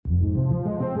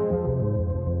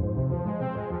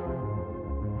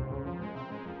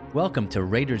Welcome to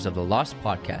Raiders of the Lost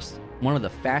Podcast, one of the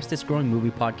fastest growing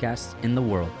movie podcasts in the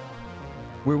world,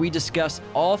 where we discuss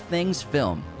all things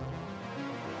film.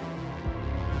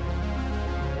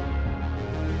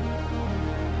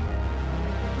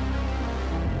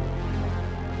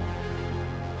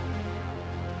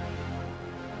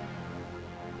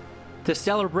 To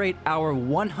celebrate our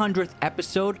 100th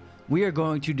episode, we are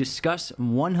going to discuss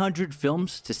 100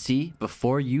 films to see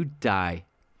before you die.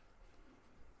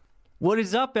 What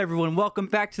is up, everyone? Welcome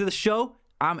back to the show.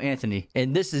 I'm Anthony.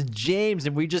 And this is James,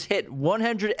 and we just hit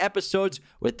 100 episodes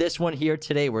with this one here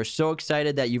today. We're so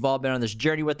excited that you've all been on this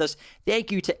journey with us.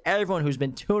 Thank you to everyone who's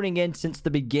been tuning in since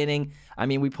the beginning. I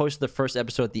mean, we posted the first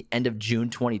episode at the end of June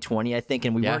 2020, I think,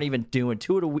 and we weren't even doing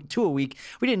two a week.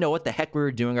 We didn't know what the heck we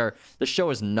were doing. The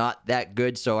show is not that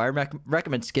good, so I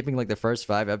recommend skipping like the first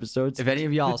 5 episodes. If any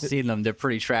of y'all seen them, they're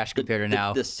pretty trash compared to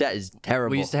now. The set is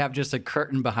terrible. We used to have just a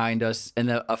curtain behind us and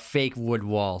a fake wood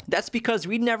wall. That's because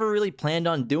we never really planned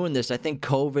on doing this. I think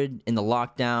COVID and the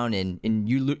lockdown and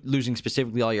you losing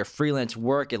specifically all your freelance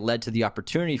work, it led to the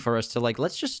opportunity for us to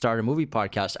let's just start a movie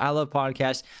podcast. I love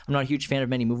podcasts. I'm not a huge fan of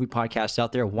many movie podcasts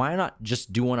out there. Why not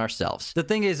just do one ourselves? The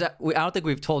thing is, I don't think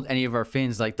we've told any of our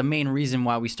fans, the main reason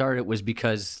why we started was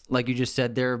because, like you just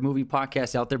said, there are movie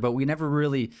podcasts out there, but we never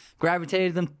really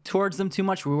gravitated towards them too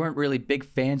much. We weren't really big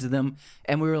fans of them.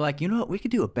 And we were like, you know what? We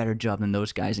could do a better job than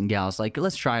those guys and gals.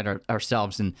 Let's try it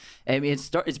ourselves. And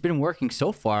it's been working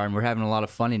so far, and we're having a lot of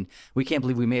fun. And we can't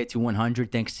believe we made it to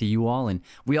 100 thanks to you all. And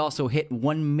we also hit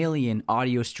 1 million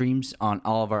audio streams on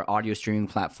all of our audio streaming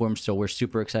platforms. So we're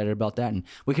super excited about that. And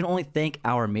we can only thank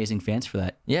our amazing fans for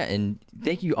that. Yeah, and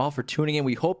thank you all for tuning in.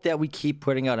 We hope that we keep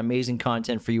putting out amazing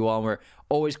content for you all. We're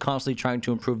always constantly trying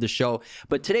to improve the show.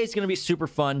 But today's going to be super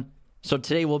fun. So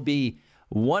today will be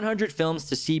 100 films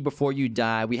to see before you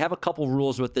die. We have a couple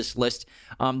rules with this list.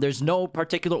 There's no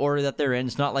particular order that they're in.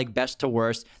 It's not like best to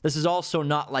worst. This is also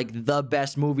not like the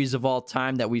best movies of all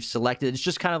time that we've selected. It's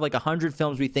just kind of like 100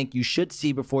 films we think you should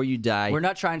see before you die. We're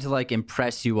not trying to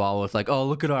impress you all with oh,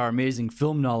 look at our amazing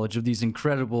film knowledge of these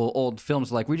incredible old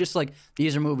films. We just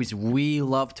these are movies we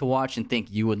love to watch and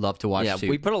think you would love to watch too.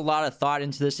 We put a lot of thought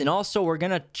into this, and also we're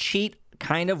going to cheat.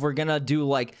 We're going to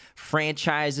do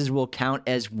franchises will count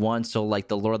as one. So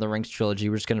the Lord of the Rings trilogy,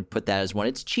 we're just going to put that as one.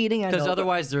 It's cheating. Because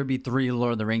otherwise there would be 3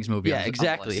 Lord of the Rings movies. Yeah,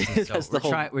 exactly. So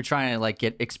we're trying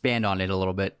to expand on it a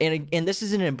little bit. And this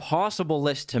is an impossible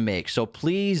list to make. So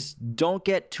please don't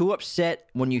get too upset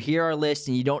when you hear our list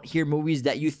and you don't hear movies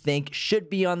that you think should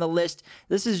be on the list.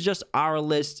 This is just our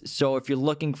list. So if you're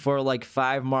looking for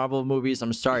 5 Marvel movies,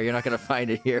 I'm sorry, you're not going to find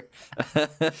it here.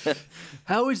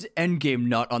 How is Endgame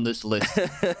not on this list?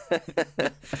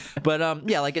 But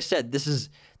like I said, this is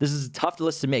a tough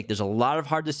list to make. There's a lot of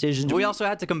hard decisions. We also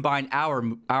had to combine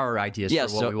our ideas for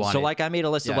what we wanted. So I made a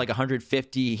list of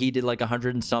 150. He did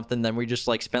 100 and something. Then we just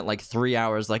spent 3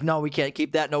 hours. No, we can't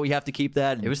keep that. No, we have to keep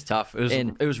that. It was tough.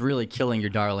 It was really killing your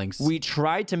darlings. We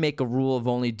tried to make a rule of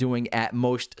only doing at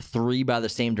most 3 by the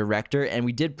same director, and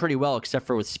we did pretty well, except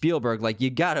for with Spielberg. You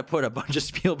got to put a bunch of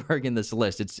Spielberg in this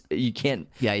list. You can't.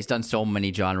 Yeah, he's done so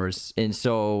many genres. And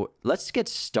so let's get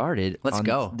started. Let's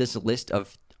go. This list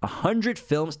of 100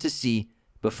 films to see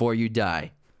before you die.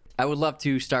 I would love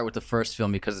to start with the first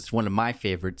film because it's one of my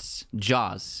favorites,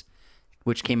 Jaws,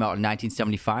 which came out in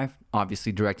 1975,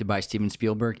 obviously directed by Steven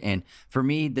Spielberg. And for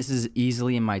me, this is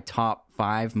easily in my top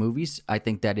 5 movies. I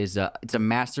think that it's a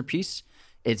masterpiece.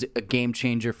 It's a game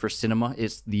changer for cinema.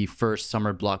 It's the first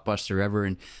summer blockbuster ever.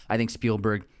 And I think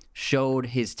Spielberg showed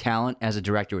his talent as a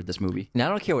director with this movie. And I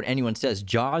don't care what anyone says.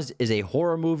 Jaws is a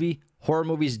horror movie. Horror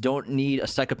movies don't need a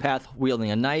psychopath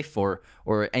wielding a knife or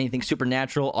anything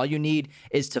supernatural. All you need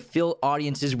is to fill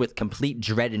audiences with complete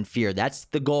dread and fear. That's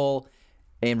the goal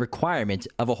and requirement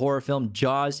of a horror film.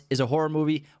 Jaws is a horror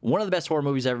movie. One of the best horror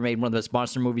movies ever made. One of the best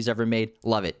monster movies ever made.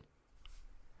 Love it.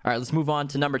 All right, let's move on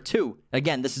to number 2.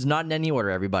 Again, this is not in any order,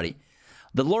 everybody.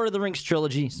 The Lord of the Rings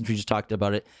trilogy, since we just talked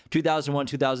about it, 2001,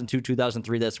 2002,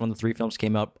 2003, that's when the 3 films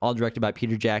came out, all directed by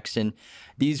Peter Jackson.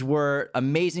 These were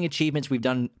amazing achievements. We've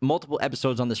done multiple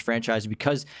episodes on this franchise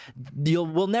because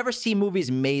we'll never see movies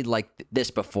made like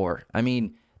this before. I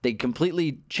mean, they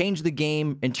completely changed the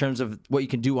game in terms of what you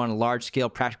can do on a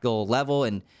large-scale practical level.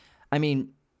 And, I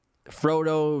mean,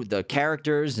 Frodo, the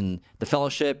characters, and the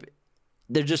Fellowship,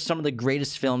 they're just some of the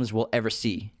greatest films we'll ever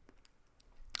see.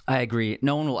 I agree.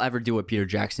 No one will ever do what Peter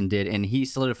Jackson did, and he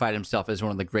solidified himself as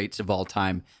one of the greats of all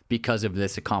time because of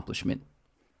this accomplishment.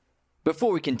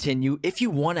 Before we continue, if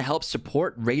you want to help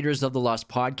support Raiders of the Lost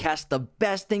Podcast, the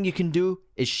best thing you can do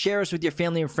is share us with your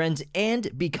family and friends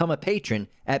and become a patron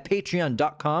at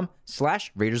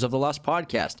patreon.com/Raiders of the Lost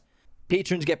Podcast.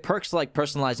 Patrons get perks like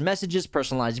personalized messages,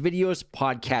 personalized videos,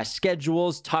 podcast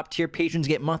schedules. Top-tier patrons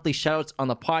get monthly shoutouts on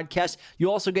the podcast.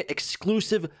 You also get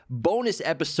exclusive bonus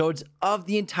episodes of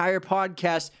the entire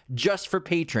podcast just for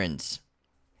patrons.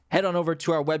 Head on over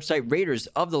to our website,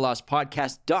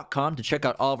 raidersoftheLostPodcast.com, to check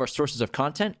out all of our sources of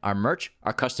content, our merch,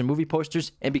 our custom movie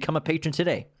posters, and become a patron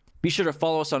today. Be sure to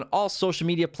follow us on all social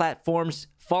media platforms.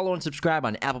 Follow and subscribe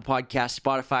on Apple Podcasts,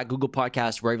 Spotify, Google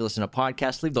Podcasts, wherever you listen to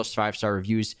podcasts. Leave those 5-star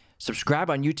reviews. Subscribe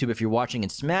on YouTube if you're watching,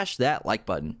 and smash that like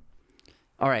button.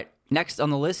 All right, next on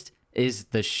the list is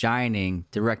The Shining,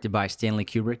 directed by Stanley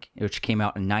Kubrick, which came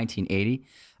out in 1980.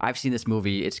 I've seen this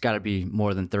movie, it's got to be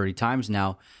more than 30 times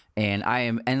now, and I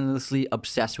am endlessly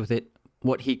obsessed with it.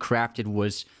 What he crafted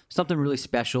was something really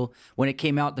special. When it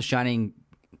came out, The Shining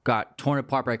got torn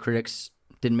apart by critics,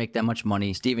 didn't make that much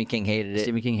money. Stephen King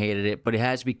hated it, but it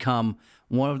has become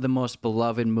one of the most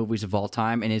beloved movies of all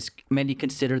time, and is many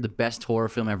consider the best horror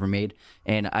film ever made.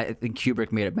 And I think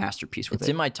Kubrick made a masterpiece with it. It's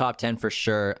in my top 10 for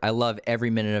sure. I love every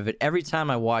minute of it. Every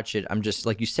time I watch it, I'm just,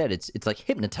 like you said, it's like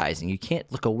hypnotizing. You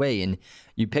can't look away, and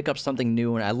you pick up something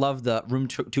new. And I love the Room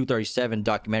 237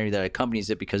 documentary that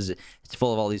accompanies it, because it's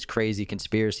full of all these crazy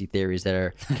conspiracy theories that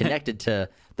are connected to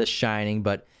The Shining.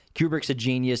 But Kubrick's a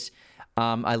genius.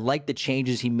 I like the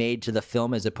changes he made to the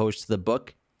film as opposed to the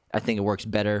book. I think it works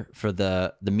better for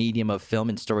the medium of film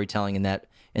and storytelling in that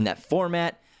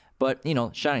format. But,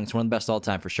 Shining's one of the best all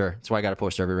time for sure. That's why I got a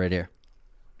poster of it right here.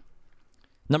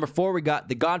 Number 4, we got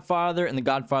The Godfather and The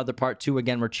Godfather Part 2.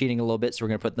 Again, we're cheating a little bit, so we're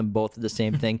going to put them both at the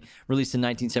same thing. Released in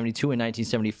 1972 and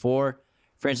 1974.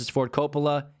 Francis Ford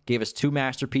Coppola gave us 2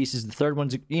 masterpieces. The third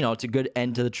one's, it's a good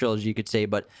end to the trilogy, you could say.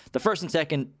 But the first and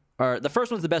second... the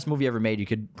first one's the best movie ever made, you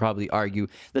could probably argue.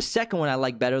 The second one I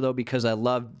like better, though, because I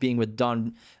love being with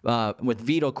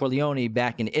Vito Corleone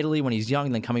back in Italy when he's young,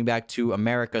 and then coming back to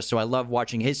America. So I love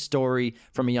watching his story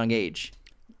from a young age.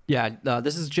 Yeah,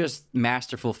 this is just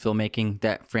masterful filmmaking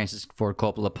that Francis Ford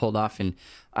Coppola pulled off, and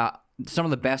some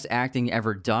of the best acting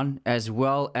ever done, as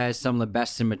well as some of the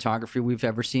best cinematography we've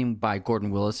ever seen by Gordon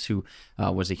Willis, who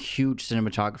was a huge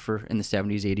cinematographer in the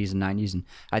 70s, 80s, and 90s. And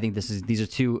I think these are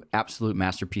 2 absolute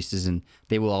masterpieces, and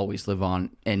they will always live on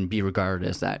and be regarded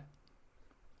as that.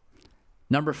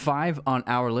 Number 5 on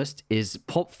our list is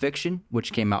Pulp Fiction,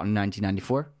 which came out in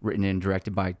 1994, written and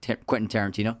directed by Quentin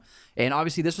Tarantino. And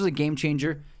obviously, this was a game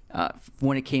changer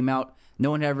when it came out.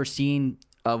 No one had ever seen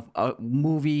of a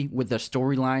movie with the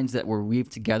storylines that were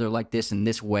weaved together like this in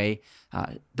this way.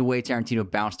 The way Tarantino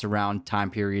bounced around time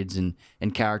periods and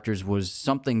characters was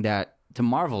something that to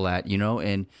marvel at,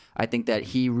 and I think that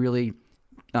he really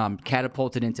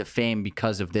catapulted into fame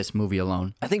because of this movie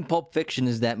alone. I think Pulp Fiction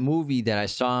is that movie that I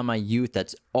saw in my youth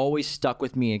that's always stuck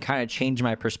with me and kind of changed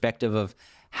my perspective of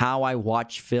how I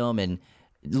watch film and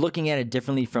looking at it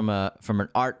differently from an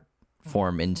art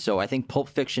form. And so I think Pulp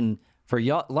Fiction, for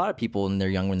a lot of people when they're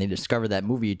young, when they discover that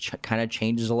movie, it kind of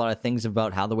changes a lot of things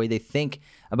about how the way they think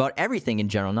about everything in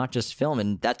general, not just film.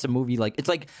 And that's a movie it's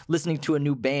like listening to a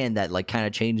new band that kind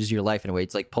of changes your life in a way.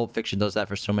 It's like Pulp Fiction does that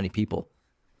for so many people.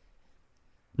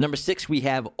 Number 6, we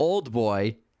have Old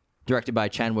Boy, directed by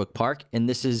Chan-wook Park, and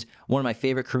this is one of my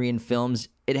favorite Korean films.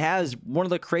 It has one of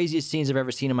the craziest scenes I've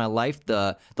ever seen in my life,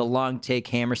 the long take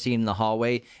hammer scene in the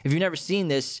hallway. If you've never seen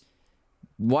this,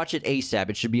 watch it ASAP.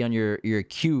 It should be on your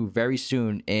queue very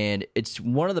soon, and it's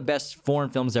one of the best foreign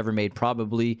films ever made,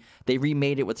 probably. They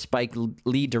remade it with Spike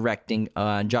Lee directing,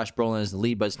 and Josh Brolin as the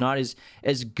lead, but it's not as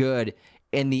good.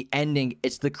 In the ending,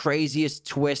 it's the craziest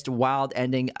twist, wild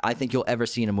ending I think you'll ever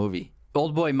see in a movie.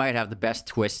 Old Boy might have the best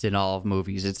twist in all of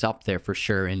movies. It's up there for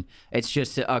sure, and it's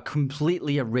just a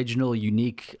completely original,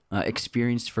 unique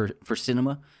experience for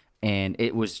cinema, and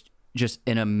it was just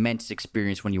an immense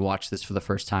experience when you watch this for the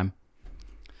first time.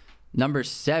 Number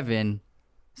 7,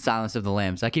 Silence of the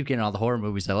Lambs. I keep getting all the horror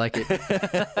movies. I like it.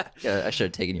 Yeah, I should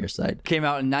have taken your side. Came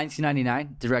out in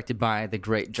 1999, directed by the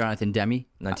great Jonathan Demme.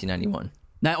 1991.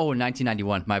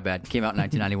 1991, my bad. Came out in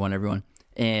 1991, everyone.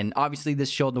 And obviously this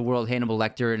showed the world Hannibal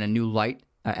Lecter in a new light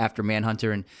after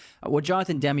Manhunter. And what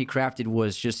Jonathan Demme crafted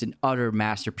was just an utter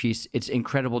masterpiece. It's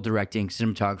incredible directing,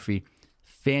 cinematography,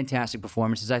 fantastic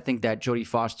performances. I think that Jodie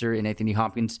Foster and Anthony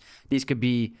Hopkins, these could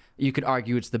be, you could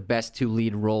argue it's the best 2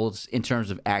 lead roles in terms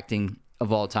of acting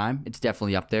of all time. It's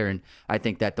definitely up there. And I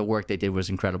think that the work they did was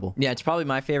incredible. Yeah, it's probably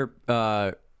my favorite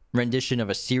rendition of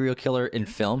a serial killer in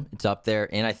film. It's up there,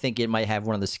 and I think it might have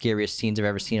one of the scariest scenes I've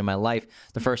ever seen in my life.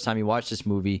 The first time you watch this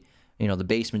movie, the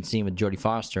basement scene with Jodie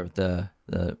Foster with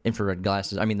the infrared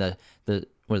glasses. I mean, the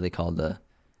what are they called? The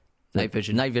night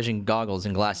vision goggles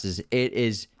and glasses. It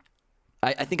is.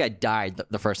 I think I died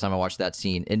the first time I watched that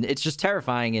scene, and it's just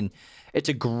terrifying, and it's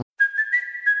a.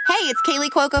 Hey, it's Kaylee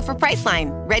Cuoco for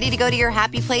Priceline. Ready to go to your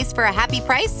happy place for a happy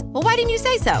price? Well, why didn't you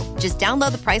say so? Just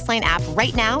download the Priceline app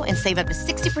right now and save up to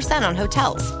 60% on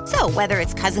hotels. So whether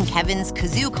it's Cousin Kevin's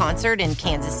Kazoo Concert in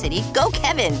Kansas City, go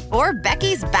Kevin, or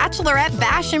Becky's Bachelorette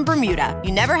Bash in Bermuda,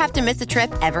 you never have to miss a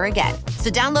trip ever again.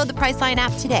 So download the Priceline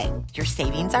app today. Your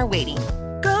savings are waiting.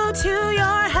 Go to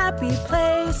your happy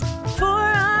place for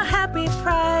a happy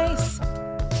price.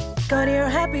 Go to your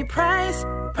happy price,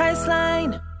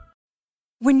 Priceline.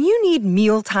 When you need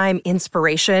mealtime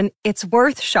inspiration, it's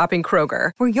worth shopping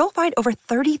Kroger, where you'll find over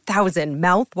 30,000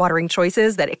 mouth-watering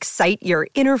choices that excite your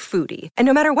inner foodie. And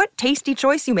no matter what tasty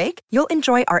choice you make, you'll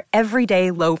enjoy our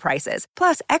everyday low prices,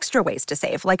 plus extra ways to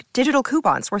save, like digital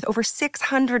coupons worth over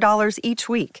 $600 each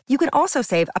week. You can also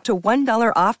save up to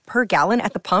 $1 off per gallon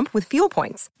at the pump with fuel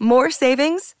points. More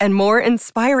savings and more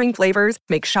inspiring flavors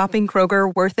make shopping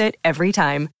Kroger worth it every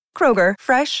time. Kroger,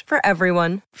 fresh for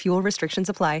everyone. Fuel restrictions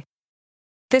apply.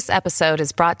 This episode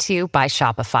is brought to you by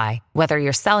Shopify. Whether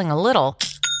you're selling a little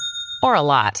or a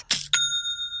lot,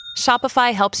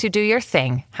 Shopify helps you do your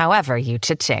thing, however you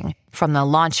cha-ching. From the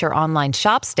launch your online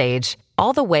shop stage,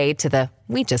 all the way to the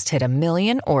we just hit 1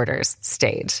 million orders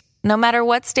stage. No matter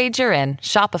what stage you're in,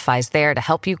 Shopify's there to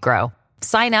help you grow.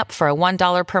 Sign up for a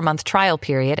 $1 per month trial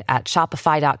period at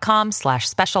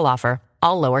shopify.com/special offer,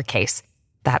 all lowercase.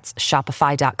 That's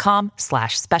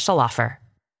shopify.com/special offer.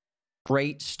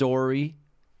 Great story.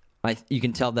 You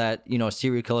can tell that,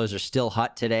 serial killers are still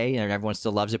hot today and everyone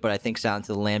still loves it, but I think Silence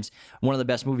of the Lambs, one of the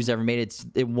best movies ever made.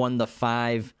 It won the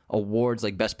 5 awards,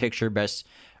 like Best Picture, Best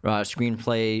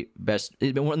Screenplay,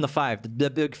 it won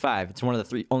the big 5. It's one of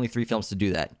the only 3 films to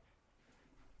do that.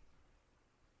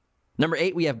 Number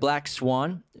 8, we have Black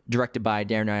Swan, directed by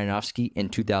Darren Aronofsky in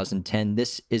 2010.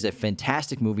 This is a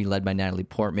fantastic movie led by Natalie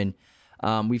Portman.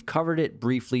 We've covered it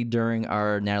briefly during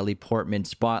our Natalie Portman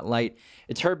spotlight.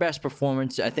 It's her best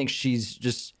performance. I think she's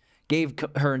just gave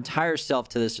her entire self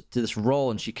to this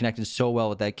role, and she connected so well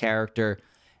with that character.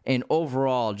 And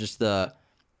overall, just the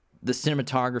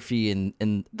cinematography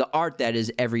and the art that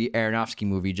is every Aronofsky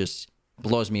movie just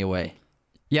blows me away.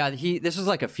 Yeah, this was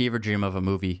like a fever dream of a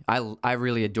movie. I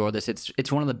really adore this.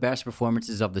 It's one of the best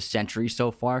performances of the century so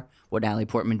far, what Natalie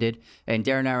Portman did. And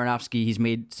Darren Aronofsky, he's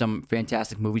made some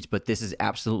fantastic movies, but this is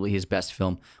absolutely his best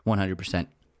film, 100%.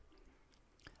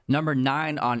 Number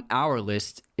 9 on our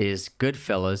list is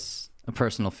Goodfellas, a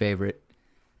personal favorite,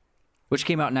 which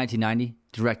came out in 1990,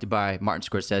 directed by Martin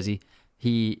Scorsese.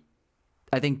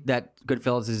 I think that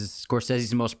Goodfellas is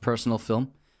Scorsese's most personal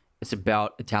film. It's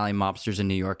about Italian mobsters in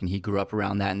New York, and he grew up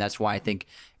around that, and that's why I think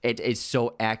it's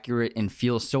so accurate and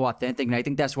feels so authentic. And I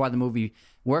think that's why the movie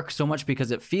works so much, because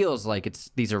it feels like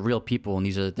these are real people and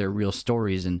these are their real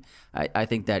stories. And I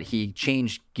think that he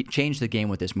changed the game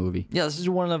with this movie. Yeah, this is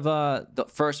one of the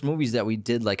first movies that we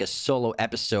did like a solo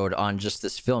episode on just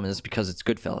this film, and it's because it's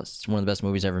Goodfellas. It's one of the best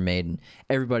movies ever made, and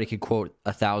everybody could quote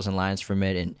 1,000 lines from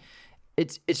it, and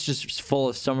it's just full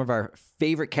of some of our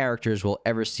favorite characters we'll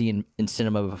ever see in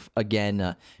cinema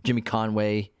again. Jimmy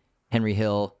Conway, Henry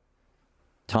Hill,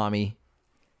 Tommy.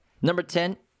 Number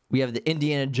 10, we have the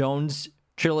Indiana Jones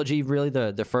trilogy, really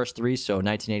the first 3. So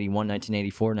 1981,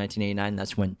 1984, 1989.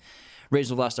 That's when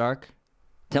Raiders of the Lost Ark,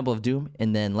 Temple of Doom,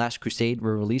 and then Last Crusade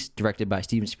were released, directed by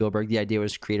Steven Spielberg. The idea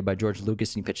was created by George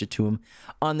Lucas, and he pitched it to him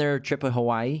on their trip to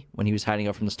Hawaii when he was hiding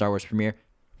out from the Star Wars premiere.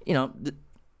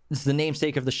 This is the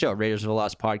namesake of the show, Raiders of the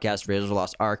Lost Podcast, Raiders of the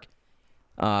Lost Ark.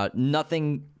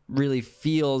 Nothing really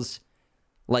feels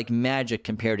like magic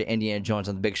compared to Indiana Jones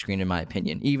on the big screen, in my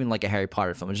opinion. Even like a Harry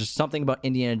Potter film. It's just something about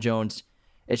Indiana Jones.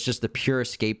 It's just the pure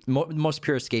most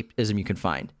pure escapism you can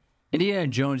find. Indiana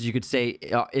Jones, you could say,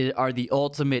 are the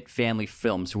ultimate family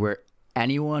films where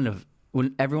everyone of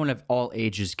all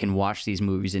ages can watch these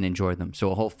movies and enjoy them.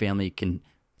 So a whole family can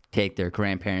take their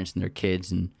grandparents and their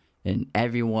kids, and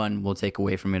everyone will take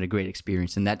away from it a great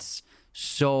experience. And that's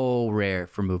so rare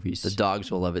for movies. The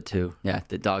dogs will love it too. Yeah,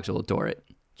 the dogs will adore it.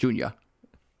 Junior.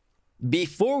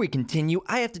 Before we continue,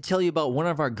 I have to tell you about one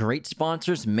of our great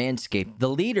sponsors, Manscaped, the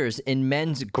leaders in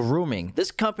men's grooming.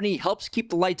 This company helps keep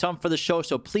the lights on for the show,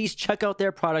 so please check out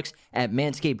their products at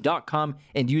manscaped.com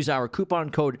and use our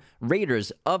coupon code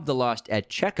Raiders of the Lost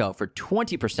at checkout for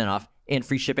 20% off and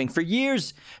free shipping. For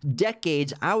years,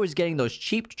 decades, I was getting those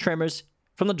cheap trimmers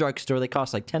from the drugstore. They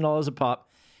cost like $10 a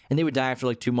pop, and they would die after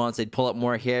like 2 months. They'd pull up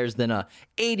more hairs than a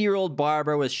 80-year-old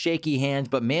barber with shaky hands.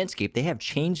 But Manscaped, they have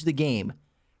changed the game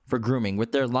for grooming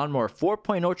with their Lawnmower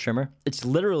 4.0 trimmer. It's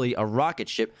literally a rocket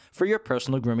ship for your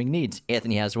personal grooming needs.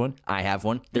 Anthony has one. I have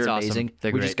one. They're amazing. Awesome.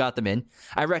 They're we great. Just got them in.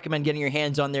 I recommend getting your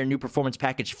hands on their new Performance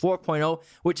Package 4.0,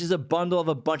 which is a bundle of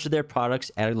a bunch of their products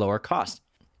at a lower cost.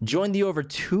 Join the over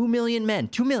 2 million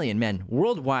men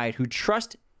worldwide who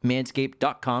trust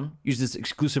Manscaped.com. Use this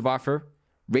exclusive offer,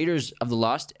 Raiders of the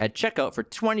Lost, at checkout for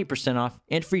 20% off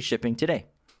and free shipping today.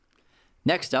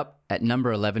 Next up, at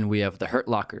number 11, we have The Hurt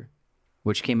Locker,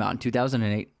 which came out in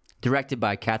 2008, directed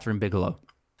by Catherine Bigelow.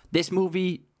 This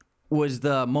movie was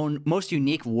the most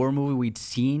unique war movie we'd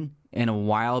seen in a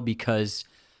while because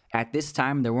at this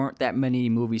time there weren't that many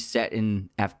movies set in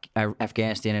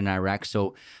Afghanistan and Iraq.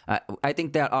 So I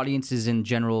think that audiences in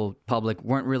general public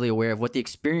weren't really aware of what the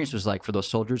experience was like for those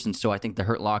soldiers. And so I think The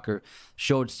Hurt Locker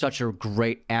showed such a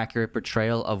great, accurate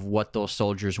portrayal of what those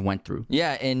soldiers went through.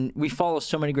 Yeah, and we follow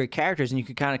so many great characters, and you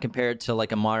could kind of compare it to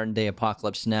like a modern day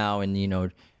Apocalypse Now, and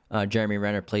Jeremy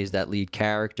Renner plays that lead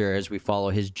character as we follow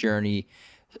his journey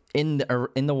in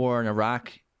the war in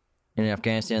Iraq, in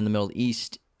Afghanistan, in the Middle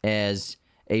East as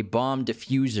a bomb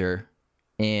diffuser.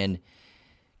 And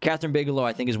Catherine Bigelow,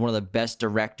 I think, is one of the best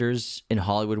directors in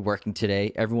Hollywood working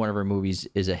today. Every one of her movies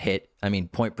is a hit. I mean,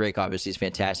 Point Break obviously is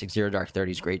fantastic. Zero Dark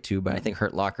 30 is great too, but I think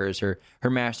Hurt Locker is her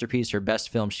masterpiece, her best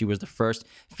film. She was the first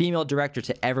female director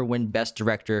to ever win Best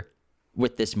Director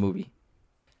with this movie.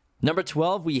 Number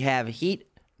 12, we have Heat,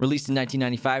 released in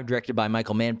 1995, directed by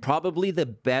Michael Mann. Probably the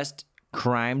best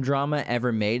crime drama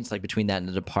ever made. It's like between that and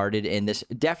The Departed, and this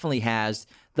definitely has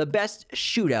the best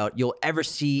shootout you'll ever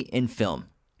see in film.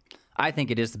 I think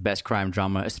it is the best crime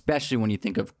drama, especially when you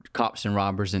think of cops and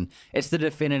robbers, and it's the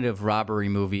definitive robbery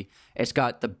movie. It's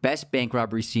got the best bank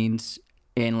robbery scenes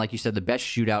and, like you said, the best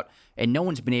shootout, and no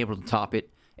one's been able to top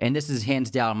it. And this is hands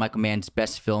down Michael Mann's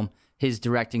best film. His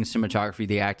directing, cinematography,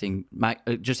 the acting,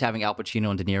 just having Al Pacino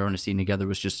and De Niro in a scene together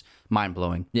was just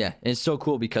mind-blowing. Yeah, and it's so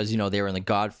cool because, they were in The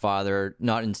Godfather,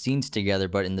 not in scenes together,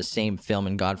 but in the same film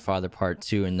in Godfather Part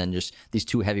 2, and then just these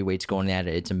two heavyweights going at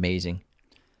it. It's amazing.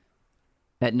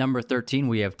 At number 13,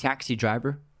 we have Taxi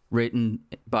Driver, written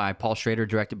by Paul Schrader,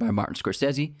 directed by Martin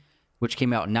Scorsese, which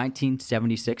came out in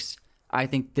 1976. I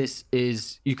think this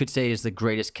is, you could say, is the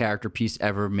greatest character piece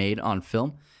ever made on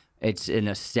film. It's an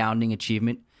astounding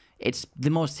achievement. It's the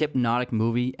most hypnotic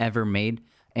movie ever made,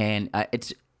 and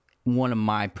it's one of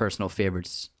my personal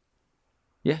favorites.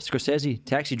 Yeah, Scorsese,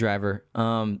 Taxi Driver.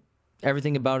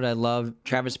 Everything about it I love.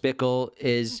 Travis Bickle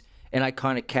is an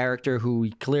iconic character who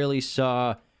we clearly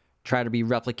saw try to be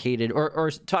replicated, or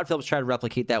Todd Phillips tried to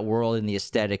replicate that world in the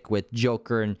aesthetic with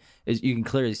Joker, and as you can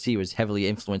clearly see, was heavily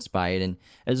influenced by it. And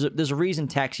there's a reason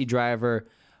Taxi Driver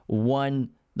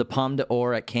won the Palme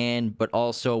d'Or at Cannes, but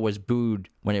also was booed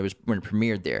when it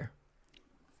premiered there.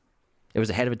 It was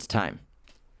ahead of its time.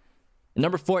 At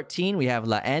number 14, we have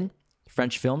La Haine,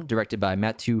 French film directed by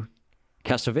Mathieu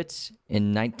Kassovitz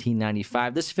in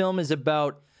 1995. This film is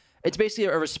it's basically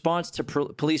a response to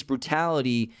police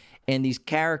brutality and these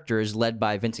characters led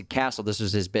by Vincent Cassel. This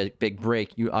was his big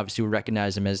break. You obviously would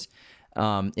recognize him as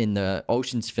in the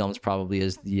Ocean's films, probably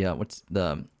as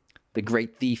the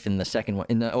Great Thief in the second one,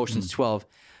 in the Ocean's 12,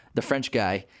 the French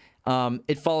guy.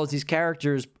 It follows these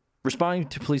characters responding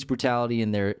to police brutality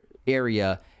in their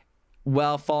area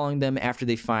while following them after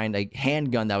they find a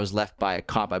handgun that was left by a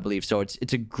cop, I believe. So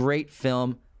it's a great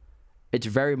film. It's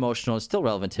very emotional. It's still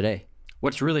relevant today.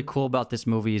 What's really cool about this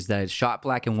movie is that it's shot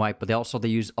black and white, but they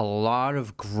use a lot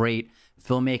of great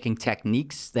filmmaking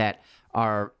techniques that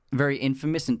are very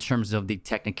infamous in terms of the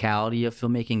technicality of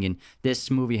filmmaking, and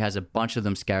this movie has a bunch of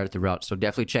them scattered throughout, so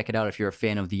definitely check it out if you're a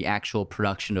fan of the actual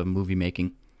production of movie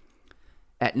making.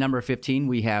 At number 15,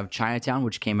 we have Chinatown,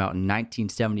 which came out in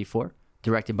 1974,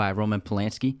 directed by Roman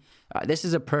Polanski. This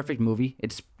is a perfect movie.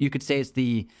 You could say it's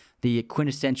the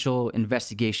quintessential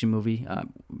investigation movie,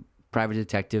 private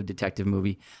detective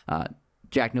movie.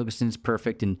 Jack Nicholson's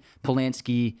perfect, and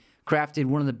Polanski crafted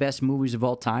one of the best movies of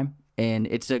all time, and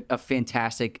it's a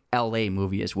fantastic LA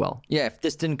movie as well. Yeah, if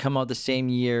this didn't come out the same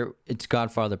year, it's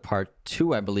Godfather Part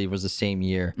 2, I believe, was the same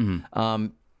year. Mm-hmm.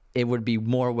 It would be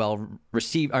more well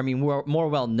received. I mean, more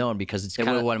well known because it would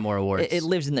have won more awards. It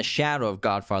lives in the shadow of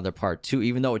Godfather Part 2,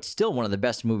 even though it's still one of the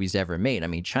best movies ever made. I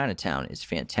mean, Chinatown is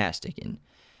fantastic, and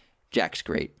Jack's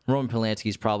great. Roman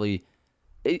Polanski's probably,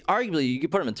 arguably, you could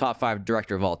put him in top 5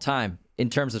 director of all time. In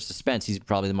terms of suspense, he's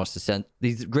probably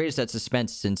he's the greatest at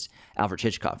suspense since Alfred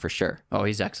Hitchcock, for sure. Oh,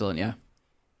 he's excellent, yeah.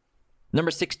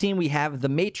 Number 16, we have The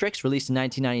Matrix, released in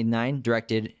 1999,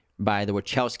 directed by the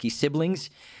Wachowski siblings.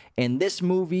 And this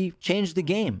movie changed the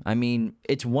game. I mean,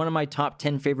 it's one of my top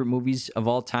 10 favorite movies of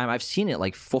all time. I've seen it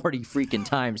like 40 freaking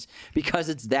times because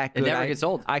it's that good. It never gets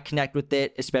old. I connect with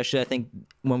it, especially I think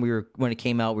when it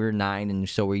came out, we were 9, and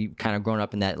so we kind of grown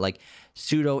up in that like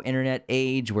pseudo internet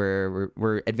age where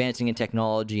we're advancing in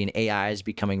technology and AI is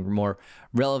becoming more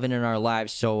relevant in our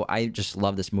lives. So I just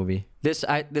love this movie. This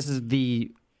is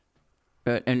the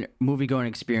a movie-going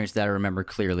experience that I remember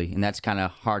clearly, and that's kind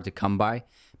of hard to come by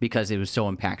because it was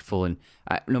so impactful. And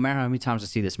no matter how many times I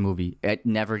see this movie, it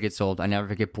never gets old. I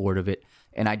never get bored of it,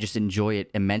 and I just enjoy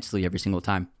it immensely every single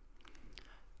time.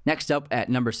 Next up at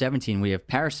number 17, we have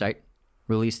Parasite,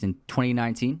 released in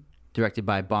 2019, directed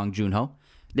by Bong Joon-ho.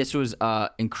 This was an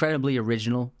incredibly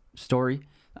original story,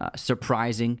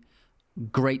 surprising,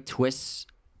 great twists,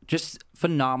 just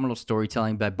phenomenal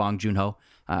storytelling by Bong Joon-ho.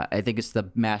 I think it's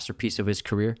the masterpiece of his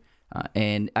career,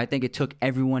 and I think it took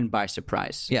everyone by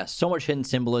surprise. Yeah, so much hidden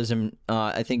symbolism.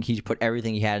 I think he put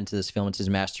everything he had into this film. It's his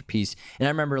masterpiece. And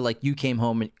I remember, like, you came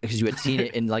home because you had seen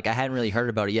it, and like I hadn't really heard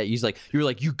about it yet. You were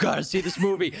like, you gotta see this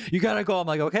movie. You gotta go. I'm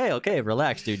like, okay,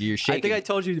 relax, dude. You're shaking. I think I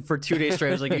told you for 2 days straight.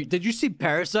 I was like, did you see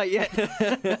Parasite yet?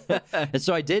 And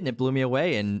so I did, and it blew me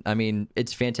away. And I mean,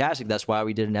 it's fantastic. That's why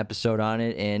we did an episode on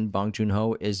it. And Bong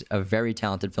Joon-ho is a very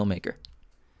talented filmmaker.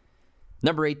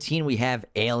 Number 18, we have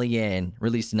Alien,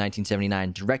 released in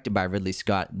 1979, directed by Ridley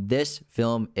Scott. This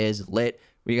film is lit.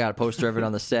 We got a poster of it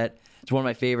on the set. It's one of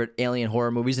my favorite alien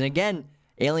horror movies. And again,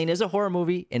 Alien is a horror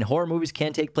movie, and horror movies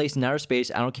can take place in outer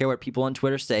space. I don't care what people on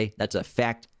Twitter say. That's a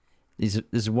fact. This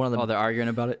is one of the... Oh, they're arguing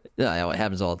about it? Yeah, it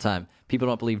happens all the time. People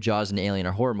don't believe Jaws and Alien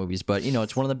are horror movies, but, you know,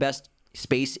 it's one of the best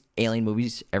space alien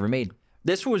movies ever made.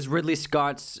 This was Ridley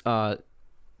Scott's...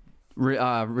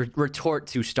 retort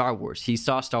to Star Wars. He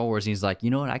saw Star Wars and he's like, you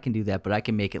know what, I can do that, but I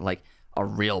can make it like a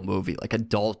real movie, like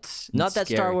adult. Not that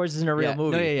scary. Star Wars isn't a real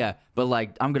movie. No, yeah. But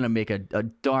like, I'm gonna make a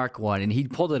dark one, and he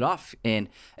pulled it off. And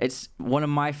it's one of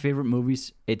my favorite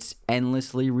movies. It's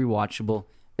endlessly rewatchable.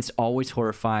 It's always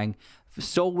horrifying.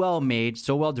 So well made,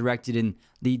 so well directed, and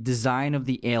the design of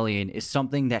the alien is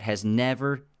something that has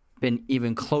never been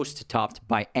even close to topped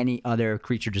by any other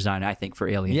creature design, I think, for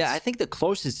aliens. Yeah, I think the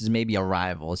closest is maybe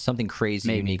Arrival. It's something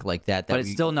crazy, unique like that. But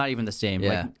it's still not even the same.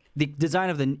 Yeah. Like, the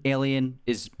design of the alien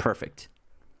is perfect.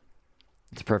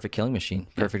 It's a perfect killing machine,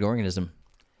 perfect organism.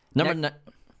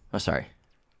 Sorry.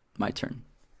 My turn.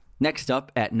 Next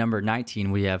up at number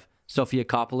 19, we have Sofia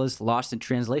Coppola's Lost in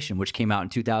Translation, which came out in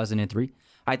 2003.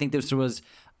 I think this was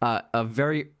a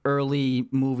very early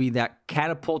movie that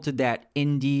catapulted that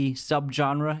indie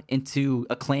subgenre into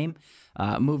acclaim.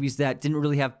 Movies that didn't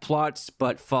really have plots,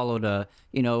 but followed a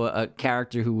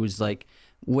character who was like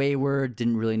wayward,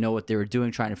 didn't really know what they were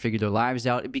doing, trying to figure their lives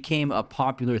out. It became a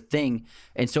popular thing,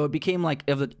 and so it became like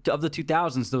of the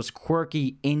 2000s, those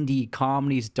quirky indie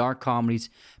comedies, dark comedies,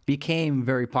 became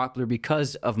very popular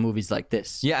because of movies like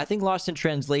this. Yeah, I think Lost in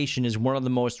Translation is one of the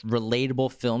most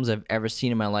relatable films I've ever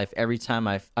seen in my life. Every time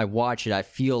I watch it, I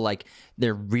feel like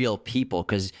they're real people,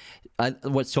 because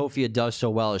what Sophia does so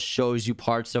well is shows you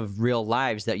parts of real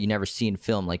lives that you never see in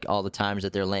film, like all the times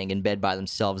that they're laying in bed by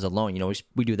themselves alone. You know,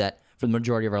 we do that for the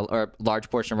majority of or large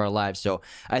portion of our lives. So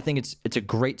I think it's a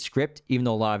great script, even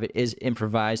though a lot of it is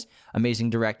improvised.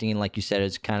 Amazing directing, and like you said,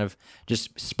 it's kind of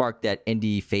just sparked that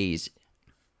indie phase.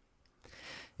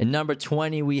 And number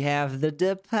 20, we have The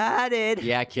Departed.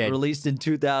 Yeah, kid. Released in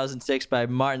 2006 by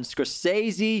Martin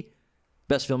Scorsese.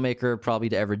 Best filmmaker probably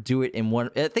to ever do it.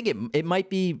 I think it might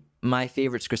be my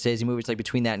favorite Scorsese movie. It's like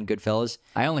between that and Goodfellas.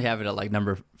 I only have it at like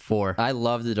number 4. I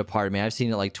love The Departed, man. I've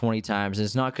seen it like 20 times. And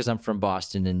it's not because I'm from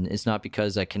Boston, and it's not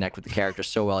because I connect with the character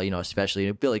so well,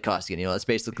 especially Billy Costigan. That's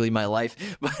basically my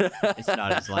life. But it's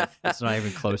not his life. It's not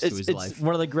even close to his life. It's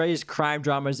one of the greatest crime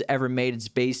dramas ever made. It's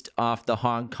based off the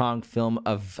Hong Kong film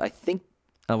of, I think,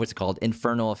 what's it called?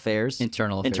 Infernal Affairs.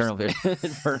 Internal Affairs.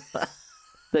 Infernal.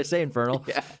 Did I say infernal?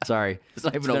 Yeah. Sorry. It's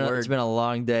not even a word. It's been a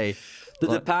long day. The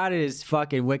Departed is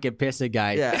fucking wicked pissing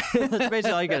guy. Yeah. That's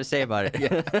basically all you got to say about it.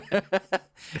 Yeah.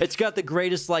 It's got the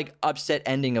greatest, like, upset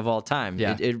ending of all time.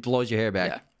 Yeah. It blows your hair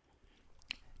back. Yeah.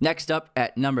 Next up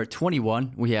at number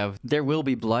 21, we have There Will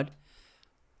Be Blood,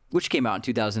 which came out in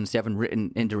 2007,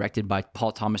 written and directed by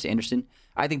Paul Thomas Anderson.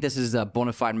 I think this is a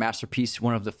bona fide masterpiece,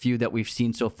 one of the few that we've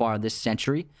seen so far this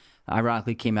century.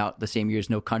 Ironically, came out the same year as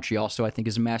No Country, also I think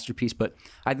is a masterpiece. But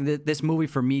I think that this movie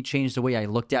for me changed the way I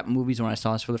looked at movies when I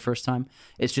saw this for the first time.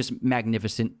 It's just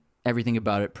magnificent. Everything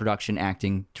about it, production,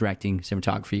 acting, directing,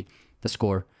 cinematography, the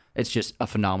score. It's just a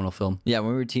phenomenal film. Yeah, when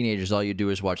we were teenagers, all you do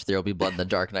is watch There Will Be Blood in the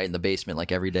Dark Night in the basement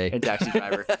like every day. And Taxi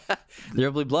Driver.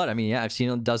 There Will Be Blood. I mean, yeah, I've seen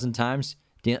it a dozen times.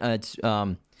 It's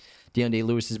Daniel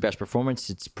Day-Lewis's best performance.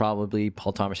 It's probably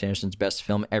Paul Thomas Anderson's best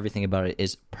film. Everything about it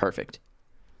is perfect.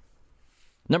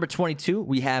 Number 22,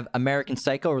 we have American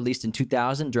Psycho, released in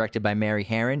 2000, directed by Mary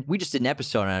Harron. We just did an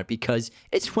episode on it because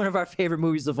it's one of our favorite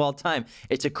movies of all time.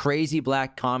 It's a crazy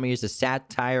black comedy. It's a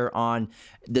satire on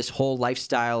this whole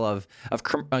lifestyle of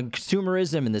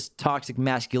consumerism and this toxic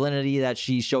masculinity that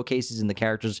she showcases and the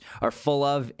characters are full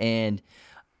of. And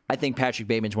I think Patrick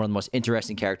Bateman's one of the most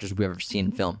interesting characters we've ever seen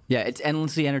in film. Yeah, it's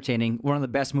endlessly entertaining. One of the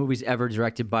best movies ever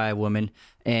directed by a woman.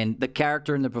 And the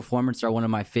character and the performance are one of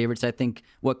my favorites. I think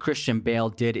what Christian Bale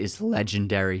did is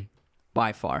legendary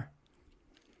by far.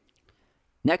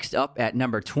 Next up at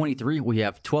number 23, we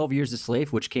have 12 Years a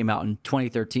Slave, which came out in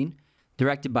 2013,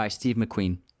 directed by Steve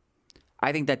McQueen.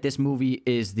 I think that this movie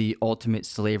is the ultimate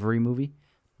slavery movie.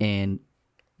 And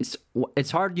it's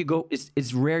hard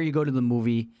it's rare you go to the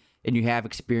movie and you have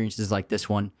experiences like this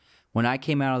one. When I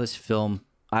came out of this film,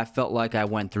 I felt like I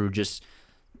went through just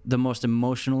the most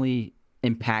emotionally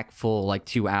impactful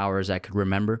 2 hours I could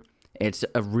remember. It's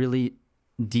a really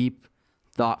deep,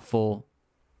 thoughtful,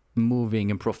 moving,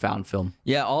 and profound film.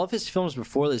 Yeah, all of his films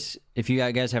before this, if you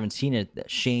guys haven't seen it,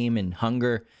 Shame and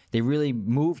Hunger, they really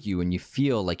move you and you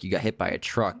feel like you got hit by a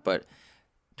truck. But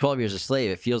 12 Years a Slave,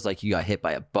 it feels like you got hit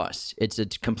by a bus. It's a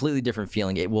completely different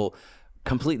feeling. It will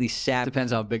completely sap.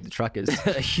 Depends how big the truck is.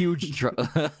 A huge truck.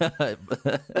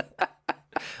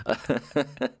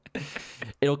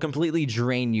 It'll completely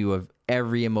drain you of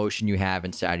every emotion you have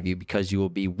inside of you because you will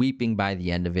be weeping by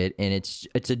the end of it. And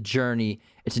it's a journey.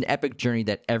 It's an epic journey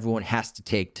that everyone has to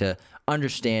take to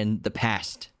understand the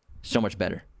past so much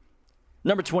better.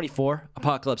 Number 24,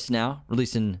 Apocalypse Now,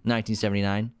 released in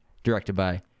 1979, directed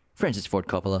by Francis Ford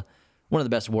Coppola. One of the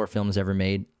best war films ever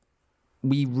made.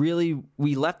 We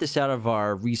left this out of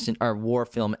our war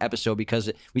film episode because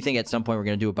we think at some point we're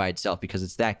going to do it by itself because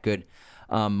it's that good.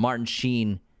 Martin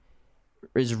Sheen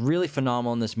is really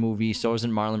phenomenal in this movie. So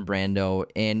isn't Marlon Brando,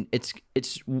 and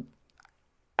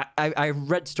I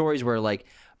read stories where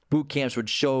boot camps would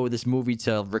show this movie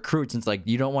to recruits, and it's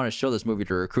you don't want to show this movie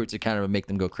to recruits. It kind of would make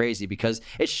them go crazy because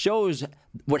it shows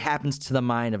what happens to the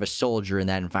mind of a soldier in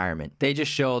that environment. They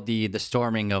just show the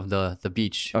storming of the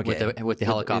beach with the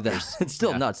helicopters. It's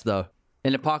still nuts though.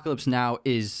 And Apocalypse Now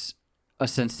is a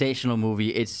sensational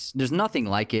movie. There's nothing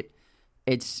like it.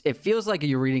 It feels like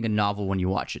you're reading a novel when you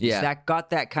watch it. Yeah. It's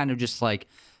got that kind of just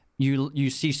you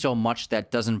see so much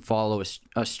that doesn't follow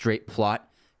a straight plot.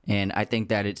 And I think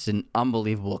that it's an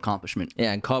unbelievable accomplishment.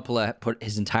 Yeah, and Coppola put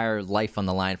his entire life on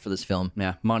the line for this film.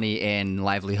 Yeah, money and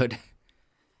livelihood.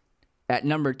 At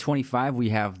number 25, we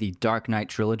have the Dark Knight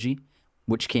trilogy,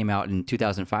 which came out in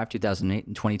 2005, 2008,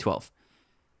 and 2012.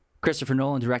 Christopher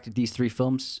Nolan directed these three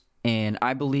films, and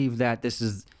I believe that this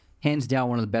is hands down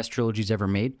one of the best trilogies ever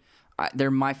made. They're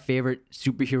my favorite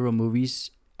superhero movies.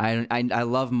 I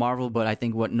love Marvel, but I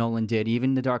think what Nolan did,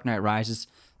 even The Dark Knight Rises,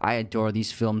 I adore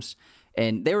these films.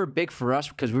 And they were big for us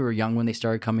because we were young when they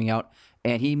started coming out.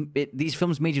 And these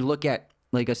films made you look at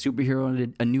a superhero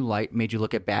in a new light, made you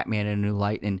look at Batman in a new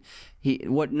light. And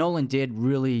what Nolan did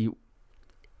really,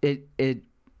 it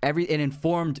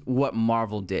informed what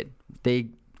Marvel did.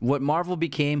 What Marvel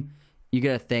became, you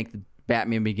got to thank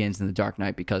Batman Begins and The Dark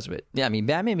Knight because of it. Yeah, I mean,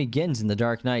 Batman Begins and The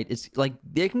Dark Knight, it's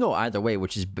they can go either way,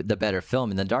 which is the better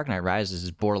film. And The Dark Knight Rises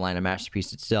is borderline a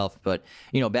masterpiece itself. But,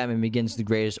 Batman Begins is the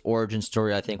greatest origin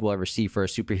story I think we'll ever see for a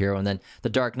superhero. And then The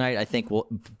Dark Knight, I think,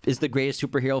 is the greatest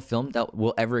superhero film that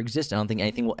will ever exist. I don't think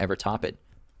anything will ever top it.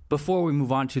 Before we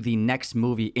move on to the next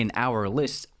movie in our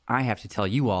list, I have to tell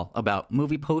you all about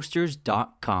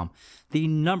movieposters.com, the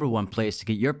 #1 place to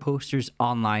get your posters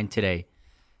online today.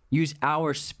 Use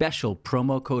our special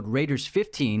promo code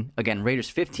Raiders15, again,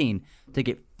 Raiders15, to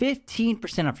get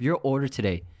 15% off your order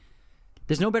today.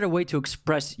 There's no better way to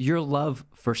express your love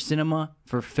for cinema,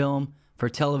 for film, for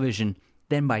television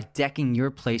than by decking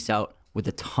your place out with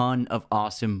a ton of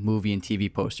awesome movie and TV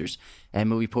posters.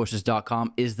 And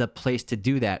movieposters.com is the place to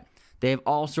do that. They have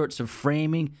all sorts of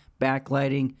framing,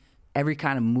 backlighting, every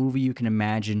kind of movie you can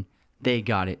imagine. They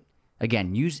got it.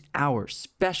 Again, use our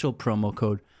special promo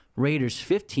code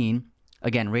Raiders15,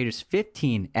 again,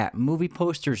 Raiders15 at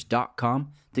movieposters.com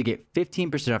to get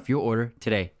 15% off your order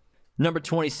today. Number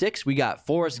 26, we got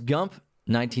Forrest Gump,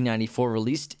 1994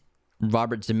 released.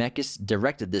 Robert Zemeckis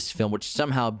directed this film, which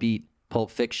somehow beat Pulp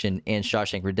Fiction and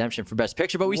Shawshank Redemption for Best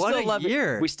Picture, but we still love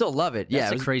it. We still love it.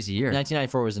 That's a crazy year.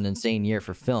 1994 was an insane year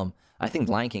for film. I think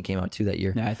Lion King came out too that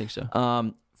year. Yeah, I think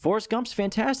so. Forrest Gump's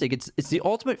fantastic. It's the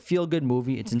ultimate feel-good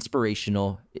movie. It's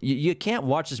inspirational. You can't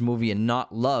watch this movie and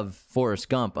not love Forrest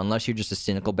Gump unless you're just a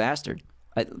cynical bastard.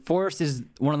 Forrest is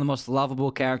one of the most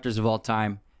lovable characters of all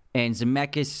time, and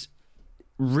Zemeckis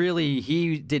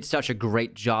he did such a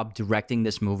great job directing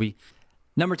this movie.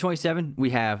 Number 27,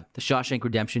 we have The Shawshank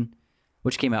Redemption,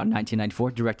 which came out in 1994,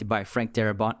 directed by Frank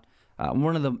Darabont.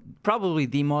 One of probably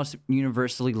the most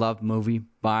universally loved movie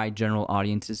by general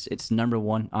audiences. It's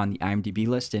 #1 on the IMDb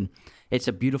list, and it's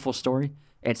a beautiful story.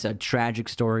 It's a tragic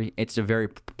story. It's a very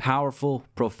powerful,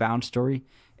 profound story,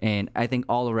 And I think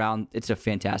all around, it's a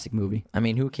fantastic movie. I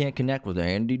mean, who can't connect with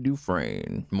Andy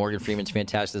Dufresne? Morgan Freeman's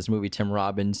fantastic. This movie, Tim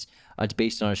Robbins. It's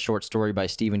based on a short story by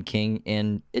Stephen King,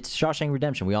 and it's Shawshank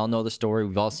Redemption. We all know the story.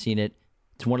 We've all seen it.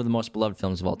 It's one of the most beloved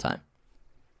films of all time.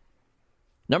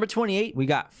 Number 28, we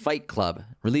got Fight Club,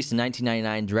 released in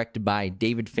 1999, directed by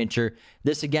David Fincher.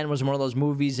 This, again, was one of those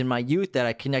movies in my youth that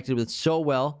I connected with so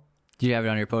well. Do you have it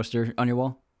on your poster on your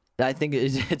wall? I think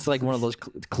it's like one of those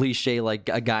cliche, like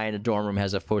a guy in a dorm room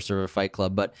has a poster of a Fight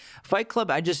Club. But Fight Club,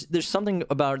 there's something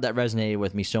about it that resonated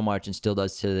with me so much and still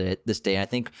does to this day. I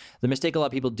think the mistake a lot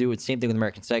of people do, it's the same thing with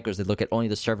American Psycho, is they look at only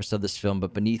the surface of this film,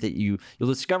 but beneath it, you'll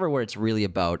discover what it's really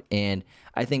about. And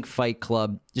I think Fight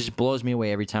Club just blows me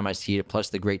away every time I see it, plus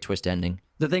the great twist ending.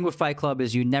 The thing with Fight Club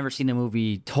is you've never seen a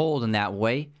movie told in that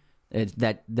way.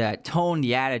 That tone,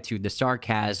 the attitude, the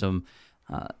sarcasm,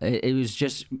 it was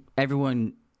just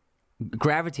everyone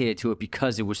gravitated to it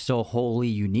because it was so wholly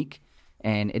unique,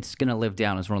 and it's gonna live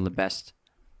down as one of the best.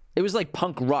 It was like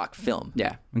punk rock film.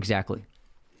 Yeah, exactly.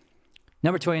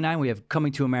 Number 29, we have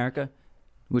Coming to America,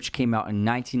 which came out in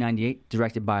 1998,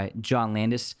 directed by John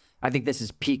Landis. I think this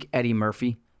is peak Eddie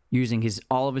Murphy, using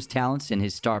all of his talents and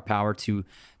his star power to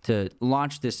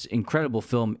launch this incredible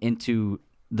film into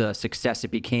the success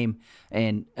it became.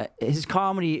 And his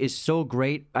comedy is so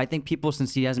great. I think people,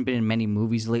 since he hasn't been in many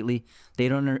movies lately, they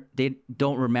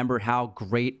don't remember how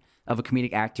great of a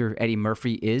comedic actor Eddie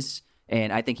Murphy is.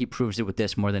 And I think he proves it with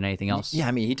this more than anything else. Yeah,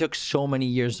 I mean, he took so many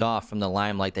years off from the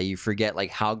limelight that you forget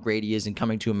like how great he is in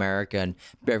Coming to America and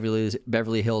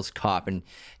Beverly Hills Cop. And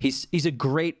he's a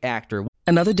great actor.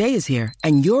 Another day is here,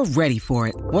 and you're ready for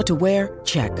it. What to wear?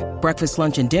 Check. Breakfast,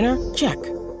 lunch, and dinner? Check.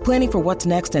 Planning for what's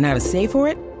next and how to save for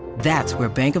it? That's where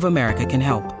Bank of America can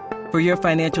help. For your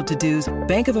financial to-dos,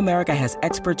 Bank of America has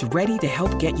experts ready to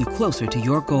help get you closer to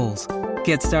your goals.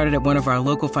 Get started at one of our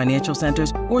local financial centers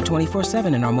or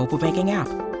 24/7 in our mobile banking app.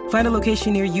 Find a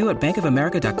location near you at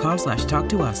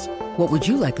bankofamerica.com/talktous. What would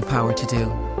you like the power to do?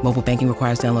 Mobile banking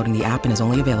requires downloading the app and is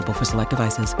only available for select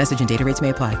devices. Message and data rates may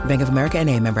apply. Bank of America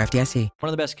N.A., member FDIC. One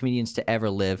of the best comedians to ever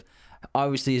live.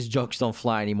 Obviously, his jokes don't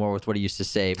fly anymore with what he used to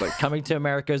say, but Coming to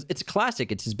America, it's a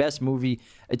classic. It's his best movie.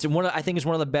 I think it's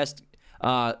one of the best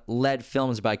led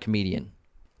films by a comedian.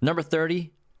 Number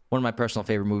 30, one of my personal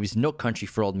favorite movies, No Country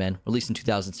for Old Men, released in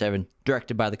 2007,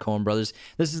 directed by the Coen brothers.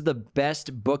 This is the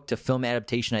best book to film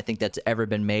adaptation I think that's ever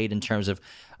been made in terms of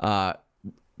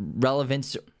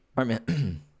relevance.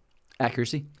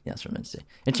 Accuracy? Yeah, that's what I meant to say.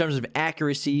 In terms of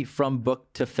accuracy from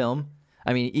book to film.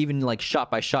 I mean, even like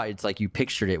shot by shot, it's like you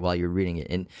pictured it while you were reading it.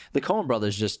 And the Coen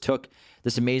brothers just took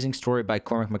this amazing story by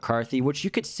Cormac McCarthy, which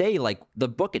you could say like the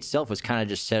book itself was kind of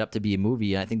just set up to be a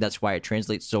movie. And I think that's why it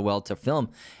translates so well to film.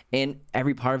 And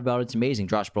every part about it's amazing.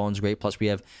 Josh Brolin's great. Plus we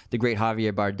have the great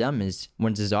Javier Bardem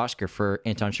wins his Oscar for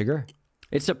Anton Chigurh.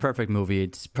 It's a perfect movie.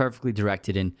 It's perfectly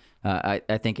directed. And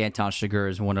I think Anton Chigurh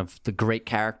is one of the great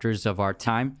characters of our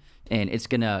time. And it's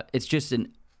just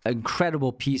an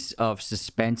incredible piece of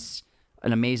suspense,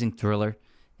 an amazing thriller.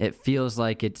 It feels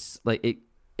like it's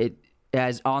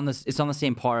on the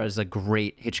same par as a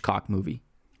great Hitchcock movie.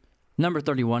 Number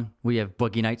 31, we have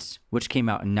Boogie Nights, which came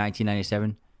out in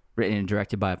 1997, written and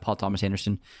directed by Paul Thomas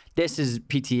Anderson. This is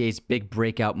PTA's big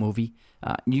breakout movie.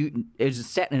 It was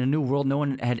set in a new world. No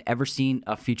one had ever seen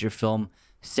a feature film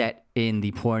set in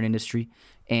the porn industry.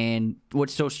 And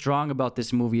what's so strong about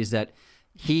this movie is that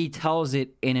he tells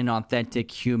it in an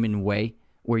authentic human way,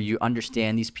 where you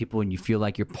understand these people and you feel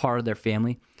like you're part of their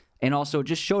family. And also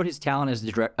just showed his talent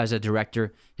as a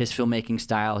director, his filmmaking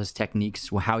style, his techniques,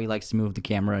 how he likes to move the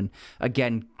camera. And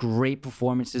again, great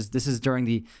performances. This is during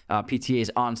the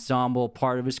PTA's ensemble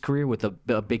part of his career with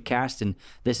a big cast. And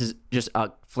this is just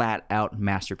a flat out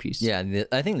masterpiece. Yeah,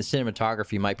 I think the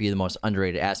cinematography might be the most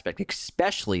underrated aspect,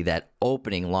 especially that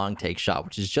opening long take shot,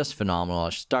 which is just phenomenal.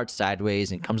 It starts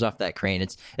sideways and comes off that crane.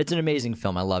 It's an amazing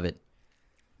film. I love it.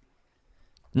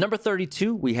 Number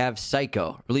 32, we have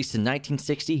Psycho, released in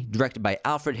 1960, directed by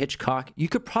Alfred Hitchcock. You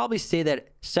could probably say that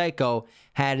Psycho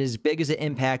had as big as an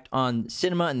impact on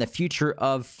cinema and the future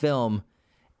of film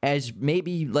as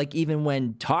maybe like even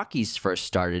when talkies first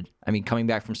started. I mean, coming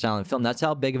back from silent film, that's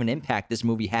how big of an impact this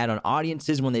movie had on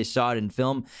audiences when they saw it in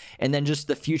film, and then just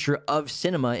the future of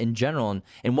cinema in general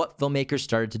and what filmmakers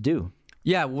started to do.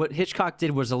 Yeah, what Hitchcock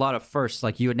did was a lot of firsts.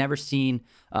 Like, you had never seen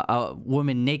a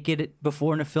woman naked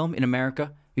before in a film in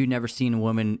America. You'd never seen a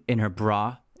woman in her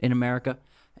bra in America.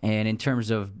 And in terms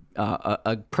of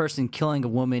a person killing a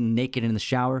woman naked in the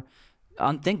shower,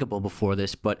 unthinkable before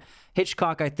this. But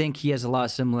Hitchcock, I think he has a lot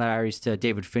of similarities to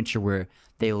David Fincher, where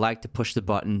they like to push the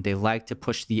button, they like to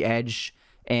push the edge,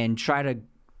 and try to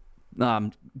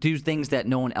do things that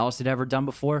no one else had ever done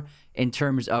before in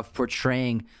terms of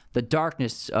portraying the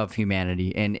darkness of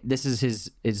humanity. And this is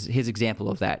his example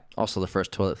of that. Also, the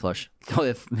first toilet flush.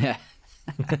 Yeah.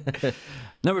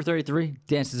 Number 33,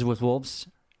 Dances with Wolves,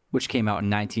 which came out in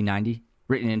 1990,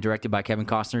 written and directed by Kevin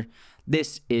Costner.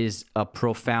 This is a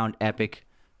profound epic.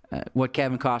 What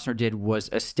Kevin Costner did was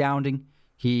astounding.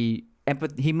 He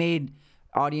made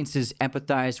audiences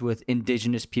empathize with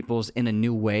indigenous peoples in a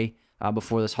new way.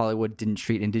 Before this, Hollywood didn't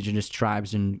treat indigenous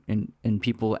tribes and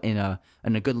people in a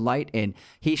good light, and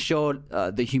he showed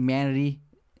the humanity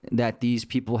that these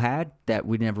people had that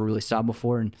we never really saw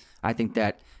before. And I think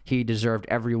that he deserved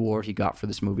every award he got for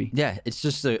this movie. Yeah, it's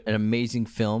just an amazing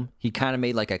film. He kind of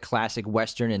made like a classic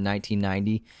Western in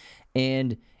 1990,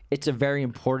 and it's a very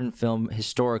important film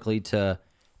historically to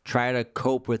try to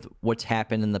cope with what's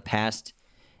happened in the past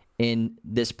in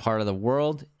this part of the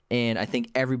world, and I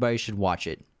think everybody should watch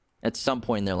it at some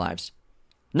point in their lives.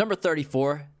 Number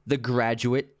 34, The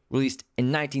Graduate, released in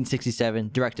 1967,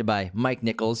 directed by Mike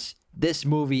Nichols. This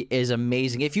movie is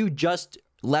amazing. If you just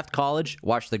left college,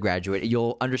 watch The Graduate.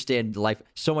 You'll understand life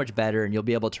so much better, and you'll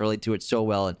be able to relate to it so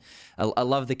well. And I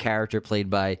love the character played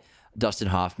by Dustin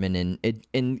Hoffman. And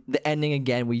in the ending,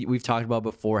 again, we've talked about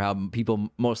before how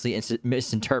people mostly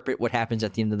misinterpret what happens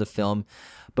at the end of the film.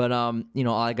 But all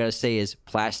I gotta say is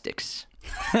plastics.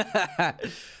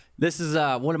 This is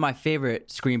one of my favorite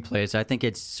screenplays. I think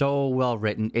it's so well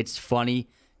written. It's funny.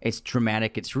 It's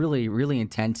dramatic. It's really, really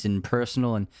intense and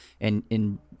personal,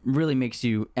 and really makes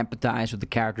you empathize with the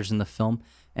characters in the film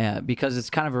because it's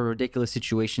kind of a ridiculous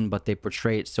situation, but they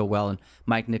portray it so well. And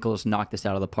Mike Nichols knocked this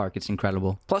out of the park. It's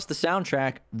incredible. Plus the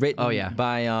soundtrack written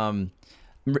by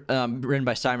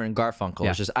Simon and Garfunkel,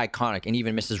 which is iconic, and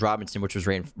even Mrs. Robinson, which was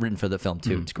written for the film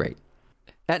too. It's great.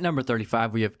 At number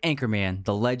 35, we have Anchorman,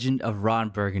 The Legend of Ron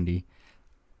Burgundy,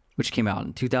 which came out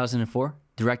in 2004,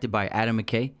 directed by Adam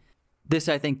McKay. This,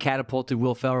 I think, catapulted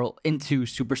Will Ferrell into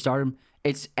superstardom.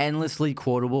 It's endlessly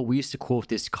quotable. We used to quote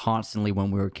this constantly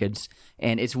when we were kids,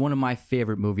 and it's one of my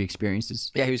favorite movie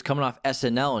experiences. Yeah, he was coming off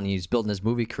SNL, and he's building his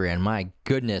movie career, and my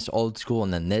goodness, old school,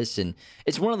 and then this, and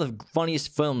it's one of the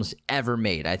funniest films ever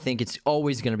made. I think it's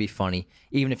always going to be funny,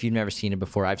 even if you've never seen it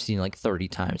before. I've seen it like 30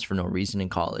 times for no reason in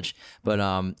college, but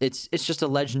it's just a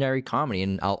legendary comedy,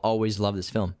 and I'll always love this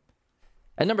film.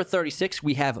 At number 36,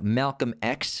 we have Malcolm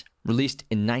X, released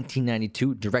in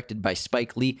 1992, directed by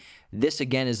Spike Lee. This,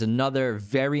 again, is another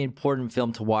very important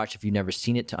film to watch if you've never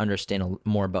seen it, to understand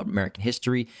more about American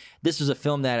history. This was a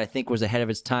film that I think was ahead of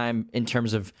its time in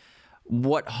terms of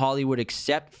what Hollywood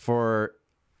accept for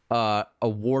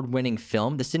award-winning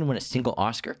film. This didn't win a single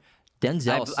Oscar.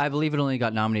 Denzel, I believe it only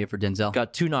got nominated for Denzel.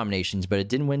 Got 2 nominations, but it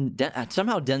didn't win.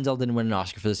 Somehow Denzel didn't win an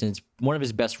Oscar for this, and it's one of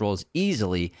his best roles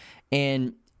easily.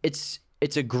 And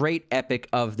it's a great epic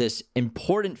of this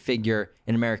important figure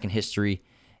in American history,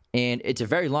 and it's a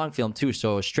very long film too.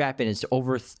 So strap in. It's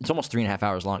almost 3.5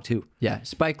 hours long too. Yeah,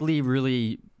 Spike Lee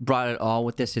really brought it all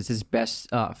with this. It's his best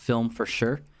film for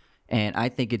sure, and I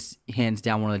think it's hands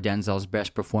down one of Denzel's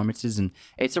best performances. And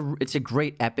it's a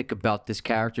great epic about this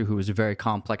character who was a very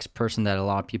complex person that a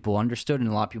lot of people understood and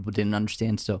a lot of people didn't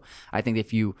understand. So I think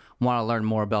if you want to learn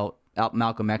more about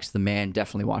Malcolm X, the man,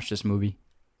 definitely watch this movie.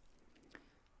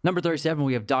 Number 37,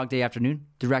 we have Dog Day Afternoon,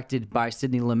 directed by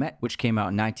Sidney Lumet, which came out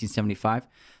in 1975.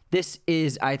 This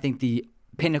is, I think, the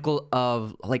pinnacle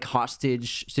of like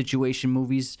hostage situation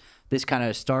movies. This kind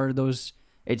of started those.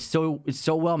 It's so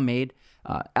well made.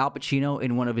 Al Pacino,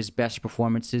 in one of his best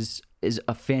performances, is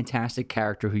a fantastic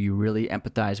character who you really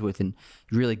empathize with and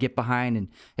really get behind. And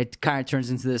it kind of turns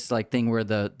into this like thing where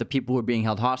the people who are being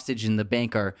held hostage in the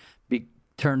bank are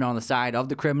turned on the side of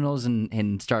the criminals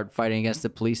and start fighting against the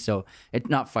police. So it's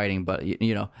not fighting, but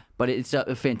but it's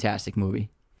a fantastic movie.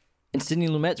 And Sidney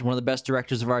Lumet's one of the best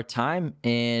directors of our time,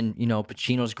 and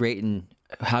Pacino's great. And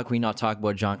how can we not talk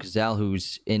about John Cazale,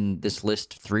 who's in this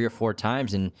list 3 or 4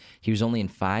 times, and he was only in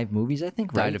 5 movies, I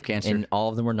think, right? Died of cancer, and all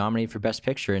of them were nominated for Best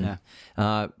Picture. And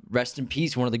rest in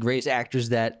peace, one of the greatest actors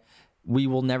that we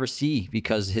will never see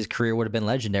because his career would have been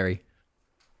legendary.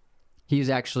 He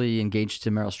was actually engaged to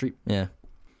Meryl Streep. Yeah.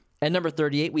 At number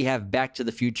 38, we have Back to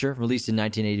the Future, released in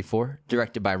 1984,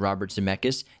 directed by Robert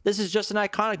Zemeckis. This is just an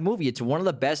iconic movie. It's one of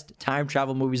the best time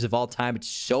travel movies of all time. It's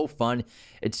so fun.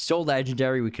 It's so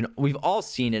legendary. We've all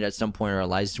seen it at some point in our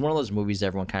lives. It's one of those movies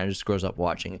everyone kind of just grows up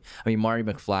watching. I mean, Marty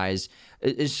McFly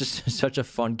is just such a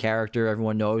fun character.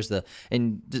 Everyone knows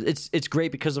and it's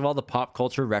great because of all the pop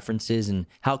culture references and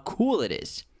how cool it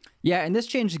is. Yeah, and this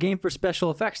changed the game for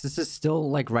special effects. This is still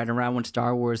like right around when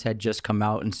Star Wars had just come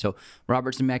out, and so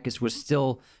Robert Zemeckis was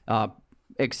still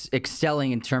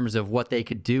excelling in terms of what they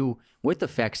could do with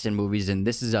effects in movies, and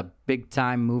this is a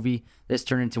big-time movie. This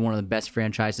turned into one of the best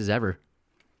franchises ever.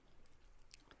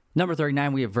 Number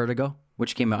 39, we have Vertigo,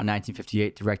 which came out in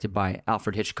 1958, directed by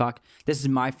Alfred Hitchcock. This is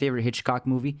my favorite Hitchcock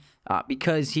movie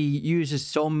because he uses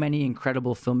so many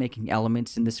incredible filmmaking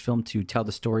elements in this film to tell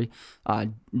the story.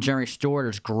 Jerry Stewart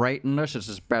is great in this. It's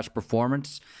his best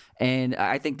performance. And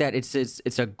I think that it's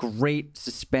a great,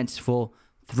 suspenseful,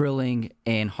 thrilling,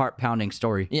 and heart-pounding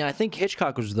story. Yeah, I think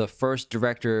Hitchcock was the first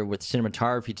director with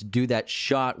cinematography to do that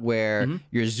shot where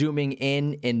you're zooming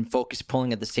in and focus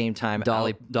pulling at the same time.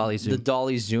 Dolly zoom. The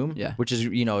dolly zoom, Yeah. which is,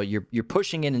 you're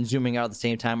pushing in and zooming out at the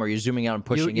same time, or you're zooming out and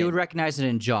pushing in. You would recognize it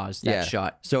in Jaws, that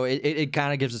shot. So it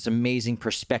kind of gives us amazing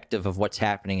perspective of what's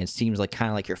happening. It seems like kind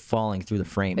of like you're falling through the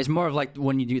frame. It's more of like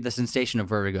when you do the sensation of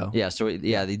vertigo. Yeah, so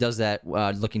he does that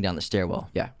looking down the stairwell.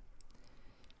 Yeah.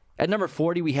 At number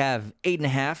 40, we have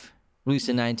 8.5, released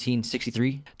in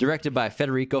 1963, directed by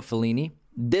Federico Fellini.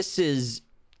 This is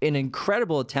an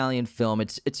incredible Italian film.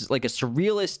 It's like a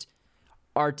surrealist,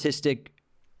 artistic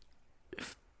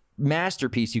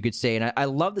masterpiece, you could say. And I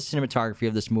love the cinematography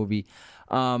of this movie.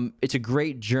 It's a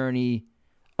great journey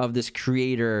of this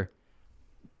creator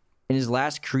in his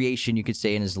last creation, you could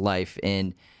say, in his life.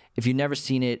 And if you've never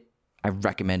seen it, I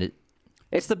recommend it.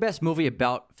 It's the best movie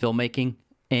about filmmaking,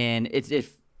 and it's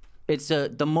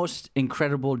the most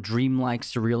incredible, dreamlike,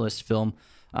 surrealist film.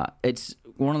 It's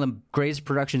one of the greatest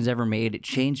productions ever made. It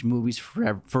changed movies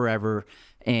forever.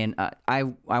 And I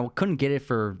couldn't get it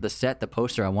for the set, the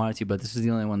poster I wanted to, but this is the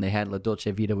only one they had, La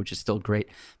Dolce Vita, which is still great.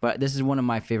 But this is one of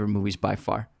my favorite movies by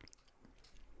far.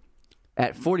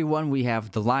 At 41, we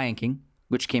have The Lion King,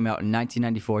 which came out in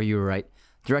 1994. You were right.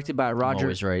 Directed by Roger.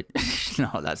 Always right.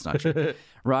 No, that's not true.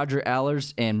 Roger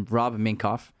Allers and Rob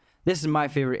Minkoff. This is my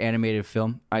favorite animated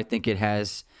film. I think it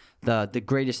has the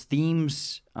greatest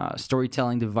themes,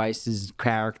 storytelling devices,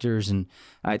 characters, and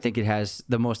I think it has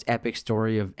the most epic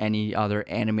story of any other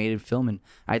animated film, and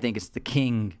I think it's the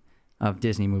king of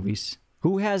Disney movies.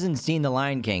 Who hasn't seen The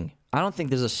Lion King? I don't think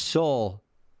there's a soul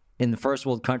in the first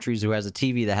world countries who has a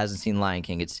TV that hasn't seen Lion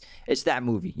King. It's that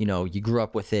movie. You grew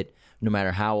up with it, no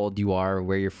matter how old you are or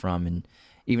where you're from, and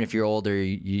even if you're older,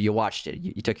 you watched it.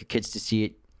 You took your kids to see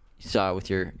it. You saw it with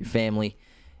your family.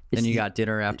 Then you got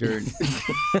dinner after.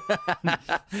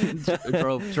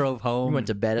 drove home. We went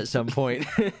to bed at some point.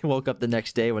 Woke up the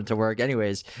next day, went to work.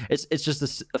 Anyways, it's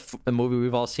just a movie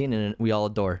we've all seen and we all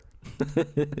adore.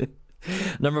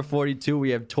 Number 42, we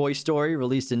have Toy Story,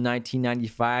 released in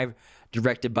 1995,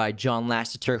 directed by John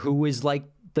Lasseter, who is like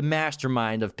the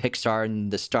mastermind of Pixar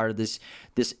and the start of this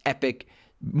epic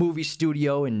movie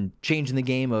studio and changing the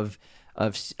game of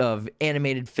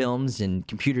animated films and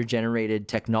computer generated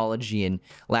technology. And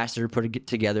Lasseter put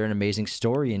together an amazing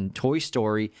story. And Toy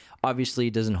Story obviously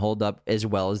doesn't hold up as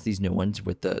well as these new ones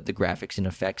with the graphics and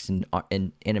effects and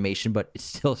animation, but it's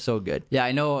still so good. Yeah,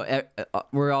 I know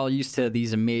we're all used to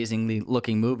these amazingly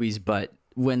looking movies, but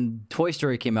when Toy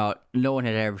Story came out, no one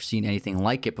had ever seen anything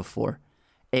like it before.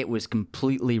 It was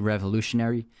completely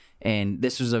revolutionary, and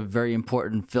this was a very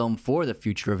important film for the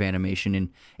future of animation, and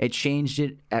it changed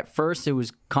it. At first, it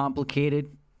was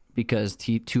complicated because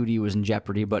 2D was in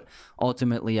jeopardy, but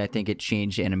ultimately, I think it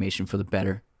changed animation for the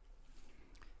better.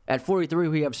 At 43,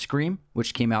 we have Scream,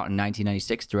 which came out in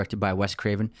 1996, directed by Wes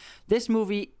Craven. This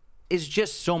movie is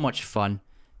just so much fun.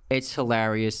 It's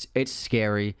hilarious. It's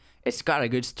scary. It's got a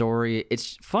good story.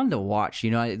 It's fun to watch.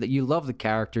 You love the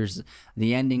characters.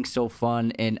 The ending's so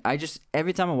fun. And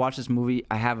every time I watch this movie,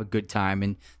 I have a good time.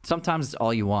 And sometimes it's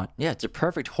all you want. Yeah, it's a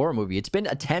perfect horror movie. It's been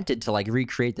attempted to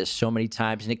recreate this so many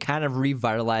times, and it kind of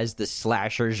revitalized the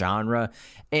slasher genre.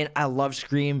 And I love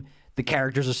Scream. The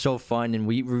characters are so fun, and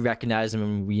we recognize them,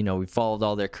 and we followed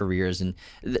all their careers, and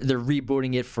they're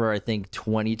rebooting it for I think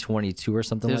 2022 or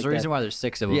something. There's like a reason that. why there's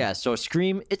 6 of them. Yeah, so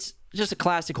Scream, it's just a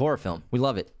classic horror film. We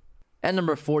love it. At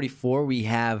number 44, we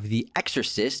have The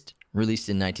Exorcist, released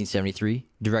in 1973,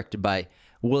 directed by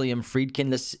William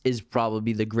Friedkin. This is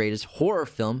probably the greatest horror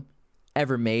film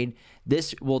ever made.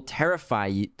 This will terrify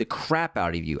the crap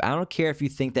out of you. I don't care if you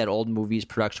think that old movies,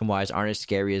 production-wise, aren't as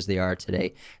scary as they are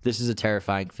today. This is a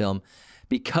terrifying film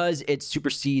because it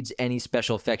supersedes any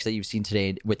special effects that you've seen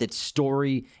today with its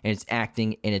story and its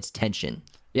acting and its tension.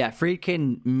 Yeah,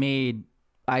 Friedkin made,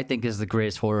 I think, is the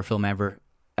greatest horror film ever.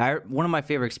 One of my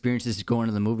favorite experiences going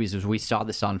to the movies was we saw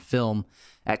this on film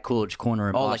at Coolidge Corner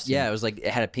in Boston. It was it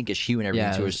had a pinkish hue and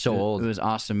everything, so it was so old. It was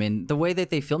awesome. And the way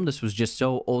that they filmed this was just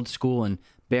so old school and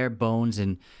bare bones.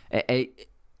 And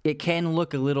it can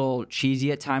look a little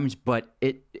cheesy at times, but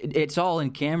it's all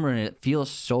in camera and it feels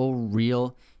so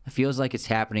real It feels like it's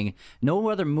happening. No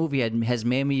other movie has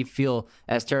made me feel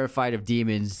as terrified of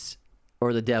demons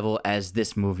or the devil as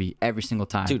this movie every single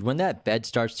time. Dude, when that bed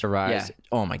starts to rise,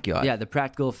 oh my God. Yeah, the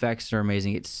practical effects are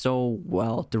amazing. It's so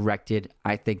well directed.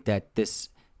 I think that this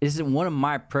is one of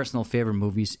my personal favorite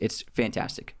movies. It's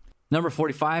fantastic. Number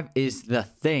 45 is The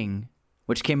Thing,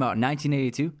 which came out in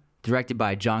 1982, directed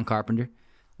by John Carpenter.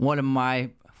 One of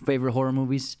my favorite horror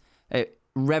movies. It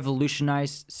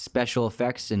revolutionized special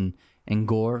effects and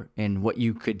gore and what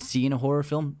you could see in a horror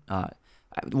film.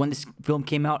 When this film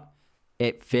came out,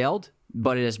 it failed,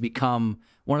 but it has become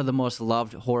one of the most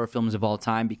loved horror films of all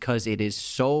time because it is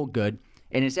so good.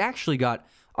 And it's actually got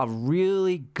a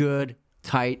really good,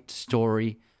 tight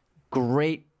story.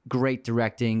 Great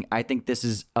directing. I think this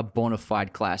is a bona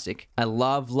fide classic. I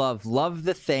love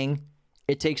The Thing.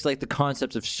 It takes like the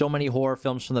concepts of so many horror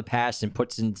films from the past and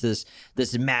puts into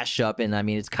this mashup. And I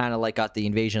mean, it's kind of like got the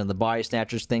Invasion of the Body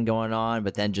Snatchers thing going on,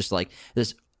 but then just like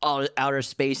this outer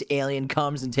space alien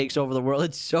comes and takes over the world.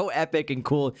 It's so epic and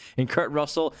cool. And Kurt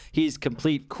Russell, he's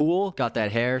complete cool. Got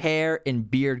that hair and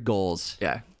beard goals.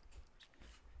 Yeah.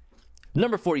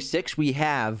 Number 46, we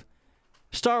have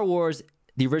Star Wars,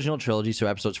 the original trilogy, so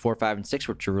episodes 4, 5, and 6,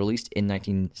 which were released in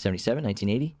 1977,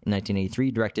 1980, and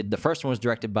 1983. The first one was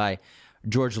directed by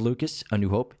George Lucas, A New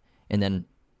Hope, and then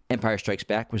Empire Strikes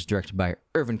Back was directed by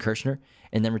Irvin Kershner,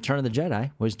 and then Return of the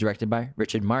Jedi was directed by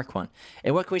Richard Marquand.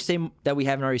 And what can we say that we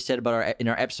haven't already said about in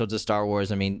our episodes of Star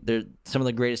Wars? I mean, they're some of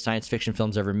the greatest science fiction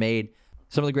films ever made,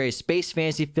 some of the greatest space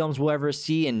fantasy films we'll ever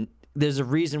see, and there's a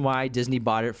reason why Disney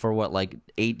bought it for like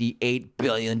 $88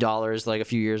 billion like a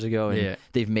few years ago, and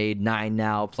they've made 9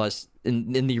 now plus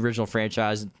in the original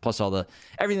franchise, plus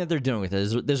everything that they're doing with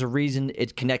it. There's a reason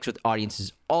it connects with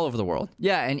audiences all over the world.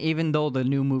 Yeah, and even though the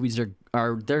new movies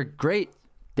they're great,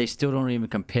 they still don't even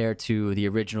compare to the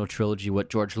original trilogy. What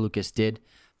George Lucas did,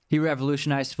 he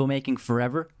revolutionized filmmaking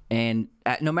forever, and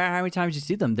no matter how many times you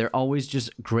see them, they're always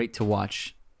just great to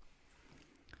watch.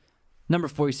 Number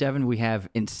 47, we have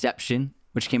Inception,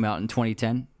 which came out in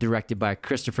 2010, directed by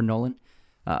Christopher Nolan.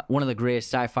 One of the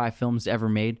greatest sci-fi films ever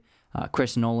made.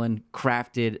 Chris Nolan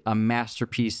crafted a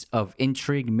masterpiece of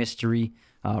intrigue, mystery,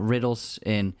 riddles,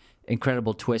 and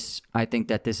incredible twists. I think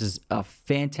that this is a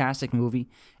fantastic movie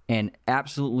and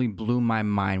absolutely blew my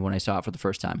mind when I saw it for the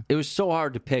first time. It was so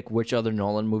hard to pick which other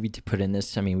Nolan movie to put in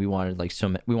this. I mean, we wanted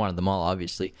them all,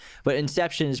 obviously. But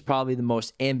Inception is probably the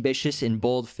most ambitious and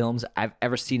bold films I've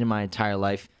ever seen in my entire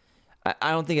life.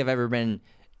 I don't think I've ever been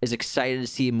as excited to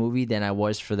see a movie than I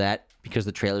was for that, because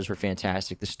the trailers were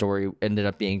fantastic. The story ended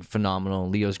up being phenomenal.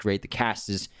 Leo's great. The cast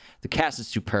is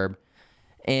superb,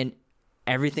 and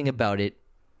everything about it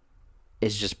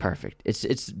is just perfect.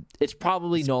 It's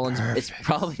probably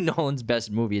Nolan's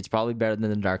best movie. It's probably better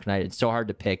than The Dark Knight. It's so hard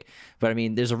to pick, but I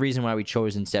mean, there's a reason why we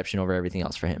chose Inception over everything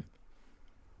else for him.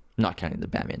 Not counting the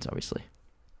Batmans, obviously.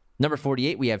 Number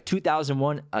 48, we have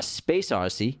 2001: A Space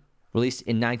Odyssey, released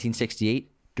in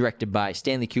 1968, directed by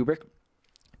Stanley Kubrick.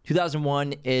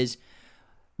 2001 is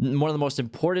one of the most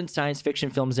important science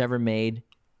fiction films ever made.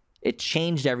 It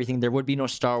changed everything. There would be no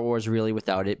Star Wars really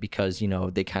without it, because,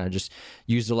 they kind of just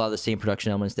used a lot of the same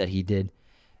production elements that he did.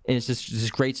 And it's just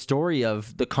this great story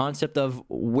of the concept of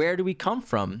where do we come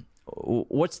from?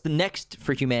 What's the next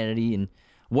for humanity? And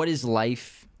what is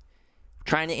life?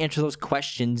 Trying to answer those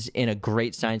questions in a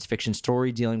great science fiction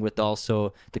story, dealing with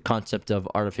also the concept of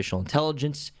artificial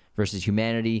intelligence versus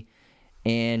humanity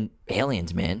and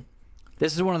aliens, man.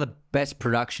 This is one of the best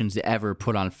productions ever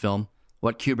put on film.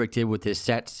 What Kubrick did with his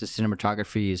sets, his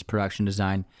cinematography, his production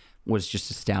design was just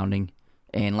astounding.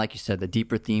 And like you said, the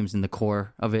deeper themes in the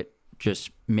core of it just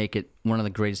make it one of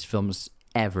the greatest films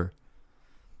ever.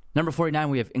 Number 49,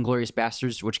 we have Inglourious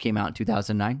Basterds, which came out in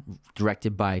 2009,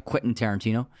 directed by Quentin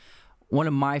Tarantino. One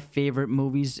of my favorite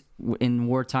movies in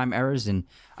wartime eras, and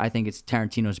I think it's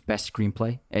Tarantino's best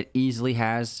screenplay. It easily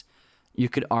has, you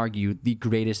could argue, the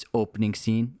greatest opening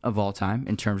scene of all time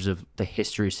in terms of the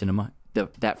history of cinema.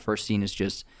 That first scene is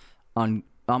just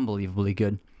unbelievably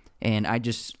good. And I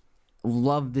just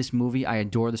love this movie. I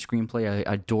adore the screenplay.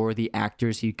 I adore the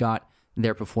actors he got,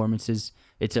 their performances.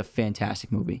 It's a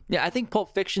fantastic movie. Yeah, I think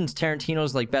Pulp Fiction's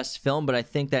Tarantino's best film, but I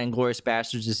think that Inglourious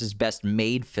Basterds is his best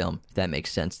made film, if that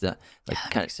makes sense. That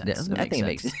makes sense. I think it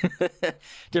makes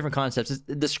different concepts.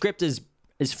 The script is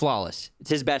flawless. It's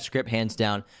his best script, hands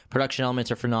down. Production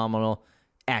elements are phenomenal.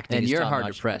 Acting and is you're top-notch.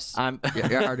 hard to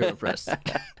impress. You're hard to impress.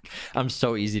 I'm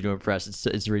so easy to impress.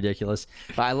 It's ridiculous.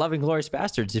 But I love Inglourious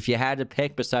Basterds. If you had to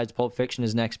pick besides Pulp Fiction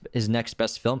his next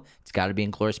best film, it's got to be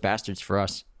Inglourious Basterds for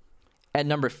us. At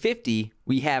number 50,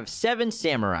 we have Seven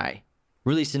Samurai,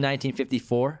 released in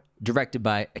 1954, directed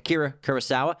by Akira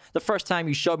Kurosawa. The first time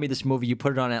you showed me this movie, you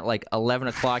put it on at like 11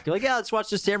 o'clock. You're like, yeah, let's watch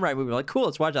this samurai movie. I'm like, cool,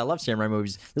 let's watch it. I love samurai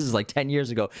movies. This is like 10 years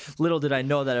ago. Little did I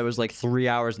know that it was like 3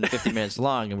 hours and 50 minutes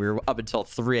long, and we were up until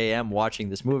 3 a.m. watching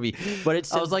this movie.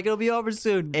 But I was like, it'll be over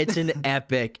soon. it's an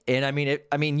epic. And I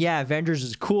mean, yeah, Avengers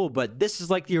is cool, but this is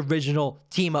like the original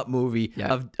team-up movie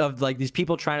of like these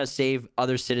people trying to save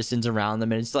other citizens around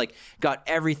them. And it's like got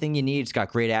everything you need. It's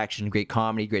got great action, great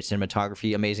comedy, great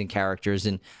cinematography, amazing characters,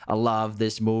 and I love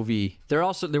this movie. There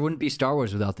wouldn't be Star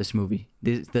Wars without this movie.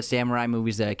 The samurai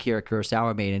movies that Akira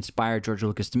Kurosawa made inspired George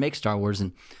Lucas to make Star Wars,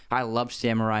 and I love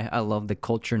samurai. I love the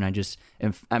culture, and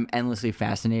I'm endlessly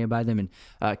fascinated by them. And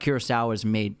Kurosawa has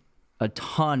made a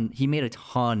ton. He made a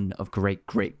ton of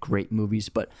great movies,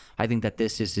 but I think that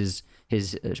this is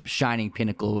his shining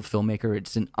pinnacle of a filmmaker.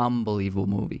 It's an unbelievable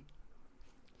movie.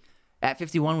 At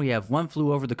 51, we have One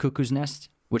Flew Over the Cuckoo's Nest,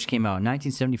 which came out in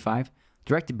 1975,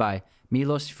 directed by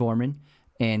Milos Forman.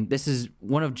 And this is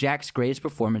one of Jack's greatest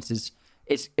performances.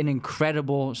 It's an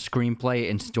incredible screenplay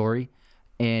and story.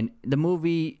 And the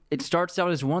movie, it starts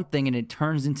out as one thing and it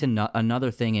turns into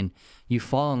another thing. And you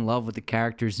fall in love with the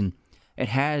characters. And it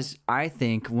has, I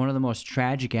think, one of the most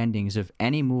tragic endings of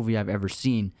any movie I've ever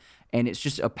seen. And it's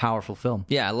just a powerful film.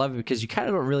 Yeah, I love it because you kind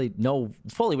of don't really know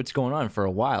fully what's going on for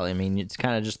a while. I mean, it's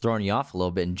kind of just throwing you off a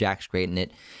little bit, and Jack's great in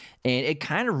it. And it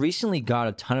kind of recently got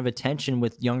a ton of attention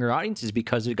with younger audiences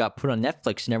because it got put on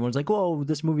Netflix, and everyone's like, whoa,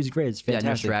 this movie's great. It's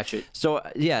fantastic. Yeah, Nurse Ratched. So,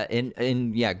 yeah,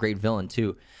 and yeah, great villain,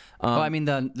 too. I mean,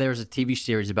 there's a TV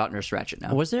series about Nurse Ratched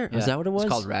now. Was there? Yeah. Is that what it was?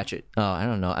 It's called Ratched. Oh, I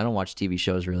don't know. I don't watch TV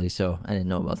shows really, so I didn't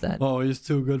know about that. Oh, he's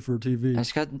too good for TV.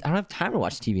 I don't have time to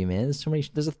watch TV, man. There's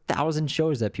 1,000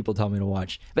 shows that people tell me to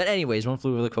watch. But anyways, One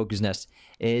Flew Over the Cuckoo's Nest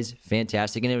is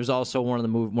fantastic, and it was also one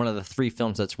of the 3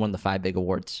 films that's won the 5 big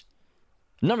awards.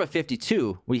 Number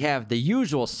 52, we have The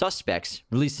Usual Suspects,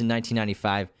 released in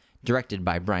 1995, directed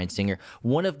by Bryan Singer.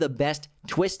 One of the best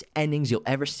twist endings you'll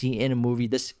ever see in a movie.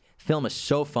 This film is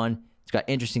so fun. It's got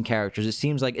interesting characters. It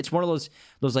seems like it's one of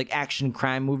those like action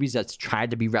crime movies that's tried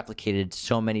to be replicated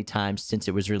so many times since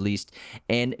it was released,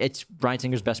 and it's Bryan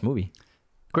Singer's best movie.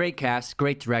 Great cast,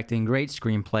 great directing, great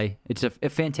screenplay. It's a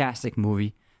fantastic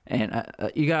movie. And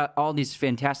you got all these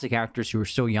fantastic actors who are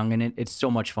so young in it. It's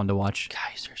so much fun to watch.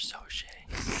 Guys are so shitty.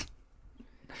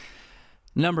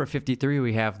 Number 53,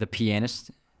 we have The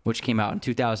Pianist, which came out in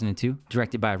 2002,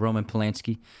 directed by Roman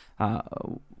Polanski.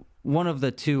 One of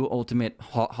the 2 ultimate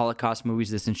Holocaust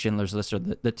movies. This and Schindler's List are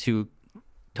the 2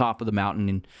 top of the mountain.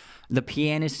 And The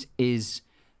Pianist is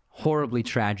horribly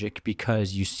tragic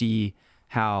because you see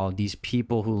how these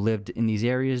people who lived in these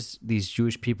areas, these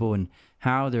Jewish people, and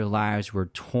how their lives were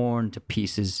torn to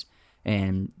pieces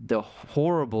and the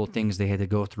horrible things they had to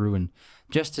go through. And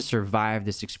just to survive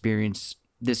this experience,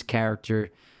 this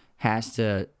character has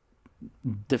to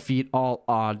defeat all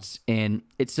odds. And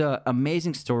it's an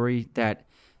amazing story that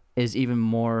is even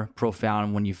more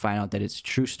profound when you find out that it's a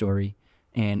true story.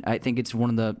 And I think it's one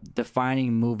of the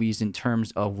defining movies in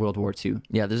terms of World War II.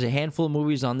 Yeah, there's a handful of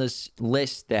movies on this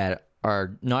list that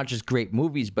are not just great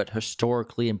movies, but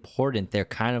historically important. They're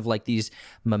kind of like these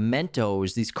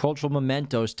mementos, these cultural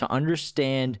mementos to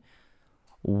understand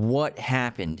what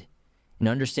happened and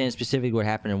understand specifically what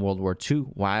happened in World War II,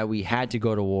 why we had to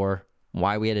go to war,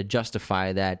 why we had to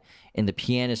justify that. And The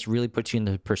Pianist really puts you in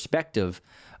the perspective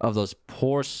of those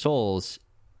poor souls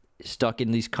stuck in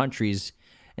these countries,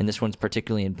 and this one's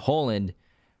particularly in Poland,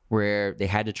 where they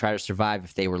had to try to survive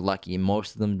if they were lucky, and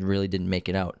most of them really didn't make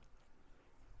it out.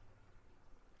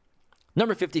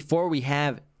 Number 54, we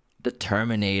have The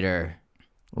Terminator,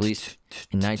 released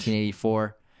in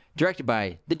 1984, directed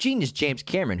by the genius James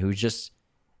Cameron, who's just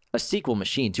a sequel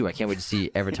machine, too. I can't wait to see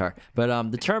Avatar.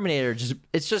 But The Terminator,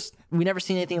 we never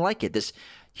seen anything like it. This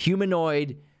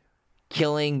humanoid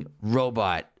killing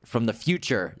robot from the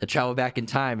future that travel back in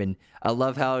time. And I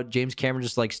love how James Cameron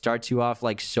just like starts you off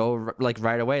like so like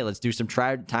right away. Let's do some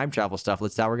time travel stuff.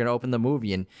 That's how we're going to open the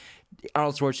movie. And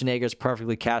Arnold Schwarzenegger is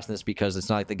perfectly cast in this because it's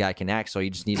not like the guy can act. So you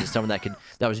just needed someone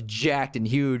that was jacked and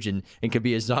huge and could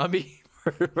be a zombie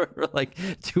for like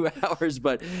 2 hours.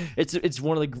 But it's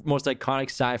one of the most iconic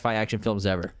sci-fi action films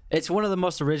ever. It's one of the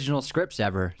most original scripts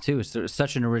ever, too. It's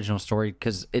such an original story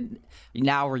because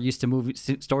now we're used to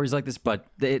stories like this, but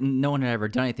no one had ever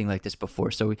done anything like this before.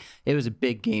 So it was a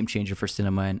big game changer for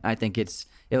cinema, and I think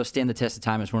it'll stand the test of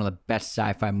time as one of the best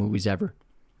sci-fi movies ever.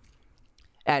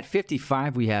 At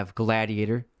 55, we have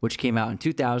Gladiator, which came out in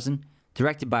 2000,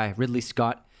 directed by Ridley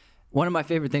Scott. One of my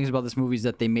favorite things about this movie is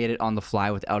that they made it on the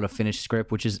fly without a finished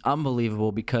script, which is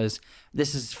unbelievable because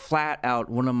this is flat out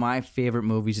one of my favorite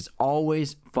movies. It's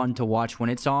always fun to watch when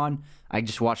it's on. I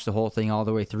just watch the whole thing all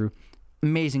the way through.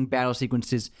 amazing battle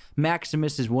sequences.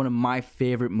 Maximus is one of my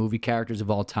favorite movie characters of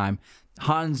all time.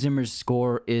 Hans Zimmer's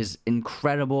score is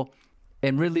incredible,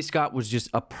 and Ridley Scott was just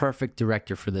a perfect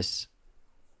director for this.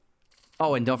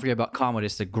 Oh, and don't forget about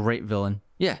Commodus, a great villain.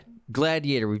 Yeah,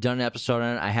 Gladiator. We've done an episode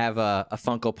on it. I have a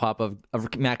Funko Pop of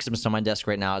Maximus on my desk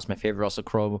right now. It's my favorite Russell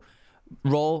Crowe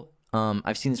role.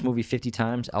 I've seen this movie 50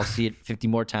 times. I'll see it 50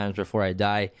 more times before I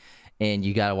die, and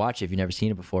you got to watch it if you've never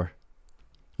seen it before.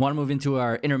 Want to move into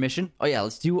our intermission? Oh, yeah,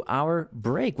 let's do our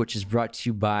break, which is brought to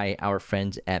you by our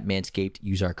friends at Manscaped.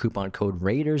 Use our coupon code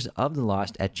Raiders of the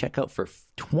Lost at checkout for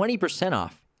 20%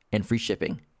 off and free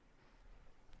shipping.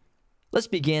 Let's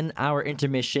begin our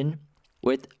intermission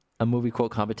with a movie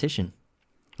quote competition.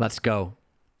 Let's go.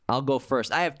 I'll go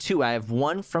first. I have two. I have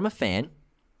one from a fan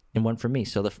and one from me.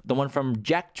 So the one from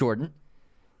Jack Jordan,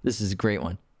 this is a great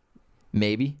one.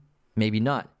 Maybe, maybe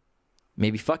not.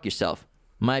 Maybe fuck yourself.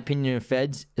 My opinion of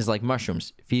feds is like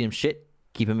mushrooms. Feed them shit,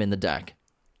 keep them in the dark.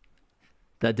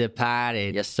 The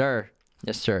Departed. Yes, sir.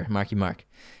 Yes, sir. Marky Mark.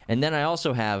 And then I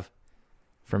also have,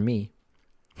 from me,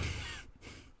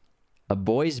 a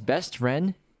boy's best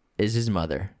friend is his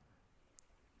mother.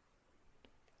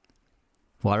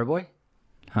 Waterboy?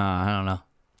 I don't know.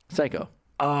 Psycho.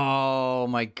 Oh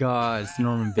my God, it's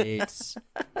Norman Bates.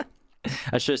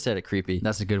 I should have said it creepy.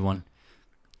 That's a good one.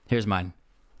 Here's mine.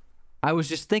 I was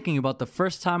just thinking about the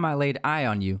first time I laid eye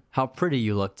on you, how pretty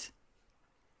you looked.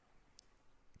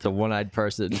 It's a one-eyed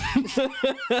person.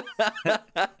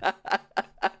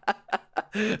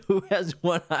 Who has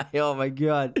one eye? Oh my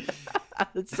God.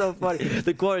 That's so funny.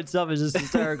 The quote itself is just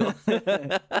hysterical.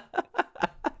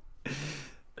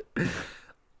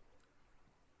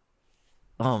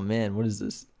 Oh man, what is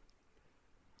this?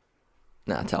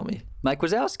 Nah, tell me. Mike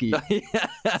Wazowski.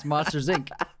 It's Monsters, Inc.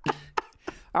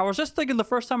 I was just thinking the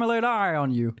first time I laid eye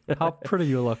on you, how pretty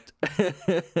you looked.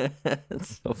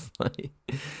 That's so funny.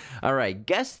 All right,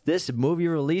 guess this movie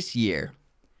release year.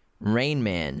 Rain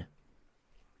Man.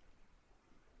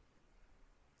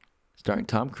 Starring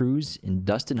Tom Cruise and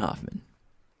Dustin Hoffman.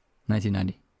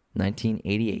 1990.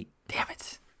 1988. Damn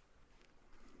it.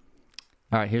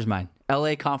 All right, here's mine.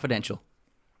 L.A. Confidential.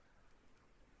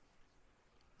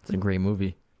 It's a great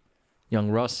movie. Young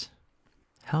Russ.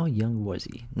 How young was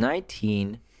he?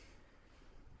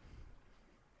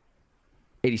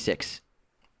 1986.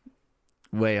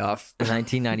 Way off.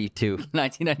 1992.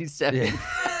 1997.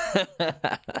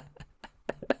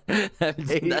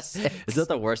 Is that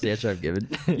the worst answer I've given?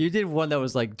 You did one that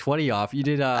was like 20 off. You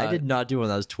did. I did not do one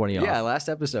that was 20 off. Yeah, last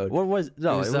episode. What was?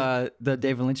 No, it was the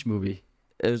David Lynch movie.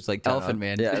 It was like 10 Elephant off.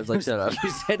 Man. Yeah, it was like 10 off.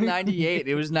 You said 98.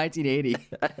 It was 1980.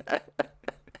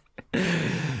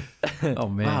 Oh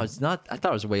man! Wow, it's not. I thought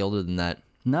it was way older than that.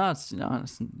 No, it's not.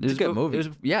 It was a good movie. It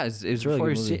was it was really before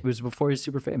good he was, movie. it was before he was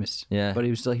super famous. Yeah. but he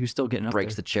was still getting up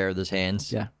Breaks there. the chair with his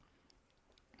hands. Yeah.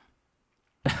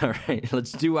 All right,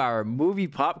 let's do our movie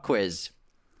pop quiz.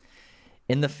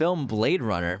 In the film Blade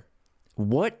Runner,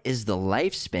 what is the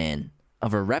lifespan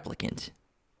of a replicant?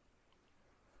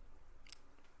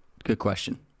 Good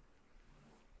question.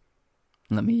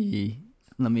 Let me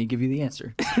give you the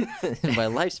answer. By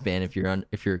lifespan,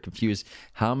 if you're confused,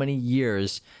 how many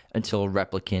years until a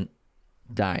replicant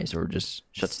dies or just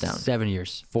shuts down? 7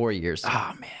 years. 4 years.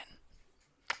 Oh man,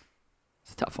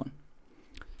 it's a tough one.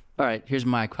 All right, here's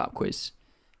my pop quiz.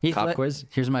 Quiz?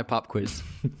 Here's my pop quiz.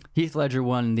 Heath Ledger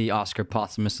won the Oscar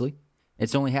posthumously.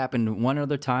 It's only happened one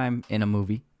other time in a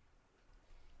movie.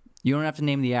 You don't have to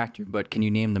name the actor, but can you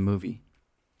name the movie?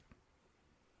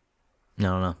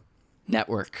 No.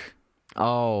 Network.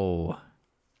 Oh.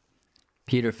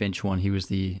 Peter Finch won. He was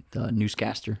the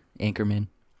newscaster, anchorman.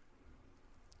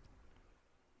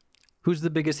 Who's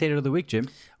the biggest hater of the week, Jim?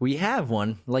 We have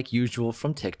one, like usual,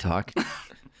 from TikTok.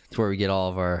 It's where we get all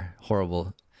of our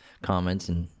horrible comments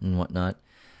and whatnot.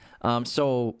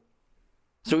 So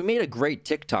we made a great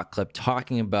TikTok clip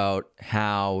talking about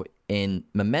how in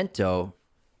Memento,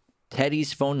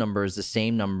 Teddy's phone number is the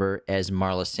same number as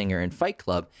Marla Singer in Fight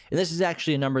Club. And this is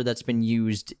actually a number that's been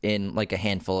used in like a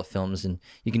handful of films, and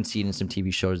you can see it in some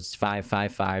TV shows. It's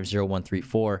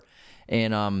 555-0134.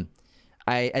 And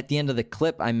at the end of the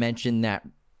clip, I mentioned that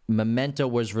Memento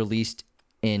was released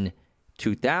in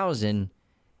 2000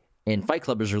 and Fight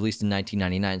Club was released in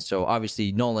 1999. So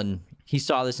obviously Nolan, he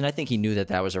saw this, and I think he knew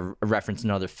that was a reference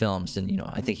in other films. And,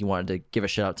 I think he wanted to give a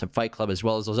shout out to Fight Club as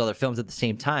well as those other films at the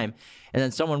same time. And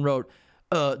then someone wrote,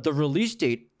 the release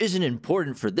date isn't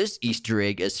important for this Easter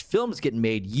egg as films get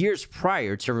made years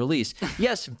prior to release.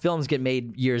 Yes, films get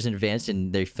made years in advance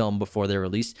and they film before they're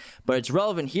released, but it's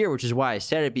relevant here, which is why I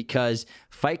said it, because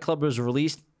Fight Club was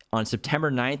released on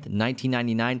September 9th,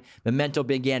 1999. Memento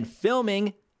began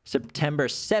filming September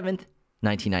 7th,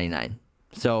 1999.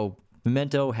 So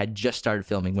Memento had just started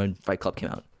filming when Fight Club came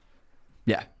out.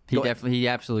 Yeah, he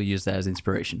absolutely used that as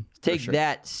inspiration. Take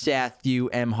that, Sathu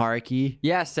M. Harkey.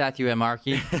 Yeah, Sathu M.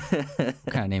 Harkey. What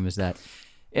kind of name is that?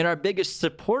 And our biggest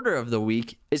supporter of the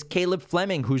week is Caleb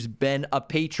Fleming, who's been a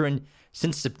patron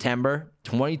since September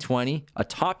 2020, a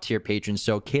top-tier patron.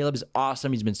 So Caleb's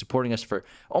awesome. He's been supporting us for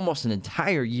almost an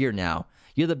entire year now.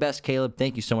 You're the best, Caleb.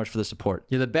 Thank you so much for the support.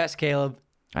 You're the best, Caleb.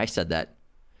 I said that.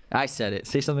 I said it.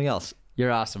 Say something else.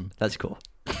 You're awesome. That's cool.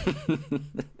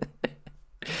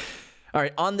 All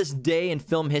right, on this day in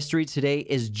film history, today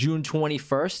is June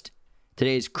 21st.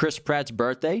 Today is Chris Pratt's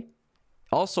birthday.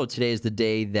 Also, today is the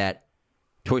day that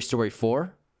Toy Story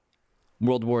 4,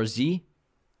 World War Z,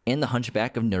 and The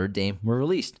Hunchback of Notre Dame were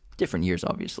released. Different years,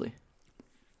 obviously.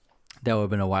 That would have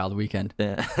been a wild weekend.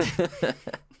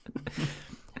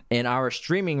 And our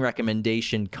streaming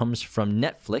recommendation comes from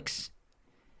Netflix,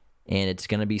 and it's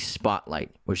going to be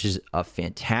Spotlight, which is a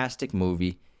fantastic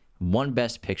movie. Won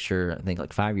Best Picture, I think,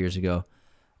 like 5 years ago.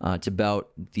 It's about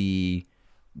the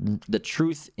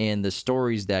truth and the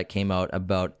stories that came out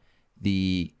about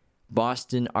the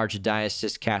Boston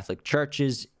Archdiocese Catholic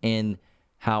churches and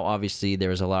how obviously there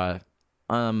was a lot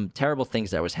of terrible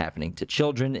things that was happening to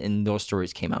children, and those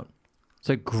stories came out. It's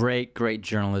a great, great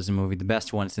journalism movie. The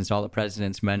best one since All the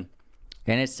President's Men.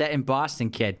 And it's set in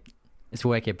Boston, kid. It's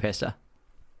wicked pissa.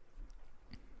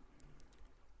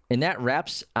 And that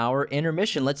wraps our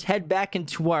intermission. Let's head back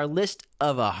into our list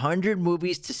of 100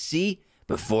 movies to see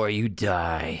before you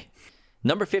die.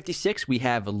 Number 56, we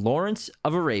have Lawrence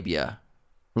of Arabia,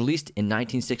 released in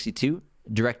 1962,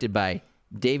 directed by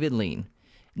David Lean.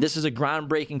 This is a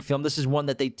groundbreaking film. This is one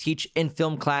that they teach in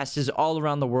film classes all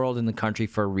around the world in the country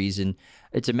for a reason.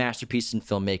 It's a masterpiece in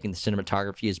filmmaking. The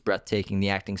cinematography is breathtaking. The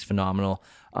acting's phenomenal.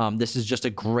 This is just a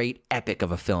great epic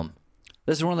of a film.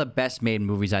 This is one of the best made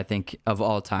movies, I think, of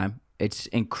all time. It's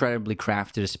incredibly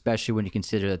crafted, especially when you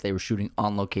consider that they were shooting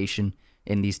on location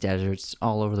in these deserts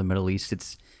all over the Middle East.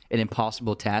 It's an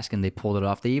impossible task, and they pulled it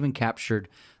off. They even captured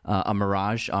a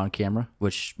mirage on camera,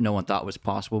 which no one thought was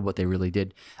possible, but they really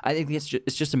did. I think it's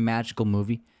just a magical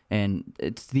movie, and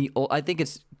I think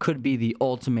it could be the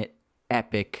ultimate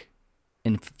epic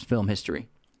in film history.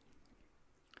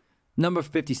 Number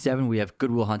 57, we have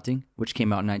Good Will Hunting, which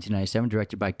came out in 1997,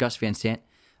 directed by Gus Van Sant.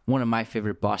 One of my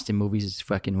favorite Boston movies is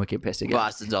fucking Wicked Piss again.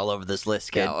 Boston's all over this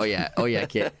list, kid. Yeah, oh yeah,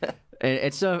 kid.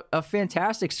 It's a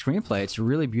fantastic screenplay. It's a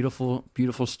really beautiful,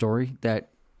 beautiful story that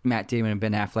Matt Damon and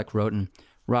Ben Affleck wrote, and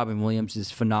Robin Williams is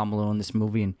phenomenal in this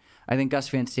movie. And I think Gus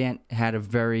Van Sant had a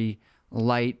very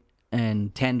light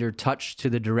and tender touch to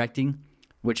the directing,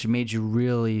 which made you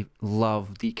really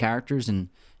love the characters and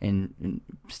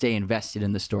stay invested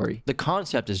in the story. The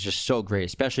concept is just so great,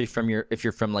 especially if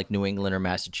you're from like New England or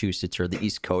Massachusetts or the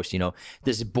East Coast. You know,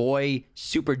 this boy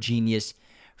super genius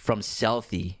from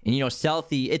Southie, and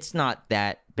Southie, it's not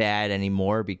that bad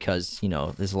anymore because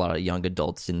there's a lot of young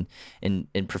adults and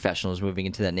professionals moving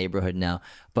into that neighborhood now.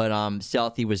 But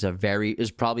Southie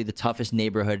was probably the toughest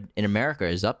neighborhood in America.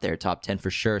 Is up there, top 10 for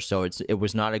sure. So it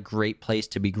was not a great place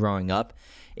to be growing up,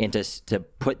 and to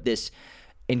put this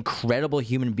incredible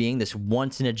human being, this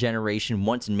once in a generation,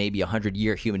 once in maybe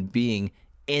 100-year human being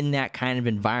in that kind of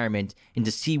environment, and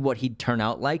to see what he'd turn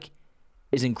out like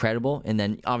is incredible. And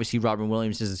then obviously Robin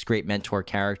Williams is this great mentor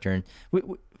character, and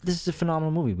this is a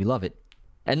phenomenal movie. We love it.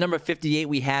 At number 58,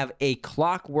 we have A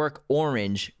Clockwork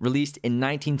Orange, released in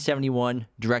 1971,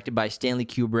 directed by Stanley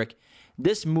Kubrick.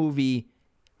 This movie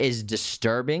is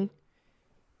disturbing,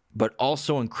 but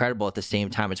also incredible at the same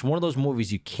time. It's one of those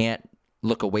movies you can't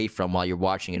look away from while you're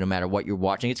watching it, no matter what you're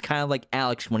watching. It's kind of like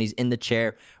Alex when he's in the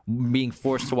chair being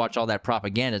forced to watch all that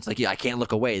propaganda. It's like, I can't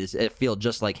look away. It feels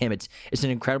just like him. It's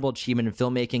an incredible achievement in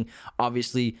filmmaking.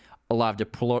 Obviously, a lot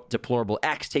of deplorable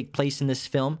acts take place in this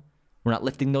film. We're not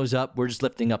lifting those up. We're just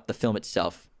lifting up the film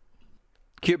itself.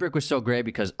 Kubrick was so great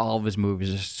because all of his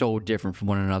movies are so different from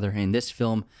one another, and this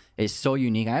film is so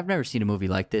unique. I've never seen a movie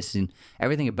like this, and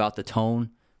everything about the tone,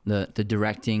 the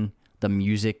directing, the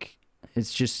music,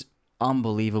 it's just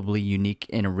unbelievably unique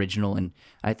and original, and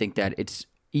I think that it's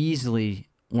easily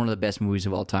one of the best movies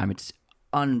of all time. It's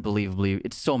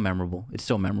so memorable. It's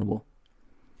so memorable.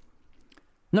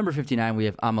 Number 59, we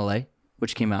have Amélie,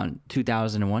 which came out in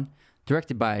 2001,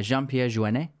 directed by Jean-Pierre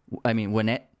Jeunet.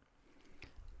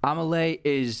 Amélie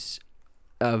is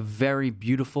a very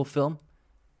beautiful film.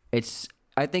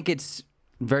 I think it's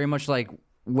very much like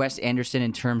Wes Anderson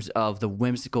in terms of the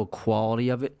whimsical quality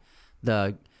of it,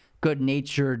 the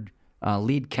good-natured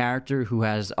lead character who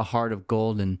has a heart of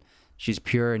gold, and she's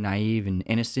pure and naive and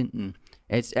innocent, and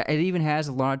it even has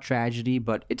a lot of tragedy,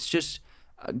 but it's just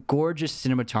a gorgeous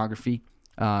cinematography.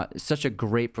 Such a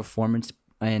great performance,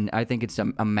 and I think it's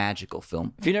a magical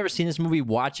film. If you've never seen this movie,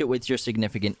 watch it with your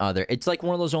significant other. It's like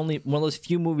one of those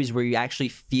few movies where you actually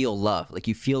feel love, like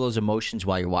you feel those emotions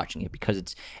while you're watching it, because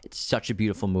it's such a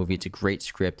beautiful movie. It's a great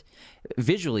script.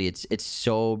 Visually, it's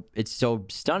so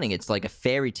stunning. It's like a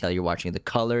fairy tale you're watching. The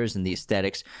colors and the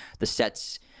aesthetics, the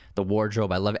sets, the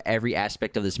wardrobe. I love every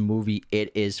aspect of this movie.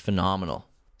 It is phenomenal.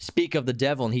 Speak of the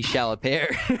devil and he shall appear.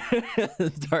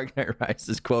 Dark Knight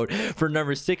Rises quote. For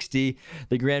number 60,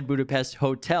 The Grand Budapest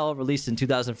Hotel, released in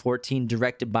 2014,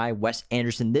 directed by Wes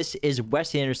Anderson. This is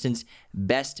Wes Anderson's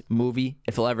best movie.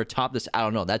 If he'll ever top this, I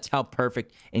don't know. That's how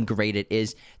perfect and great it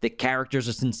is. The characters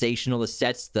are sensational. The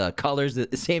sets, the colors,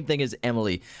 the same thing as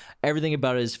Emily. Everything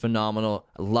about it is phenomenal.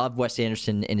 I love Wes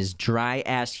Anderson and his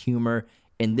dry-ass humor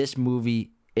in this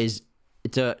movie is...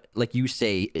 It's like you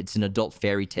say, it's an adult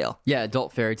fairy tale. Yeah,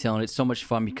 adult fairy tale, and it's so much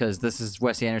fun because this is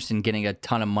Wes Anderson getting a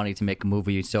ton of money to make a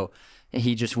movie, so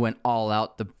he just went all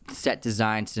out. The set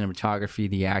design, cinematography,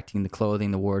 the acting, the clothing,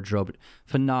 the wardrobe.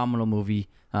 Phenomenal movie,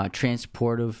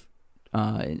 transportive,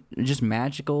 just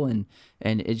magical, and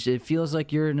it feels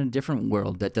like you're in a different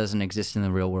world that doesn't exist in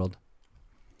the real world.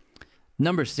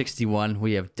 Number 61,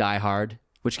 we have Die Hard,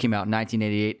 which came out in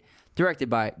 1988, directed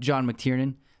by John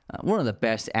McTiernan. One of the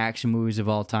best action movies of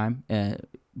all time.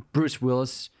 Bruce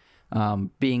Willis,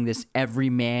 being this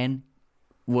everyman,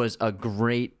 was a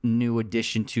great new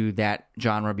addition to that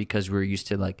genre because we're used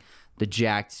to like the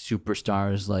jacked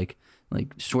superstars like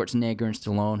Schwarzenegger and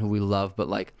Stallone, who we love, but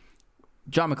like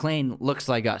John McClane looks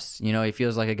like us. You know, he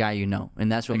feels like a guy you know,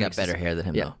 and that's what got better hair than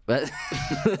him. Yeah, but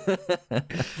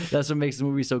that's what makes the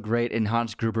movie so great. And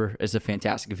Hans Gruber is a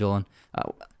fantastic villain.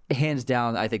 Hands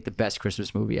down, I think the best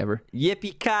Christmas movie ever.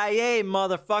 Yippee-ki-yay,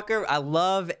 motherfucker. I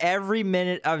love every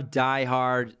minute of Die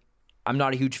Hard. I'm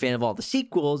not a huge fan of all the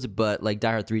sequels, but like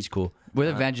Die Hard 3 is cool. With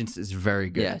a Vengeance is very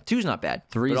good. Yeah, 2's not bad.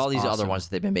 3's but all these awesome. other ones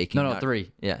that they've been making. No, 3.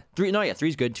 Yeah, 3. No, yeah,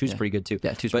 3's good. 2's pretty good too.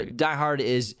 Yeah, 2's but pretty good. Die Hard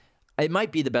it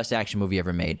might be the best action movie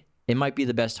ever made. It might be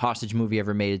the best hostage movie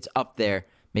ever made. It's up there.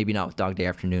 Maybe not with Dog Day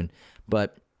Afternoon,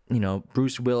 but you know,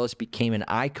 Bruce Willis became an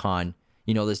icon.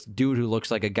 You know, this dude who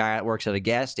looks like a guy that works at a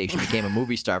gas station became a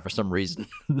movie star for some reason.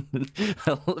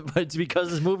 But it's because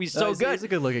this movie's so good. He's a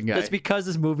good-looking guy. It's because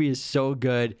this movie is so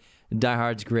good. Die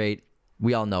Hard's great.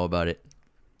 We all know about it.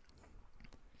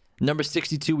 Number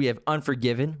 62, we have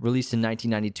Unforgiven, released in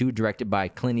 1992, directed by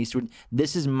Clint Eastwood.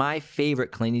 This is my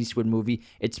favorite Clint Eastwood movie.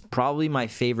 It's probably my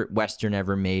favorite Western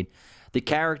ever made. The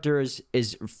character is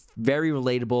very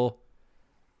relatable.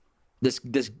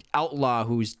 This outlaw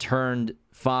who's turned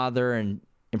father and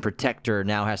protector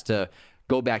now has to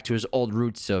go back to his old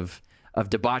roots of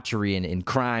debauchery and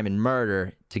crime and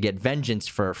murder to get vengeance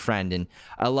for a friend. And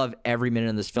I love every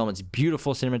minute of this film. It's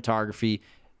beautiful cinematography.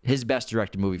 His best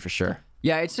directed movie for sure.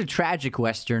 Yeah, it's a tragic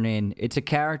Western, and it's a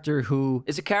character who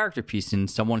is a character piece and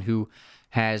someone who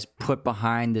has put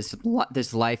behind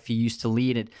this life he used to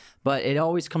lead it, but it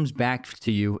always comes back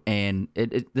to you. And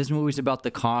this movie's about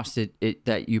the cost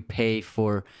that you pay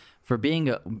for being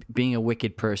a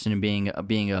wicked person and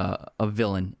being a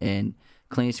villain. And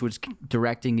Clint Eastwood's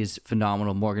directing is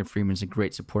phenomenal. Morgan Freeman's a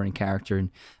great supporting character,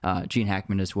 and Gene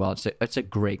Hackman as well. It's a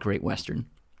great Western.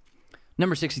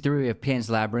 Number 63, we have Pan's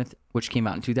Labyrinth, which came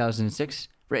out in 2006,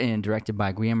 written and directed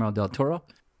by Guillermo del Toro.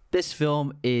 This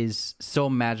film is so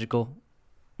magical,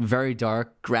 very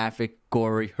dark, graphic,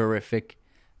 gory, horrific.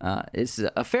 It's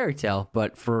a fairy tale,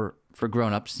 but for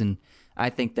grown-ups. And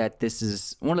I think that this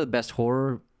is one of the best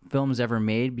horror films ever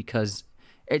made because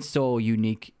it's so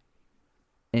unique,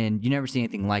 and you never see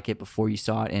anything like it before you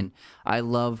saw it. And I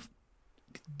love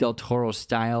del Toro's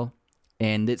style,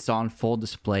 and it's on full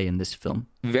display in this film.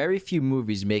 Very few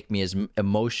movies make me as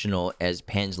emotional as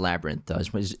Pan's Labyrinth does.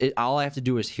 All I have to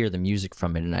do is hear the music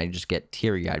from it, and I just get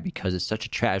teary-eyed because it's such a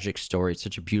tragic story. It's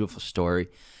such a beautiful story.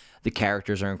 The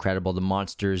characters are incredible. The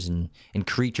monsters and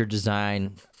creature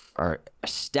design are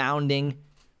astounding.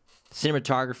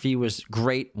 Cinematography was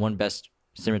great. Won Best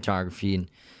Cinematography. And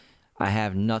I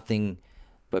have nothing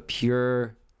but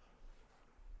pure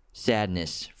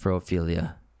sadness for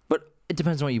Ophelia. But it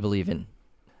depends on what you believe in.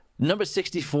 Number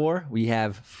 64, we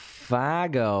have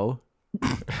Fargo,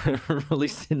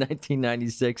 released in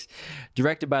 1996,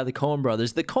 directed by the Coen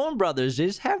brothers. The Coen brothers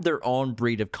just have their own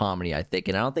breed of comedy, I think,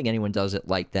 and I don't think anyone does it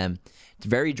like them. It's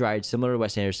very dry. It's similar to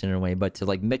Wes Anderson in a way, but to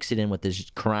like mix it in with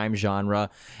this crime genre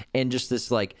and just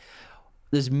this like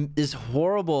this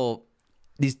horrible,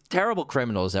 these terrible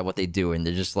criminals at what they do, and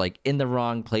they're just like in the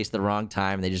wrong place, the wrong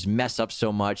time. And they just mess up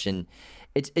so much, and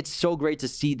it's so great to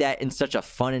see that in such a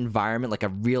fun environment, like a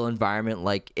real environment,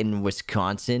 like in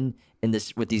Wisconsin, in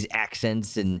this with these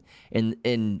accents, and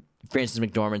Frances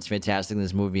McDormand's fantastic in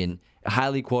this movie, and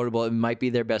highly quotable. It might be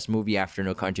their best movie after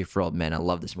No Country for Old Men. I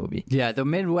love this movie. Yeah, the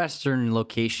Midwestern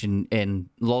location and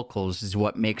locals is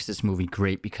what makes this movie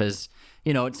great because,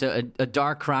 it's a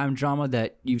dark crime drama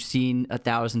that you've seen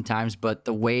 1,000 times, but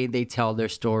the way they tell their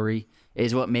story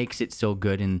is what makes it so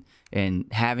good. And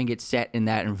having it set in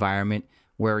that environment,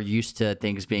 we're used to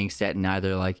things being set in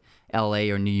either like LA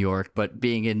or New York, but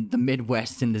being in the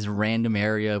Midwest in this random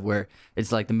area where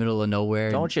it's like the middle of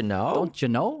nowhere. Don't you know? Don't you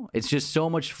know? It's just so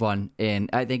much fun, and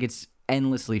I think it's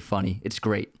endlessly funny. It's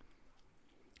great.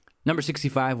 Number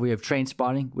 65, we have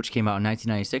Trainspotting, which came out in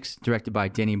 1996, directed by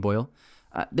Danny Boyle.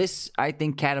 This, I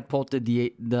think, catapulted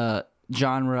the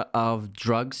genre of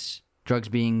drugs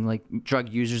being like drug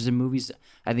users in movies.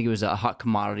 I think it was a hot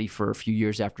commodity for a few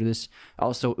years after this.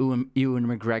 Also, Ewan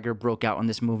McGregor broke out in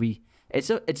this movie. It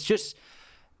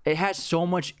has so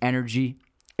much energy.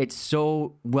 It's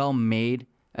so well made.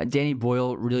 Danny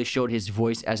Boyle really showed his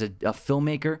voice as a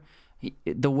filmmaker.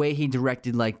 The way he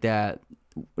directed like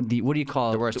what do you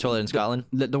call it? The Worst Toilet in Scotland?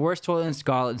 The Worst Toilet in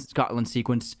Scotland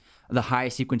sequence, the high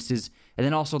sequences, and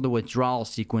then also the withdrawal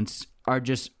sequence are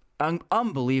just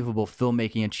unbelievable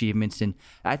filmmaking achievements, and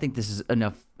I think this is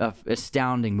an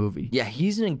astounding movie. Yeah,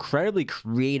 he's an incredibly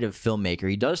creative filmmaker.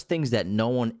 He does things that no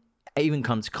one even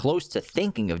comes close to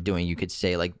thinking of doing, you could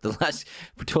say. Like the last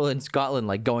toilet in Scotland,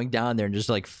 like going down there and just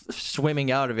like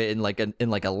swimming out of it in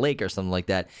like a lake or something like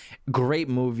that. Great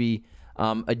movie.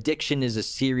 Addiction is a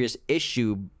serious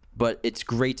issue, but it's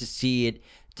great to see it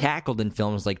tackled in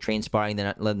films like Trainspotting.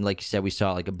 Then, like you said, we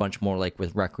saw like a bunch more like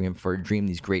with Requiem for a Dream,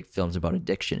 these great films about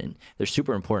addiction, and they're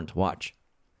super important to watch.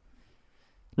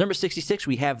 Number 66,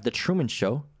 we have The Truman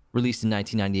Show, released in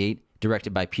 1998.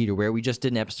 Directed by Peter Weir. We just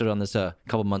did an episode on this a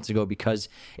couple months ago because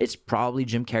it's probably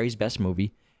Jim Carrey's best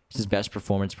movie. It's his best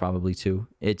performance probably too.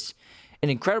 It's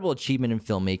an incredible achievement in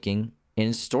filmmaking and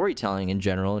in storytelling in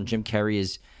general. And Jim Carrey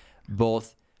is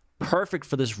both perfect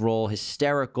for this role,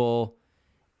 hysterical,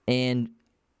 and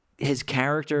his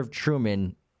character of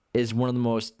Truman is one of the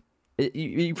most...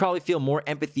 You probably feel more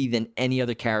empathy than any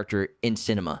other character in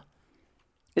cinema.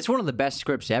 It's one of the best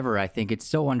scripts ever, I think. It's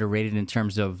so underrated in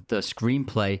terms of the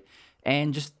screenplay.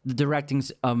 And just the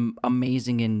directing's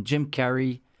amazing. And Jim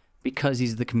Carrey, because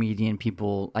he's the comedian,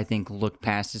 people, I think, looked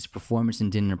past his performance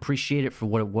and didn't appreciate it for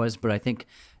what it was. But I think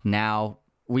now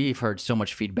we've heard so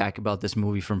much feedback about this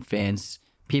movie from fans.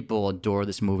 People adore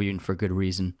this movie, and for good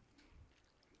reason.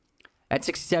 At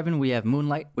 67, we have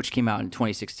Moonlight, which came out in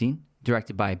 2016,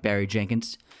 directed by Barry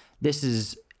Jenkins. This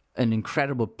is an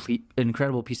incredible piece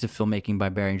of filmmaking by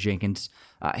Barry Jenkins.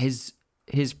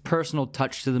 His personal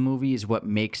touch to the movie is what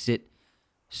makes it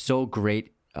so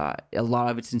great. A lot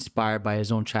of it's inspired by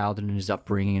his own childhood and his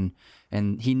upbringing,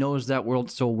 and he knows that world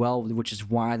so well, which is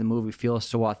why the movie feels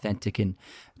so authentic. And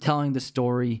telling the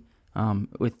story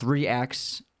with 3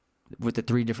 acts, with the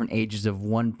 3 different ages of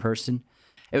one person,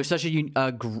 it was such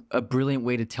a brilliant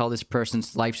way to tell this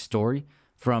person's life story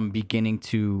from beginning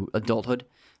to adulthood.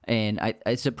 And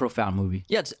it's a profound movie.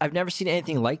 Yeah, I've never seen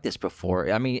anything like this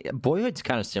before. I mean, Boyhood's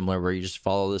kind of similar, where you just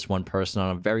follow this one person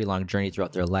on a very long journey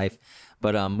throughout their life.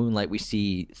 But Moonlight, we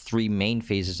see 3 main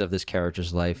phases of this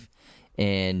character's life.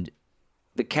 And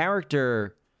the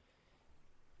character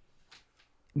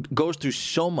goes through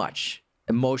so much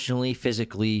emotionally,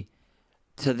 physically,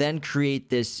 to then create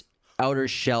this outer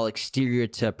shell exterior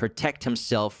to protect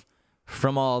himself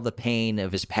from all the pain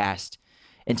of his past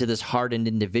into this hardened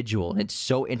individual. And it's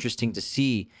so interesting to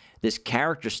see this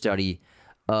character study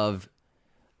of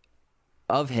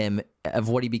him, of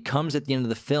what he becomes at the end of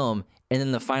the film, and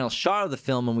then the final shot of the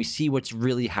film, and we see what's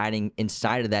really hiding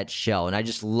inside of that shell. And I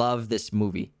just love this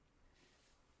movie.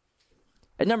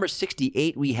 At number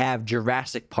 68, we have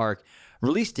Jurassic Park,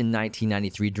 released in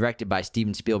 1993, directed by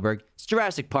Steven Spielberg. It's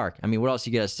Jurassic Park. I mean, what else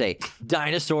you gotta say?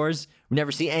 Dinosaurs. We've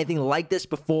never seen anything like this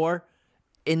before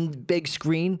in big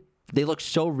screen. They look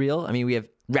so real. I mean, we have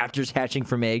raptors hatching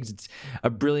from eggs. It's a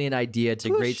brilliant idea. It's a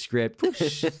great script.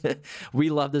 We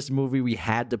love this movie. We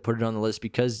had to put it on the list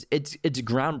because it's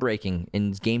groundbreaking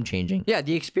and it's game-changing. Yeah,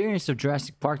 the experience of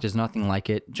Jurassic Park, there's nothing like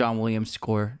it. John Williams'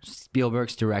 score,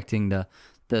 Spielberg's directing, the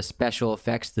special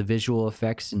effects, the visual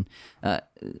effects, and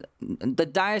the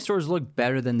dinosaurs look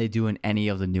better than they do in any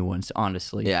of the new ones,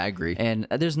 honestly. Yeah, I agree. And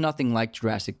there's nothing like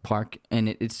Jurassic Park, and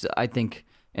it's, I think,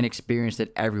 an experience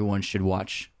that everyone should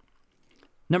watch.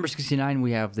 Number 69,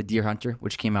 we have The Deer Hunter,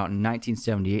 which came out in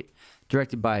 1978,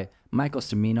 directed by Michael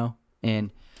Cimino. And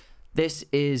this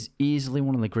is easily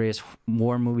one of the greatest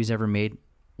war movies ever made.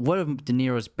 One of De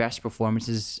Niro's best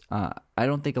performances. I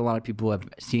don't think a lot of people have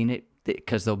seen it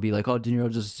because they'll be like, oh, De Niro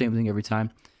does the same thing every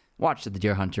time. Watch The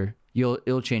Deer Hunter.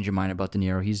 it'll change your mind about De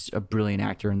Niro. He's a brilliant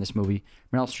actor in this movie.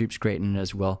 Meryl Streep's great in it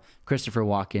as well. Christopher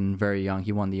Walken, very young,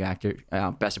 he won the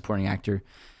best supporting actor,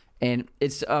 and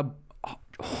it's a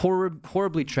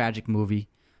horribly tragic movie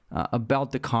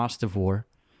about the cost of war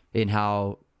and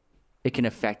how it can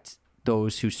affect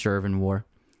those who serve in war.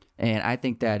 And I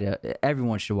think that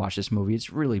everyone should watch this movie. It's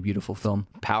a really beautiful film.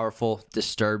 Powerful,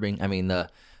 disturbing. I mean, the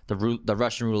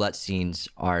Russian roulette scenes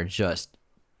are just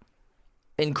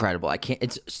incredible.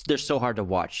 They're so hard to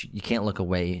watch. You can't look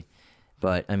away.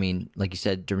 But I mean, like you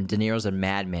said, De Niro's a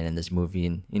madman in this movie,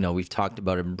 and we've talked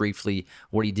about him briefly.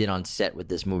 What he did on set with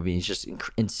this movie is just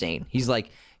insane. He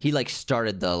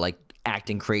started the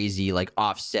acting crazy,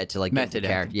 offset to method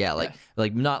character. Yeah,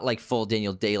 not full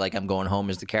Daniel Day, I'm going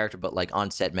home as the character, but on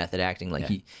set method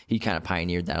acting. He kind of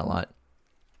pioneered that a lot.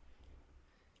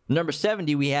 Number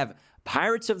 70, we have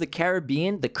Pirates of the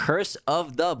Caribbean: The Curse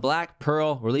of the Black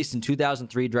Pearl, released in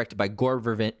 2003, directed by Gore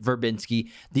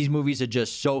Verbinski. These movies are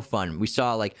just so fun. We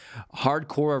saw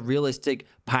hardcore, realistic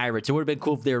pirates. It would have been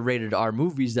cool if they were rated R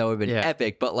movies. That would have been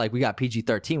epic. But we got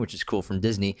PG-13, which is cool from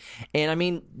Disney. And I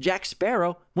mean, Jack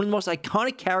Sparrow, one of the most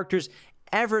iconic characters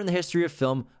ever in the history of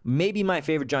film. Maybe my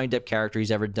favorite Johnny Depp character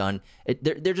he's ever done.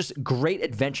 They're just great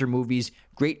adventure movies,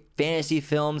 great fantasy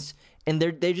films. And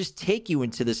they just take you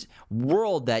into this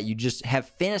world that you just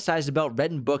have fantasized about,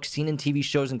 read in books, seen in TV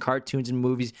shows and cartoons and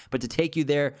movies, but to take you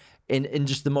there in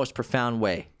just the most profound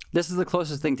way. This is the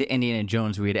closest thing to Indiana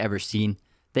Jones we had ever seen.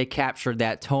 They captured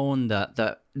that tone,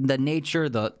 the nature,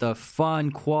 the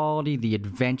fun quality, the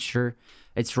adventure.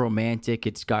 It's romantic.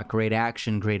 It's got great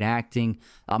action, great acting,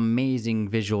 amazing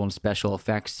visual and special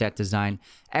effects, set design.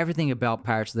 Everything about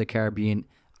Pirates of the Caribbean.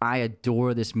 I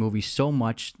adore this movie so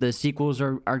much. The sequels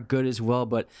are good as well,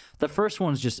 but the first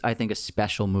one's just, I think, a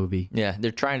special movie. Yeah,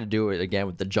 they're trying to do it again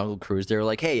with the Jungle Cruise. They're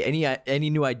like, hey, any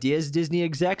new ideas, Disney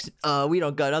execs? We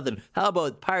don't got nothing. How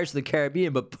about Pirates of the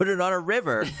Caribbean, but put it on a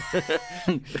river?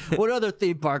 What other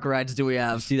theme park rides do we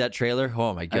have? See that trailer?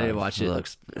 Oh my God. I didn't watch it.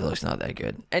 It looks not that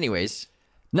good. Anyways.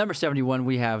 Number 71,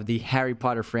 we have the Harry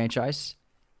Potter franchise.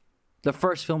 The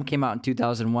first film came out in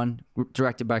 2001,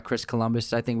 directed by Chris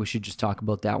Columbus. I think we should just talk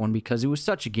about that one because it was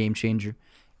such a game changer.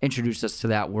 Introduced us to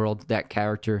that world, that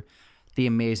character, the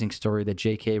amazing story that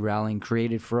J.K. Rowling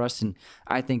created for us. And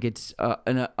I think it's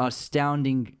an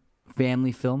astounding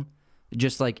family film,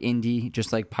 just like Indy,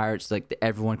 just like Pirates.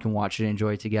 Everyone can watch it and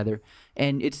enjoy it together.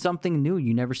 And it's something new.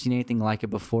 You never seen anything like it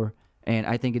before. And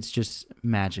I think it's just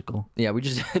magical. Yeah, we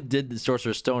just did the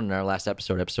Sorcerer's Stone in our last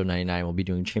episode 99. We'll be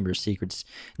doing Chamber of Secrets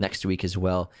next week as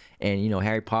well. And,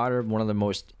 Harry Potter, one of the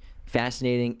most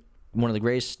fascinating, one of the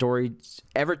greatest stories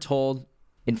ever told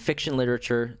in fiction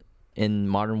literature, in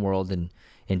modern world, and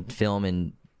in film.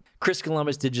 And Chris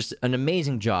Columbus did just an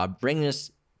amazing job bringing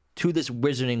us to this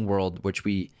wizarding world, which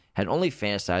we had only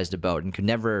fantasized about and could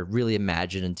never really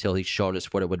imagine until he showed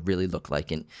us what it would really look like.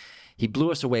 And he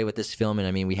blew us away with this film, and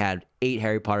I mean, we had 8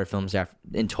 Harry Potter films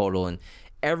in total, and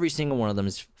every single one of them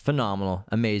is phenomenal,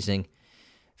 amazing.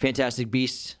 Fantastic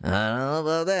Beasts, I don't know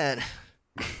about that.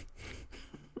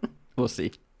 We'll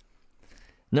see.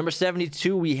 Number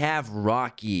 72, we have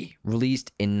Rocky,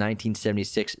 released in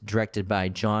 1976, directed by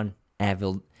John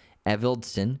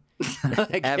Avildsen.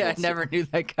 I never knew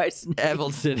that guy's name.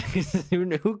 Avildsen.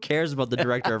 Who cares about the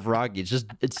director of Rocky?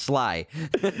 It's Sly.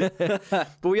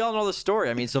 But we all know the story.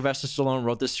 I mean, Sylvester Stallone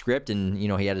wrote the script, and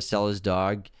he had to sell his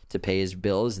dog to pay his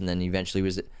bills, and then eventually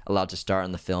was allowed to star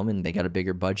in the film, and they got a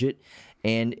bigger budget.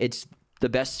 And it's the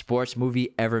best sports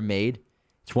movie ever made.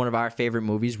 It's one of our favorite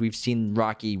movies. We've seen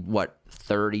Rocky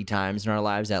 30 times in our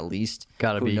lives at least.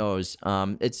 Who knows?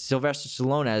 It's Sylvester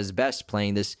Stallone at his best,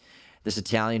 playing this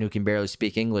Italian who can barely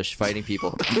speak English, fighting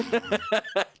people.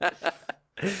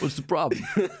 What's the problem?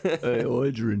 Hey,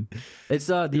 Adrian. It's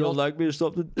you don't like me or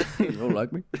something? You don't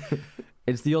like me?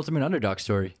 It's the ultimate underdog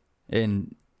story,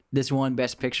 and this won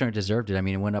Best Picture and deserved it. I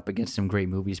mean, it went up against some great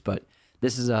movies, but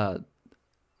this is one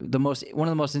of the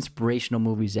most inspirational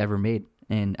movies ever made,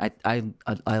 and I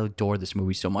adore this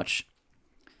movie so much.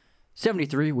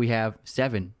 73, we have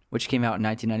Seven, which came out in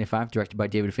 1995, directed by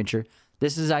David Fincher.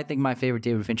 This is, I think, my favorite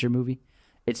David Fincher movie.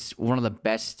 It's one of the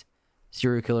best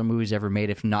serial killer movies ever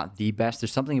made, if not the best.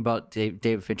 There's something about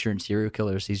David Fincher and serial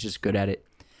killers. He's just good at it.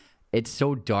 It's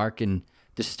so dark and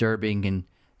disturbing, and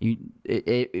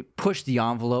it pushed the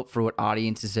envelope for what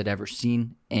audiences had ever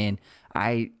seen. And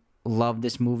I love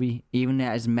this movie, even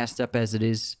as messed up as it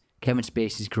is. Kevin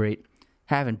Spacey's great.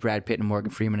 Having Brad Pitt and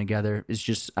Morgan Freeman together is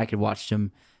just, I could watch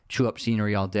them chew up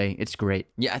scenery all day. It's great.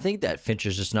 Yeah, I think that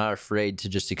Fincher's just not afraid to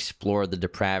just explore the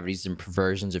depravities and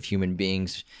perversions of human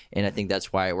beings, and I think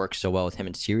that's why it works so well with him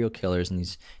and serial killers and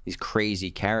these crazy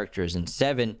characters. And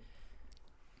Seven,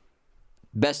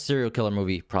 Best serial killer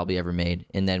movie probably ever made.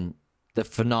 And then the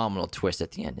phenomenal twist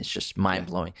at the end is just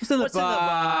mind-blowing. What's in the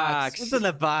box? What's in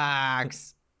the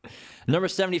box? Number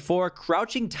 74,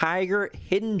 Crouching Tiger,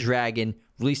 Hidden Dragon,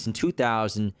 released in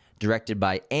 2000, directed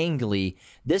by Ang Lee.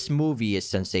 This movie is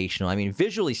sensational. I mean,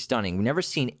 visually stunning. We've never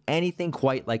seen anything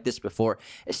quite like this before,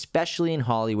 especially in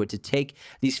Hollywood, to take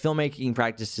these filmmaking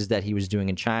practices that he was doing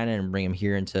in China and bring them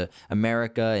here into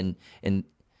America. And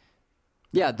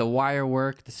Yeah, the wire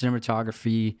work, the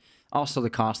cinematography, also the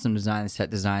costume design, the set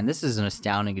design. This is an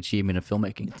astounding achievement of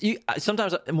filmmaking.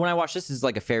 sometimes when I watch this, it's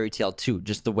like a fairy tale too,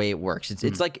 just the way it works.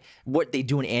 It's like what they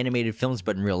do in animated films,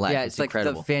 but in real life. Yeah, it's like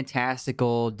incredible. the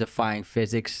fantastical, defying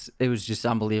physics. It was just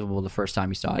unbelievable the first time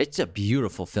you saw it. It's a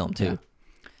beautiful film too. Yeah.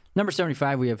 Number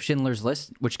 75, we have Schindler's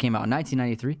List, which came out in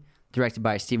 1993, directed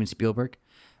by Steven Spielberg.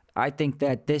 I think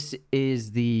that this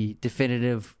is the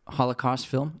definitive Holocaust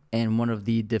film and one of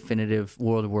the definitive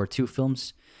World War II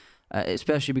films,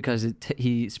 especially because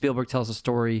Spielberg tells a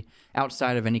story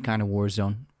outside of any kind of war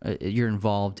zone. You're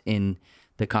involved in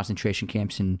the concentration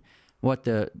camps and what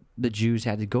the Jews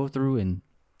had to go through, and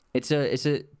it's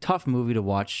a tough movie to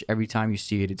watch every time you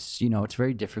see it. It's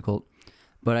very difficult,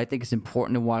 but I think it's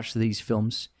important to watch these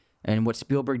films. And what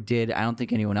Spielberg did, I don't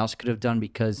think anyone else could have done,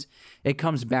 because it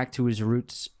comes back to his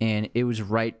roots, and it was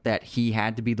right that he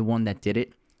had to be the one that did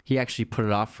it. He actually put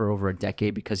it off for over a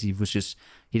decade because he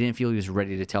didn't feel he was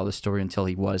ready to tell the story until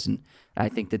he was. And I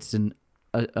think that's an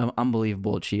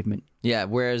unbelievable achievement. Yeah,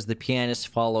 whereas The Pianist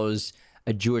follows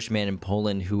a Jewish man in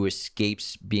Poland who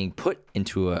escapes being put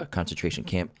into a concentration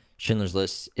camp, Schindler's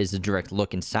List is a direct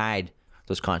look inside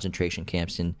those concentration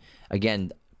camps. And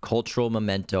again, cultural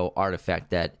memento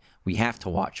artifact that we have to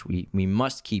watch. We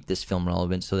must keep this film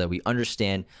relevant so that we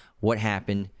understand what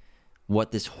happened,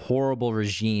 what this horrible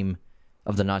regime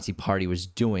of the Nazi Party was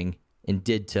doing and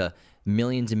did to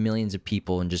millions and millions of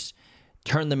people, and just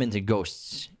turned them into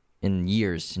ghosts in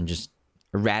years and just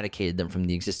eradicated them from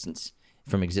existence.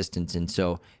 And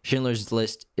so Schindler's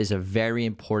List is a very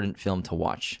important film to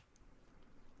watch.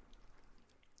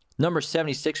 Number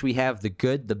 76, we have The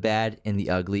Good, the Bad, and the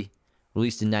Ugly,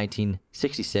 released in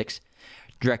 1966.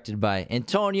 Directed by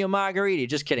Antonio Margheriti.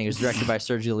 Just kidding. It was directed by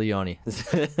Sergio Leone.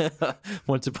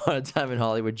 Once Upon a Time in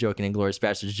Hollywood joke and Inglourious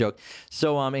Basterds joke.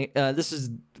 So this is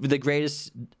the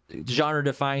greatest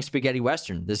genre-defying spaghetti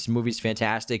western. This movie's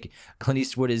fantastic. Clint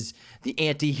Eastwood is the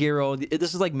anti-hero.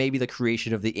 This is like maybe the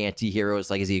creation of the anti-hero.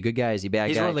 It's like, is he a good guy? Is he a bad guy?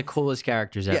 He's one of the coolest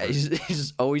characters ever. Yeah, he's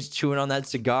just always chewing on that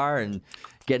cigar and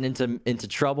getting into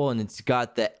trouble. And it's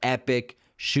got the epic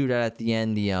shootout at the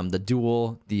end, the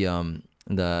duel,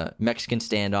 the Mexican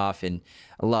standoff, and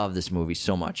I love this movie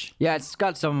so much. Yeah, it's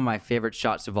got some of my favorite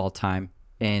shots of all time,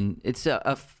 and it's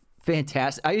a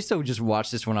fantastic. I used to just watch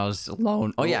this when I was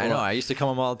alone. Oh yeah, I know. I used to come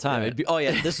home all the time.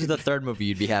 This is the third movie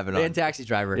you'd be having on. And Taxi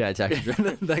Driver. Yeah, Taxi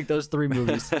Driver. Like those three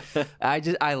movies.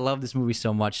 I love this movie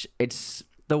so much. It's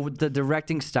the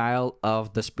directing style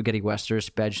of the spaghetti western,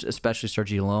 especially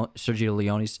Sergio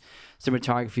Leone's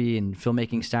cinematography and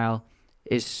filmmaking style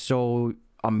is so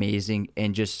amazing.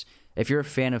 And just, if you're a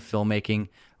fan of filmmaking,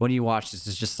 when you watch this,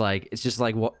 it's just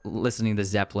like listening to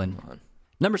Zeppelin.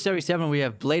 Number 77, we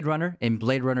have Blade Runner and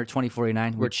Blade Runner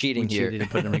 2049. We're cheating here. We cheated and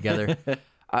put them together.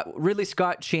 Ridley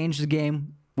Scott changed the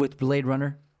game with Blade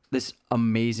Runner, this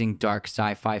amazing dark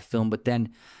sci-fi film. But then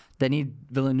Denis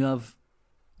Villeneuve,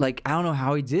 I don't know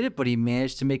how he did it, but he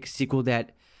managed to make a sequel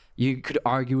that you could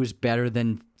argue is better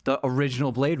than the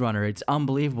original Blade Runner. It's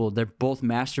unbelievable. They're both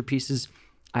masterpieces.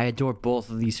 I adore both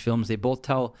of these films. They both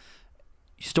tell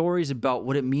stories about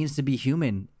what it means to be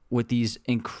human with these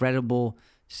incredible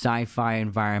sci-fi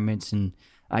environments, and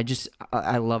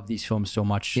I love these films so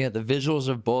much. Yeah, the visuals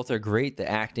of both are great. The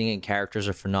acting and characters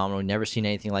are phenomenal. We've never seen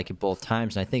anything like it both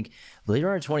times, and I think Blade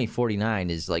Runner 2049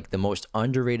 is like the most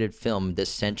underrated film this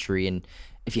century. And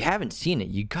if you haven't seen it,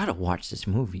 you gotta watch this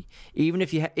movie. Even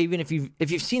if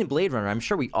you've seen Blade Runner, I'm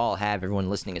sure we all have. Everyone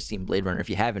listening has seen Blade Runner. If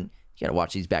you haven't, you gotta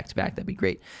watch these back to back. That'd be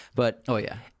great. But oh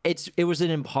yeah, it was an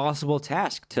impossible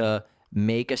task to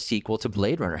make a sequel to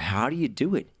Blade Runner. How do you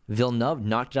do it? Villeneuve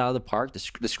knocked it out of the park. The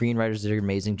screenwriters did an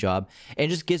amazing job, and it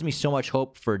just gives me so much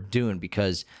hope for Dune,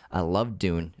 because I love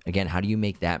Dune. Again, how do you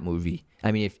make that movie?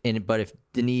 I mean, if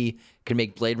Denis can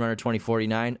make Blade Runner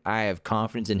 2049, I have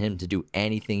confidence in him to do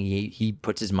anything he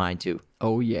puts his mind to.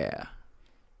 Oh yeah.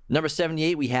 Number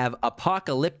 78, we have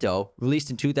Apocalypto, released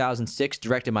in 2006,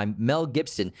 directed by Mel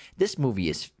Gibson. This movie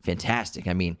is fantastic.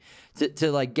 I mean,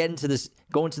 to like go into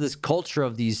this culture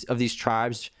of these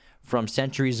tribes from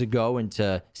centuries ago, and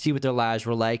to see what their lives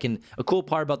were like. And a cool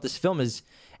part about this film is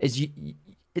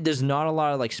there's not a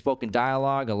lot of like spoken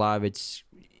dialogue. A lot of it's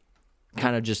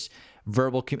kind of just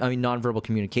nonverbal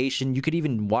communication. You could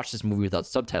even watch this movie without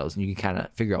subtitles, and you can kind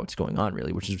of figure out what's going on,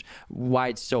 really, which is why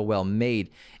it's so well made.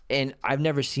 And I've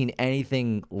never seen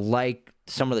anything like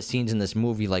some of the scenes in this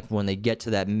movie, like when they get to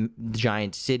that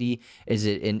giant city. It's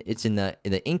in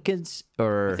the Incas,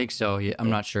 or I think so. Yeah, I'm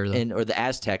not sure though. or the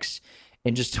Aztecs.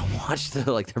 And just to watch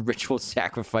the ritual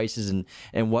sacrifices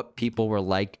and what people were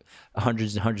like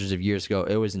hundreds and hundreds of years ago,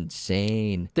 it was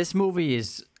insane. This movie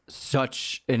is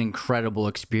such an incredible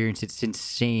experience. It's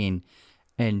insane.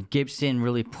 And Gibson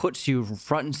really puts you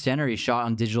front and center. He shot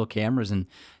on digital cameras, and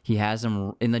he has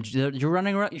them in the. You're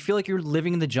running around. You feel like you're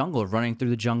living in the jungle, running through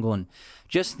the jungle, and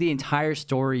just the entire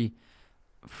story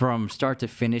from start to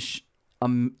finish.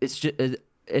 It's just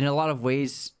in a lot of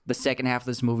ways, the second half of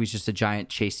this movie is just a giant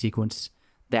chase sequence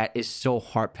that is so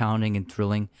heart pounding and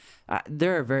thrilling.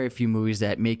 There are very few movies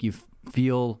that make you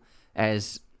feel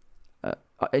as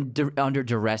under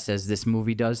duress as this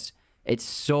movie does. It's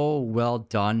so well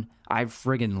done. I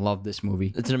friggin' love this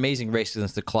movie. It's an amazing race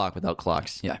against the clock without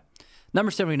clocks. Yeah.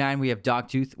 Number 79, we have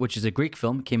Dogtooth, which is a Greek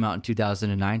film. Came out in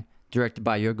 2009, directed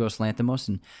by Yorgos Lanthimos.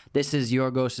 And this is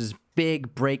Yorgos'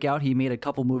 big breakout. He made a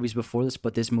couple movies before this,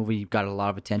 but this movie got a lot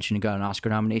of attention and got an Oscar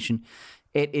nomination.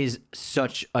 It is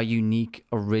such a unique,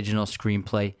 original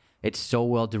screenplay. It's so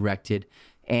well directed.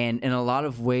 And in a lot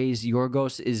of ways,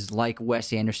 Yorgos is like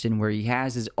Wes Anderson, where he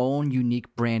has his own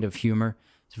unique brand of humor.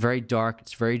 It's very dark.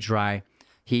 It's very dry.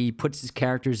 He puts his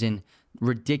characters in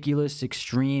ridiculous,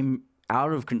 extreme,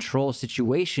 out-of-control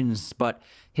situations, but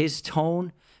his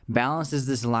tone balances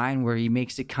this line where he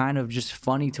makes it kind of just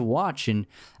funny to watch. And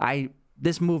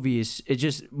this movie it's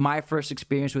just my first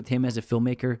experience with him as a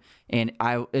filmmaker, and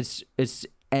it's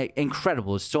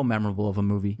incredible. It's so memorable of a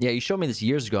movie. Yeah, you showed me this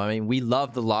years ago. I mean, we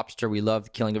love The Lobster. We love The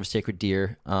Killing of a Sacred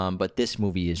Deer. But this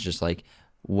movie is just like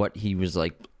what he was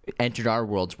like entered our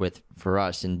worlds with for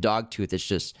us. And Dogtooth, it's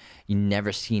just, you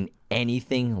never seen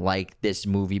anything like this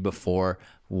movie before.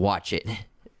 Watch it.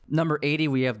 Number 80,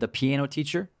 we have The Piano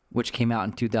Teacher, which came out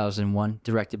in 2001,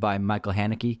 directed by Michael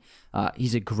Haneke.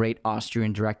 He's a great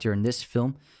Austrian director, and this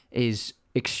film is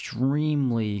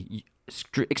extremely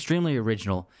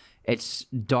original. It's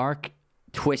dark,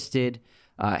 twisted,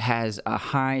 has a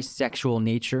high sexual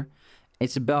nature.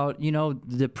 It's about,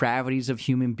 the depravities of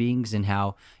human beings and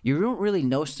how you don't really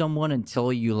know someone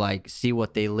until you see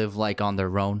what they live like on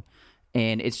their own.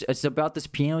 And it's about this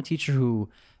piano teacher who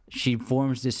she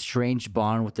forms this strange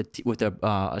bond with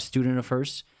a student of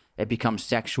hers. It becomes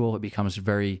sexual. It becomes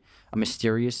very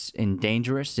mysterious and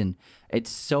dangerous, and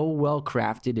it's so well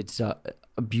crafted. It's a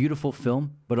beautiful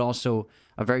film, but also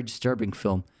a very disturbing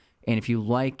film. And if you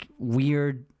like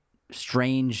weird,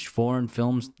 strange foreign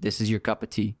films, this is your cup of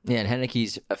tea. Yeah, and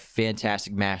Haneke's a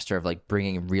fantastic master of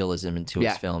bringing realism into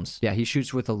his films. Yeah, he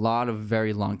shoots with a lot of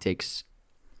very long takes.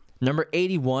 Number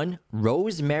 81,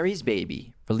 Rosemary's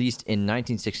Baby, released in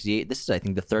 1968. This is, I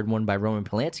think, the third one by Roman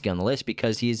Polanski on the list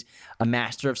because he's a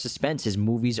master of suspense. His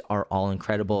movies are all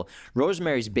incredible.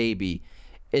 Rosemary's Baby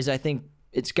is, I think,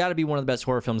 it's got to be one of the best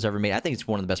horror films ever made. I think it's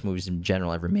one of the best movies in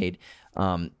general ever made.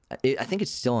 I think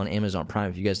it's still on Amazon Prime.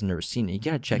 If you guys have never seen it, you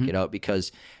got to check it out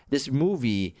because this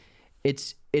movie,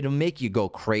 it'll make you go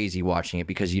crazy watching it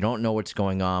because you don't know what's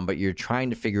going on, but you're trying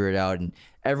to figure it out, and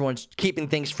everyone's keeping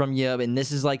things from you. And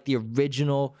this is like the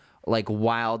original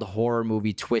wild horror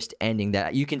movie twist ending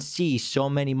that you can see so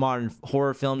many modern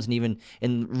horror films and even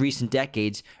in recent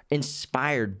decades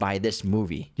inspired by this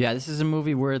movie. Yeah, this is a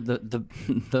movie where the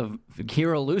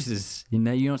hero loses. You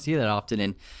don't see that often,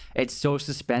 and it's so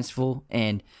suspenseful,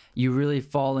 and you really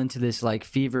fall into this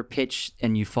fever pitch,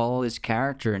 and you follow this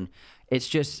character, and it's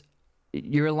just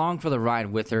you're along for the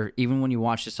ride with her. Even when you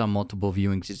watch this on multiple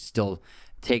viewings, it still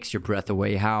takes your breath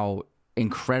away how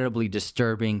incredibly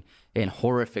disturbing and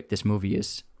horrific this movie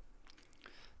is.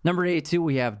 Number 82,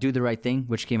 we have Do the Right Thing,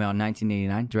 which came out in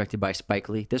 1989, directed by Spike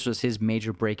Lee. This was his